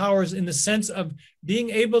causal powers in the sense of being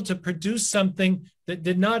able to produce something that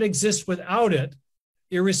did not exist without it,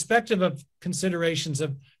 irrespective of considerations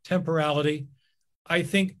of temporality, I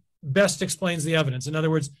think best explains the evidence. In other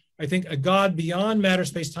words, I think a God beyond matter,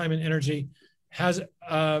 space, time, and energy has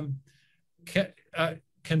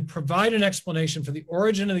can provide an explanation for the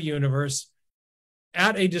origin of the universe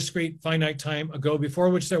at a discrete finite time ago, before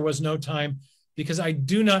which there was no time, because I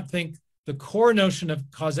do not think the core notion of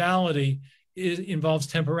causality involves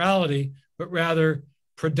temporality, but rather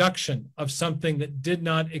production of something that did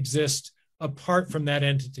not exist apart from that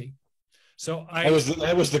entity. So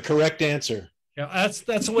that was the correct answer. Yeah,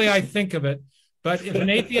 that's the way I think of it. But if an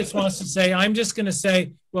atheist wants to say, I'm just going to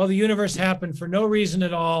say, well, the universe happened for no reason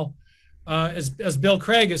at all, as Bill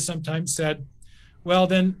Craig has sometimes said, well,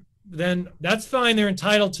 then that's fine. They're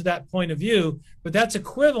entitled to that point of view. But that's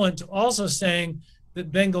equivalent to also saying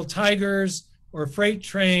that Bengal tigers or freight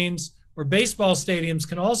trains or baseball stadiums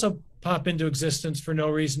can also pop into existence for no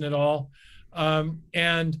reason at all.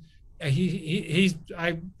 And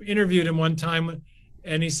I interviewed him one time,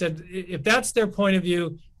 and he said, if that's their point of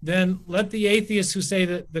view, then let the atheists who say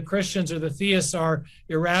that the Christians or the theists are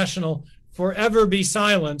irrational forever be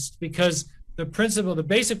silenced, because the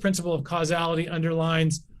basic principle of causality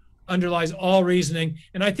underlies all reasoning.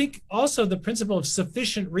 And I think also the principle of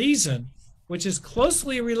sufficient reason, which is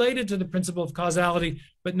closely related to the principle of causality,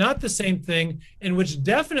 but not the same thing, and which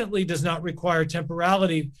definitely does not require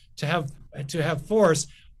temporality to have force,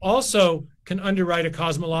 also can underwrite a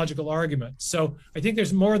cosmological argument. So I think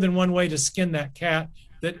there's more than one way to skin that cat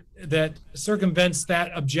that circumvents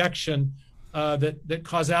that objection, that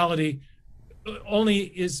causality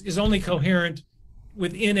is only coherent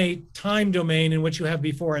within a time domain in which you have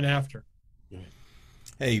before and after.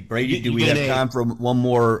 Hey, Brady, do we have time for one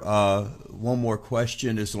more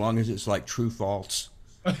question, as long as it's like true false?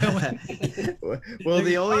 Well,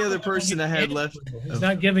 the only other person I had left, he's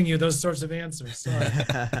not giving you those sorts of answers. Sorry.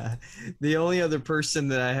 The only other person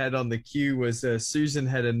that I had on the queue was Susan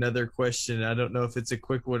had another question. I don't know if it's a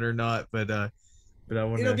quick one or not, but I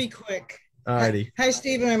want to. It'll be quick. Alrighty. Hi,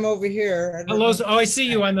 Stephen. I'm over here. Hello. Oh, I see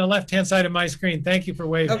you on the left-hand side of my screen. Thank you for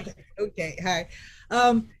waving. Okay. Hi.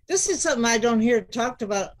 This is something I don't hear talked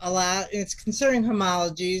about a lot. It's concerning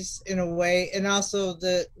homologies in a way, and also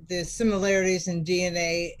the similarities in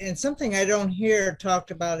DNA. And something I don't hear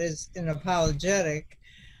talked about is an apologetic.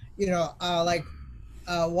 Why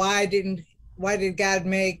did God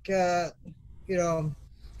make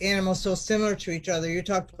animals so similar to each other? You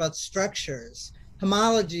talked about structures.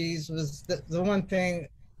 Homologies was the one thing,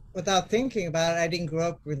 without thinking about it, I didn't grow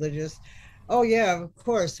up religious. Oh yeah, of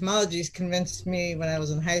course. Homologies convinced me when I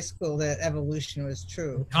was in high school that evolution was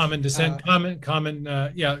true. Common descent, common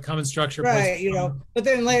structure. Right, But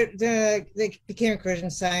then later, they became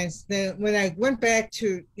Christian Science. Then when I went back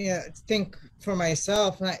to think for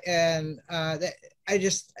myself, the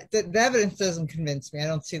evidence doesn't convince me. I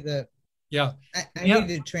don't see the. Yeah, I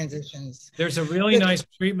needed transitions. There's a really nice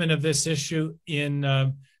treatment of this issue in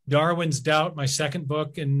Darwin's Doubt, my second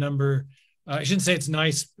book, in number. I shouldn't say it's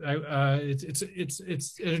nice.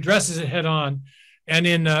 It addresses it head on, and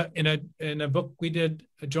in a book we did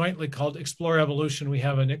jointly called Explore Evolution, we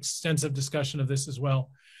have an extensive discussion of this as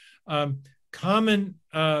well. Common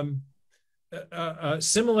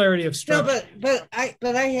similarity of structure. No,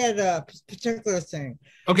 but I had a particular thing.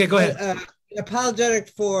 Okay, go ahead. Apologetic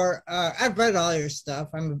for I've read all your stuff.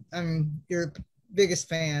 I'm your biggest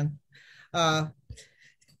fan.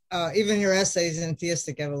 Even your essays in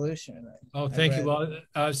theistic evolution. Oh, thank you. Well,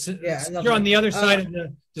 you're on the other side of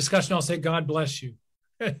the discussion. I'll say God bless you.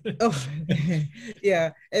 Oh,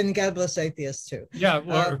 yeah, and God bless atheists too. Yeah,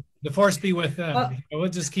 well, the force be with them. We'll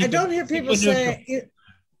just keep. I don't hear people say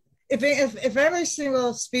if every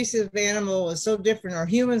single species of animal was so different, or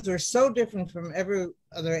humans were so different from every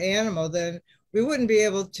other animal, then we wouldn't be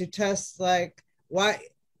able to test why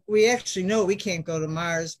we actually know we can't go to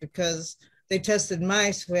Mars, because they tested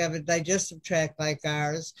mice who have a digestive tract like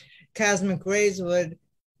ours. Cosmic rays would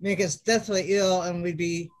make us deathly ill, and we'd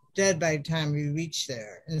be dead by the time we reach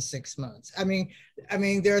there in 6 months. I mean,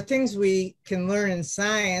 there are things we can learn in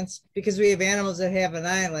science because we have animals that have an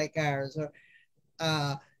eye like ours, or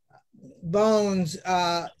bones.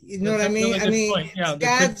 You know what I mean?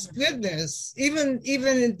 God's goodness. Even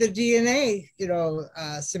in the DNA,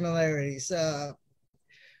 similarities.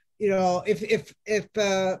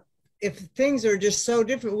 if things are just so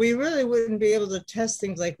different, we really wouldn't be able to test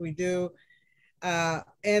things like we do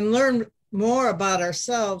and learn more about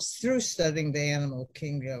ourselves through studying the animal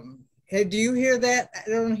kingdom. Hey, do you hear that? I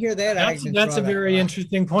don't hear that. That's a very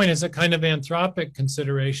interesting point. It's a kind of anthropic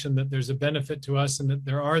consideration that there's a benefit to us and that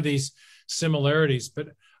there are these similarities. But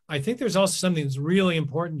I think there's also something that's really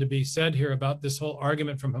important to be said here about this whole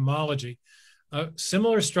argument from homology.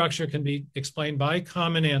 Similar structure can be explained by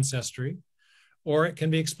common ancestry, or it can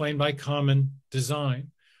be explained by common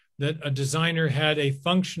design, that a designer had a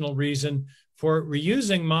functional reason for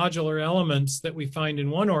reusing modular elements that we find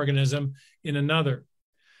in one organism in another.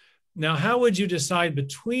 Now, how would you decide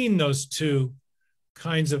between those two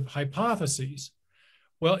kinds of hypotheses?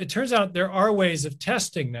 Well, it turns out there are ways of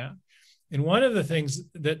testing that. And one of the things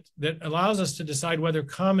that allows us to decide whether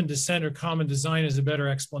common descent or common design is a better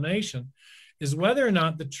explanation is whether or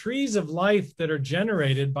not the trees of life that are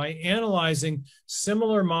generated by analyzing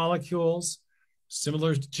similar molecules,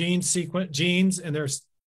 similar genes and the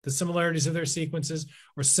similarities of their sequences,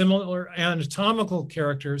 or similar anatomical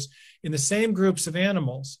characters in the same groups of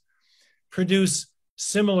animals, produce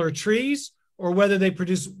similar trees, or whether they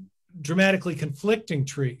produce dramatically conflicting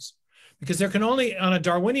trees. Because there can only, on a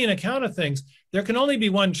Darwinian account of things, there can only be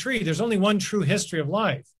one tree. There's only one true history of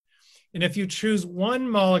life. And if you choose one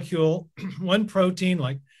molecule, one protein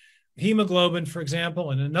like hemoglobin, for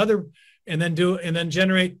example, and another, and then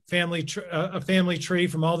generate a family tree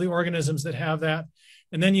from all the organisms that have that,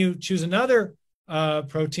 and then you choose another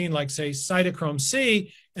protein like, say, cytochrome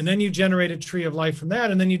C, and then you generate a tree of life from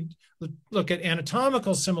that, and then you look at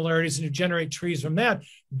anatomical similarities and you generate trees from that,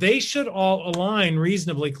 they should all align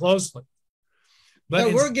reasonably closely.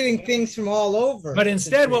 But we're getting things from all over. But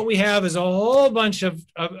instead, what we have is a whole bunch of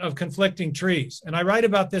conflicting trees. And I write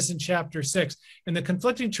about this in chapter 6. And the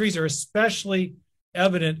conflicting trees are especially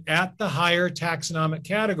evident at the higher taxonomic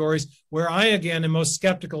categories, where I, again, am most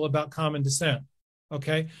skeptical about common descent.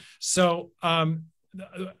 Okay, so on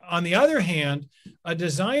the other hand, a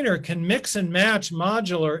designer can mix and match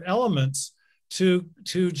modular elements to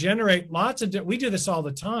generate lots of, we do this all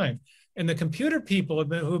the time. And the computer people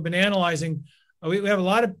who have been analyzing, we have a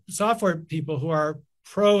lot of software people who are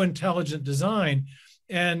pro-intelligent design.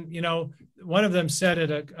 And, you know, one of them said at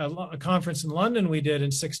a conference in London we did in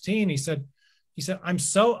 2016, he said, I'm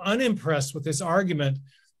so unimpressed with this argument,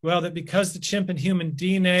 well, that because the chimp and human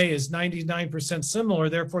DNA is 99% similar,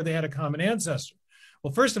 therefore they had a common ancestor.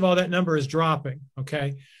 Well, first of all, that number is dropping,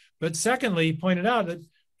 okay? But secondly, he pointed out that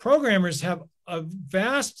programmers have a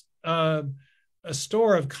vast a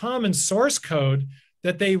store of common source code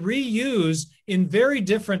that they reuse in very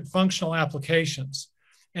different functional applications.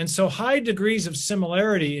 And so high degrees of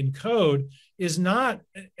similarity in code is not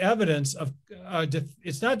evidence of,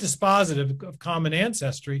 it's not dispositive of common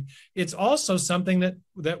ancestry. It's also something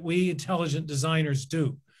that we intelligent designers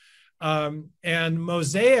do. And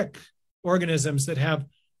mosaic organisms that have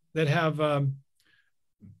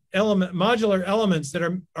modular elements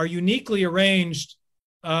that are uniquely arranged,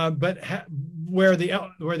 but where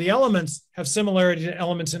the elements have similarity to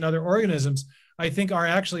elements in other organisms, I think are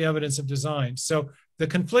actually evidence of design. So the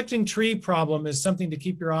conflicting tree problem is something to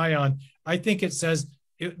keep your eye on. I think it says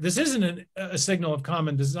this isn't a signal of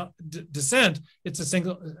common descent. It's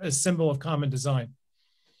a symbol of common design.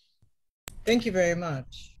 Thank you very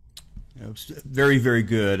much. It was very, very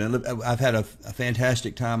good. And I've had a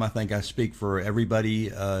fantastic time. I think I speak for everybody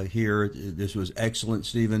here. This was excellent,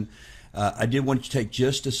 Stephen. I did want to take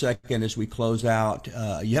just a second as we close out.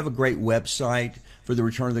 You have a great website for the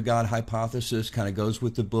Return of the God Hypothesis, kind of goes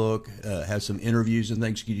with the book, has some interviews and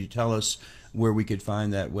things. Could you tell us where we could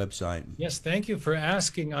find that website? Yes, thank you for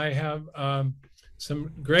asking. I have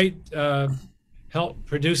some great help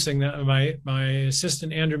producing that. My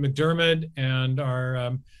assistant, Andrew McDermott, and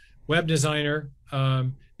our web designer,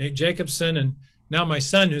 Nate Jacobson, and now my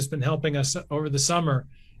son, who's been helping us over the summer,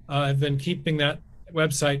 have been keeping that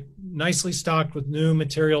website nicely stocked with new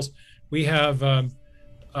materials. We have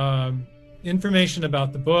information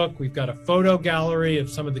about the book. We've got a photo gallery of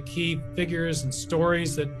some of the key figures and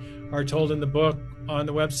stories that are told in the book on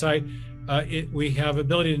the website. We have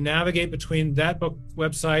ability to navigate between that book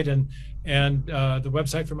website and the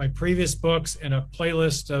website for my previous books, and a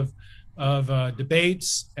playlist of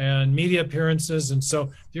debates and media appearances. And so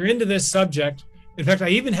if you're into this subject, in fact, I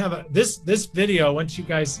even have this video, once you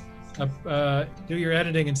guys do your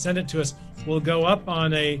editing and send it to us, will go up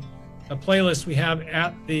on a playlist we have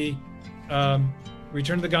at the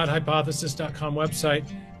returntothegodhypothesis.com website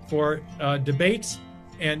for debates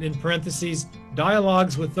and, in parentheses,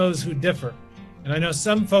 dialogues with those who differ. And I know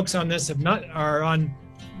some folks on this are on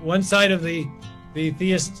one side of the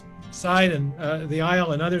theist side and the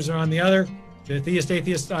aisle, and others are on the other, the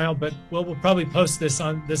atheist aisle. But we'll probably post this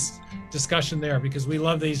on this discussion there, because we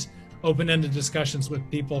love these open-ended discussions with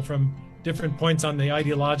people from different points on the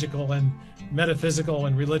ideological and metaphysical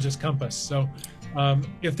and religious compass. So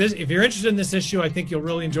if you're interested in this issue, I think you'll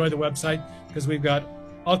really enjoy the website, because we've got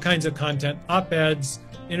all kinds of content, op-eds,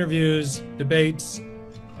 interviews, debates,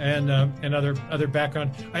 and other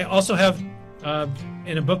background. I also have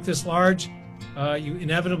in a book this large, you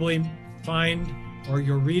inevitably find, or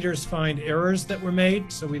your readers find, errors that were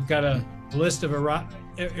made. So we've got a list of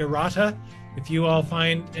errata. If you all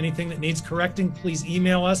find anything that needs correcting, please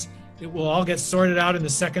email us. It will all get sorted out in the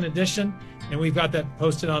second edition, and we've got that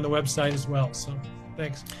posted on the website as well. So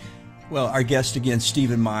thanks. Well, our guest again,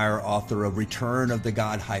 Stephen Meyer, author of Return of the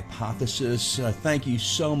God Hypothesis. Thank you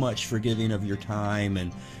so much for giving of your time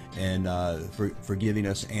and for giving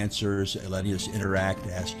us answers, letting us interact,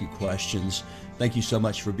 ask you questions. Thank you so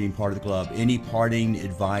much for being part of the club. Any parting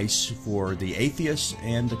advice for the atheists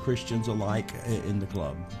and the Christians alike in the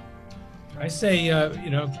club? I say,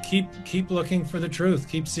 keep looking for the truth.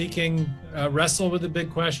 Keep seeking. Wrestle with the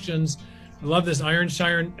big questions. I love this iron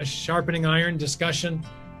sharpening iron discussion.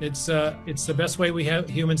 It's the best way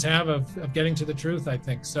humans have of getting to the truth, I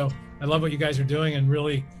think. So I love what you guys are doing, and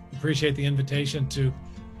really appreciate the invitation to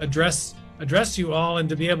address you all, and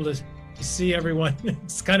to be able to see everyone.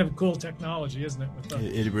 It's kind of cool technology, isn't it?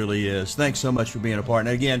 It really is. Thanks so much for being a part.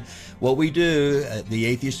 And again, what we do at the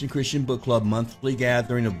Atheist and Christian Book Club, monthly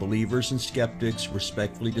gathering of believers and skeptics,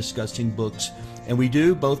 respectfully discussing books. And we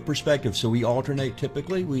do both perspectives. So we alternate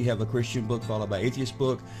typically. We have a Christian book followed by atheist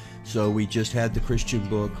book. So we just had the Christian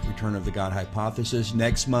book, Return of the God Hypothesis.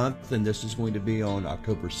 Next month, and this is going to be on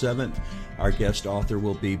October 7th, our guest author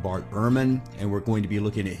will be Bart Ehrman, and we're going to be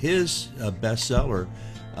looking at his bestseller,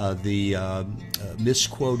 the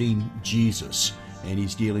Misquoting Jesus. And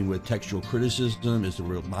he's dealing with textual criticism. Is the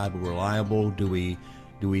Bible reliable? Do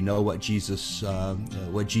we know what Jesus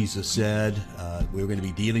said? We're going to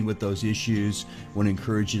be dealing with those issues. I want to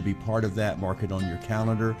encourage you to be part of that. Mark it on your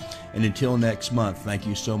calendar. And until next month, thank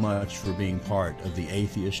you so much for being part of the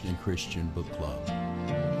Atheist and Christian Book Club.